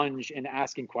that sponge and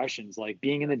asking questions, like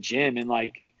being in the gym and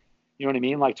like, you know what I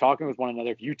mean? Like talking with one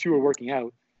another. If you two are working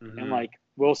out and like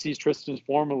Will sees Tristan's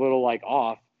form a little like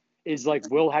off, is like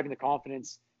Will having the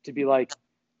confidence to be like,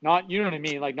 not, you know what I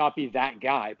mean? Like not be that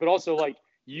guy, but also like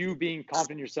you being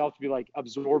confident in yourself to be like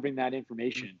absorbing that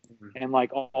information and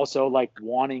like also like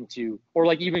wanting to, or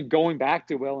like even going back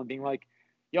to Will and being like,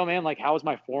 yo man, like how is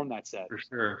my form that set? For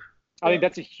sure. I think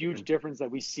that's a huge difference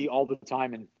that we see all the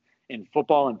time in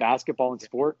football and basketball and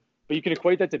sport, but you can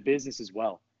equate that to business as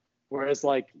well. Whereas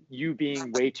like you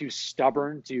being way too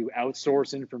stubborn to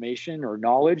outsource information or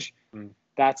knowledge,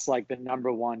 that's like the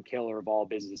number one killer of all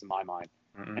business in my mind.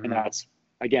 And that's,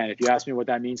 again, if you ask me what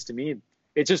that means to me,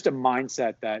 it's just a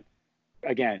mindset that,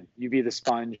 again, you be the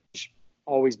sponge,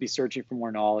 always be searching for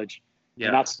more knowledge. Yeah.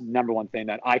 And that's the number one thing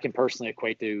that I can personally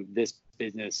equate to this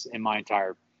business in my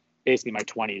entire, basically my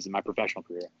 20s and my professional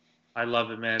career. I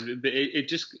love it, man. It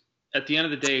just, at the end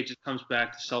of the day, it just comes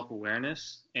back to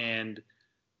self-awareness, and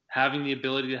having the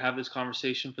ability to have this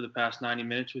conversation for the past 90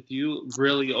 minutes with you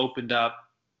really opened up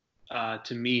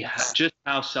to me just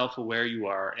how self-aware you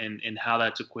are and how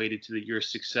that's equated to your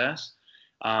success.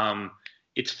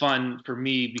 It's fun for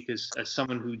me because as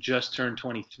someone who just turned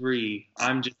 23,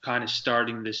 I'm just kind of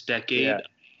starting this decade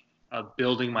of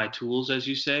building my tools, as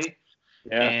you say.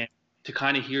 Yeah. And to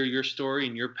kind of hear your story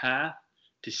and your path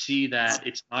to see that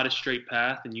it's not a straight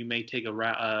path and you may take a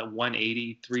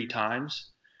 180 3 times.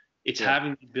 It's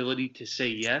having the ability to say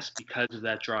yes because of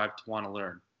that drive to want to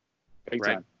learn. Big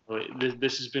right? time. So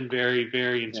this has been very,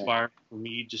 very inspiring for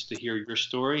me just to hear your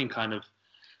story and kind of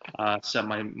set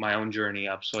my own journey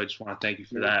up. So I just want to thank you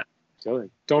for that.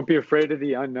 Totally. Don't be afraid of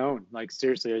the unknown. Like,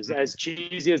 seriously, as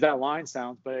cheesy as that line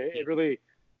sounds, but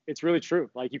it's really true.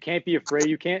 Like, you can't be afraid.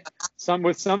 You can't,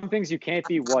 with some things, you can't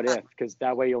be what if, because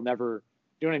that way you'll never,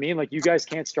 you know what I mean? Like, you guys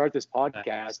can't start this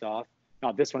podcast off,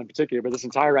 not this one in particular, but this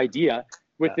entire idea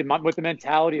with the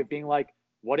mentality of being like,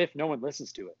 what if no one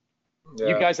listens to it? Yeah.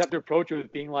 You guys have to approach it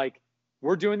with being like,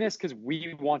 we're doing this because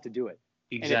we want to do it.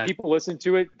 Exactly. And if people listen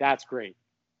to it, that's great.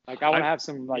 Like, I want to have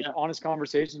some honest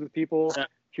conversations with people,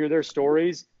 hear their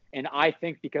stories. And I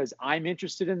think because I'm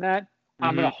interested in that,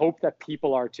 I'm going to hope that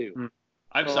people are too.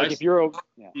 I've said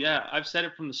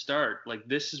it from the start. Like,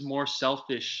 this is more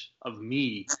selfish of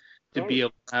me to be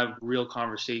able to have real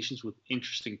conversations with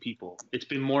interesting people. It's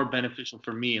been more beneficial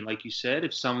for me. And like you said,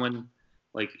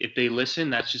 if they listen,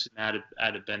 that's just an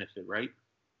added benefit, right?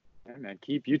 Yeah, man,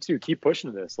 keep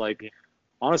pushing this. Like,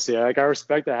 honestly, I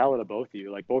respect the hell out of both of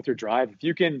you. Like, both your drive. If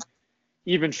you can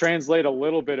even translate a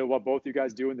little bit of what both you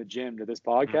guys do in the gym to this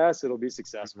podcast, it'll be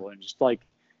successful. And just like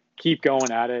keep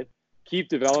going at it, keep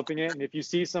developing it. And if you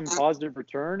see some positive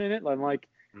return in it, then like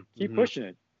keep pushing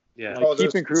it. Yeah. Like,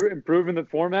 keep improving the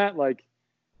format. Like,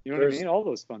 you know what I mean? All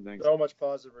those fun things. So much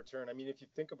positive return. I mean, if you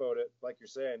think about it, like you're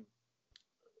saying,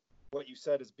 what you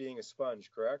said is being a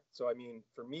sponge, correct? So, I mean,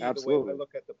 for me, Absolutely. The way I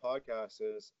look at the podcast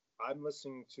is I'm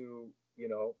listening to,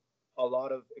 a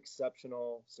lot of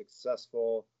exceptional,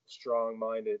 successful,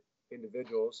 strong-minded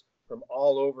individuals from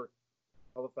all over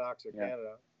Halifax or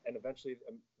Canada, and eventually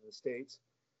the States.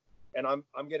 And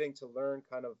I'm getting to learn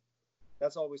kind of,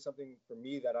 that's always something for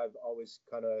me that I've always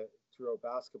kind of, throughout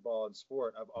basketball and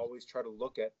sport, I've always tried to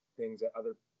look at things that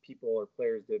other people or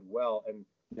players did well and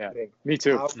think, me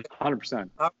too, 100%.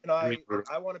 How can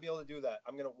I want to be able to do that.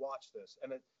 I'm going to watch this.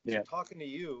 And so talking to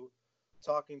you,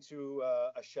 talking to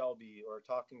a Shelby or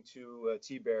talking to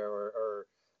T-Bear or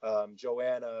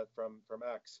Joanna from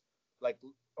X, like,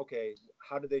 okay,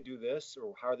 how do they do this,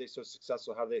 or how are they so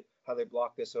successful? How they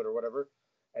block this out or whatever.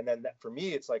 And then that, for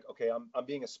me, it's like, okay, I'm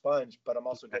being a sponge, but I'm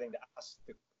also getting to ask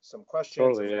some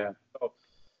questions. Totally, yeah. So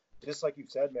just like you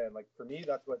said, man, like for me,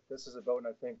 that's what this is about. And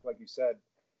I think, like you said,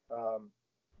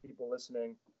 people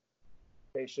listening,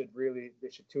 they should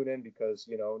tune in because,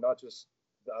 not just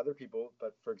the other people,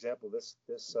 but for example, this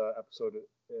episode,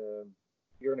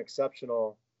 you're an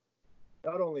exceptional,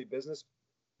 not only business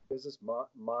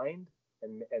mind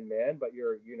and man, but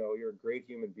you're a great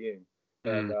human being.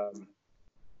 And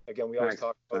again, we always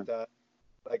talk about that.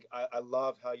 Like, I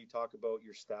love how you talk about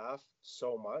your staff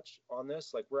so much on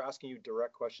this. Like, we're asking you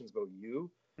direct questions about you.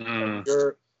 And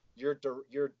you're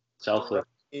selfless.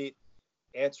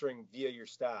 Answering via your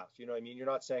staff. You know what I mean? You're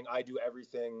not saying I do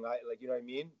everything. You know what I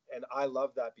mean? And I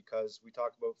love that because we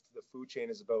talk about the food chain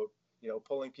is about,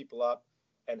 pulling people up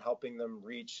and helping them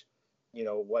reach,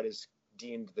 what is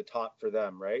deemed the top for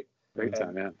them. Right. Great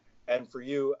time, man. And for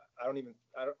you,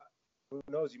 who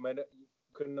knows? You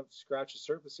couldn't have scratched the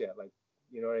surface yet. Like,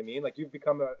 you know what I mean? Like, you've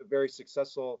become a very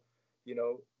successful,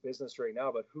 business right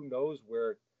now, but who knows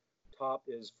where top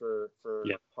is for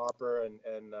Hopper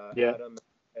and Adam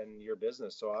and your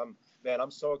business. So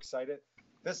I'm so excited.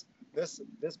 This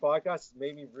podcast has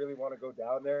made me really want to go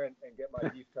down there and get my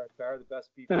beef tartare, the best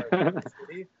beef tartare in the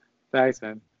city. Thanks,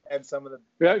 man. And some of the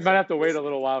you might have to wait a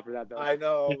little while for that, though. I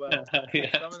know, but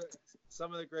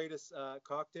some of the greatest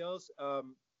cocktails.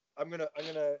 I'm gonna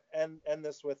end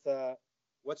this with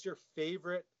what's your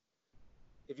favorite?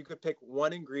 If you could pick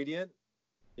one ingredient,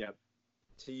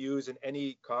 to use in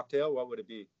any cocktail, what would it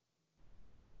be?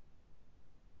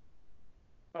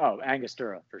 Oh,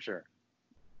 Angostura for sure.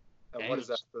 And what is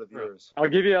that for the viewers? I'll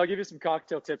give you some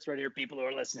cocktail tips right here, people who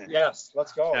are listening. Yes,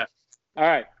 let's go. Yeah. All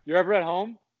right, you're ever at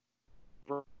home?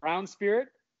 Brown spirit,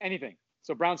 anything.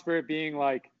 So brown spirit being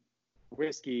like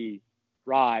whiskey,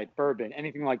 rye, bourbon,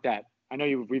 anything like that. I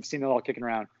know we've seen it all kicking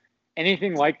around.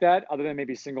 Anything like that, other than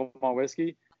maybe single malt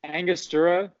whiskey,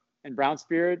 Angostura and brown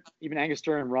spirit, even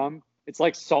Angostura and rum, it's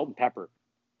like salt and pepper.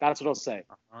 That's what I'll say.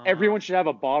 Everyone should have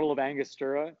a bottle of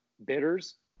Angostura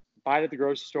bitters. Buy it at the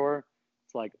grocery store.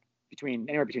 It's like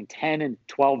anywhere between 10 and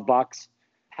 12 bucks.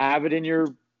 Have it in your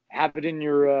cabinet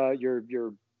or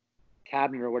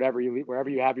wherever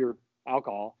you have your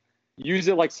alcohol. Use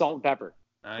it like salt and pepper.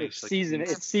 Nice.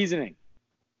 It's seasoning.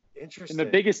 Interesting. And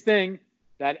the biggest thing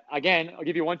that, again, I'll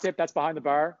give you one tip that's behind the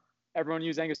bar. Everyone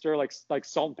use Angostura like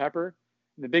salt and pepper.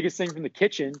 And the biggest thing from the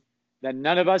kitchen that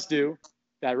none of us do,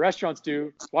 that restaurants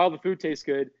do, while the food tastes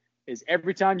good, is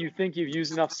every time you think you've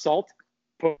used enough salt,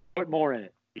 put more in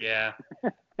it. Yeah,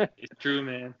 it's true,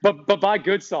 man. But buy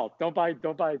good salt. Don't buy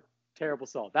terrible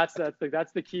salt. That's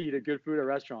the key to good food at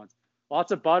restaurants.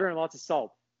 Lots of butter and lots of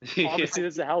salt. Obviously,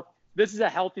 this is a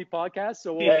healthy podcast,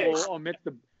 so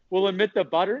we'll omit the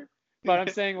butter. But I'm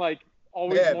saying like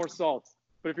always more salt.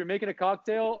 But if you're making a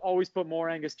cocktail, always put more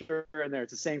Angostura in there.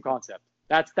 It's the same concept.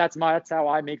 That's how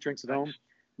I make drinks at home.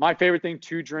 My favorite thing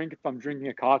to drink if I'm drinking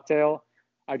a cocktail,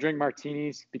 I drink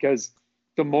martinis, because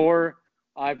the more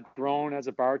I've grown as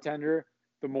a bartender,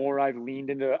 the more I've leaned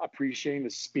into appreciating the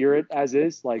spirit as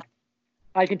is. Like,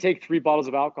 I can take 3 bottles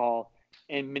of alcohol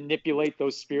and manipulate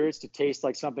those spirits to taste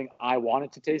like something I want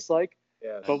it to taste like.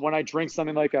 Yes. But when I drink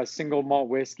something like a single malt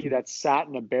whiskey that's sat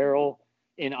in a barrel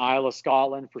in Isle,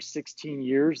 Scotland for 16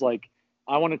 years, like,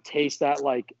 I want to taste that,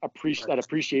 like, that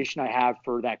appreciation I have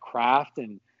for that craft.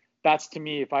 And that's, to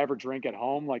me, if I ever drink at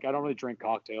home, like, I don't really drink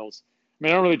cocktails. I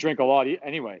mean, I don't really drink a lot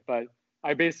anyway, but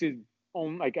I basically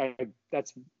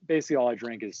that's basically all I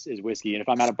drink is whiskey. And if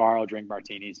I'm at a bar, I'll drink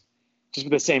martinis, just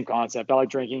with the same concept. I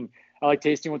like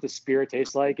tasting what the spirit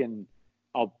tastes like, and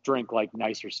I'll drink like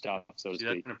nicer stuff. So to speak.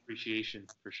 That's an appreciation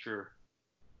for sure.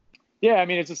 Yeah, I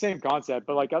mean, it's the same concept,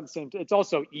 but like at the same, it's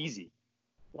also easy.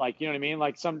 Like, you know what I mean?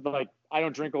 Like I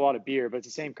don't drink a lot of beer, but it's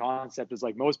the same concept as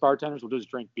like most bartenders will just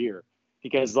drink beer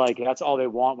because like that's all they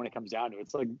want when it comes down to it.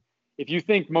 It's like, if you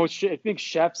think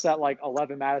chefs at like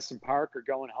 11 Madison Park are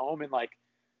going home and like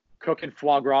cooking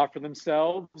foie gras for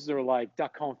themselves or like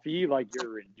duck confit, like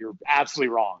you're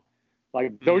absolutely wrong.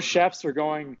 Like those chefs at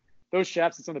some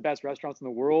of the best restaurants in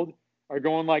the world are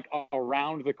going like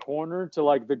around the corner to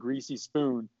like the Greasy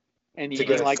Spoon and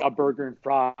eating like a burger and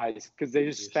fries, because they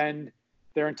just spend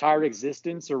their entire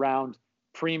existence around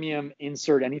premium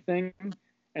insert anything,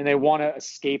 and they want to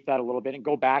escape that a little bit and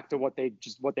go back to what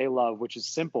they love, which is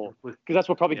simple, because that's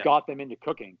what probably got them into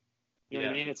cooking. You know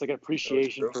what I mean? It's like an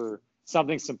appreciation for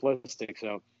something simplistic.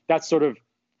 So that's sort of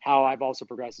how I've also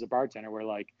progressed as a bartender, where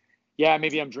like, yeah,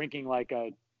 maybe I'm drinking like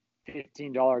a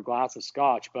 $15 glass of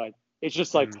scotch, but it's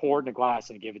just like pour it in a glass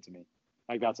and give it to me.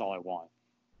 Like, that's all I want.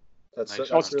 That's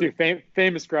nice. Also, really...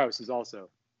 Famous Grouse is also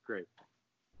great.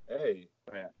 Hey,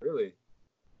 really?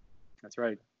 That's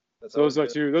right. Those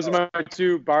are my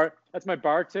two bar. That's my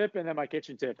bar tip and then my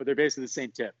kitchen tip, but they're basically the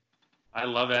same tip. I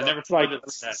love it. I never tried it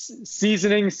like that.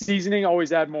 Seasoning.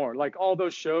 Always add more. Like all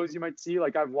those shows you might see.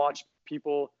 Like I've watched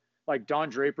people like Don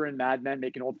Draper and Mad Men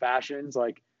making old fashions.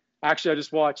 Like, actually, I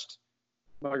just watched.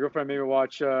 My girlfriend made me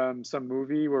watch some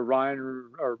movie where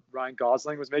Ryan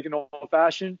Gosling was making old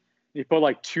fashioned. He put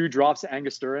like 2 drops of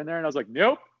Angostura in there, and I was like,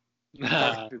 nope.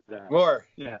 More.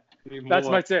 Yeah, that's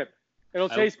my tip. It'll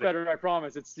taste better, I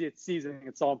promise. It's seasoning,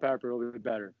 it's salt and pepper. It'll be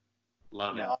better.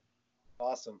 Love it.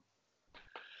 Awesome.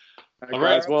 All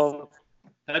right, guys. Well,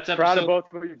 that's proud of both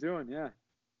what you're doing. Yeah.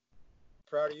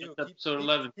 Proud of you. Episode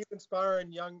 11. Keep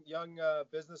inspiring young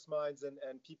business minds and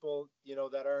people, you know,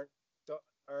 that aren't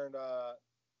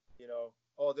you know,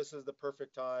 oh, this is the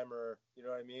perfect time, or you know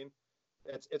what I mean.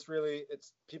 It's really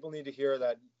people need to hear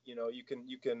that, you know, you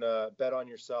can bet on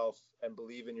yourself and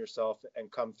believe in yourself and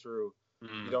come through.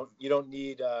 You don't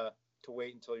need to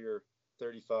wait until you're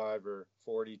 35 or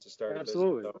 40 to start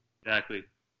Absolutely. a business. So. Exactly.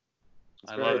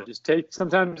 I love it.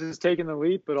 Sometimes it's taking the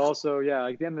leap, but also, yeah,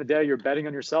 like at the end of the day, you're betting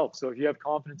on yourself. So if you have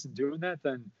confidence in doing that,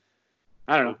 then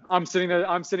I don't know. I'm sitting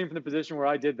from the position where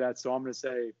I did that, so I'm going to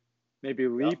say maybe a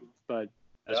leap, but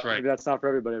that's right. Maybe that's not for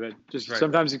everybody, but just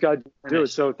sometimes you got to do it.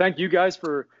 So thank you guys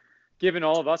for giving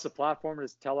all of us a platform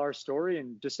to tell our story,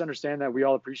 and just understand that we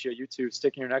all appreciate you two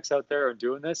sticking your necks out there and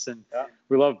doing this, and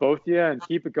we love both of you, and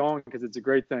keep it going because it's a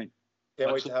great thing.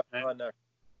 Can't wait to have fun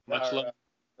much love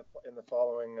in the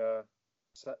following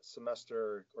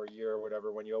semester or year or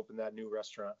whatever when you open that new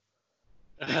restaurant.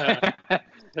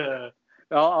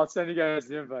 I'll send you guys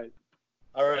the invite.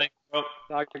 All right.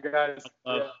 Talk to you guys.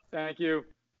 Thank you.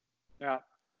 Yeah.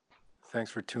 Thanks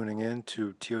for tuning in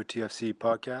to TOTFC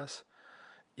Podcast.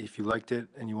 If you liked it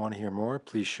and you want to hear more,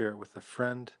 please share it with a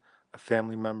friend, a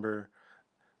family member,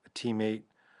 a teammate,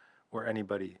 or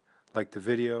anybody. Like the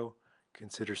video,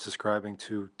 consider subscribing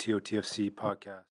to TOTFC Podcast.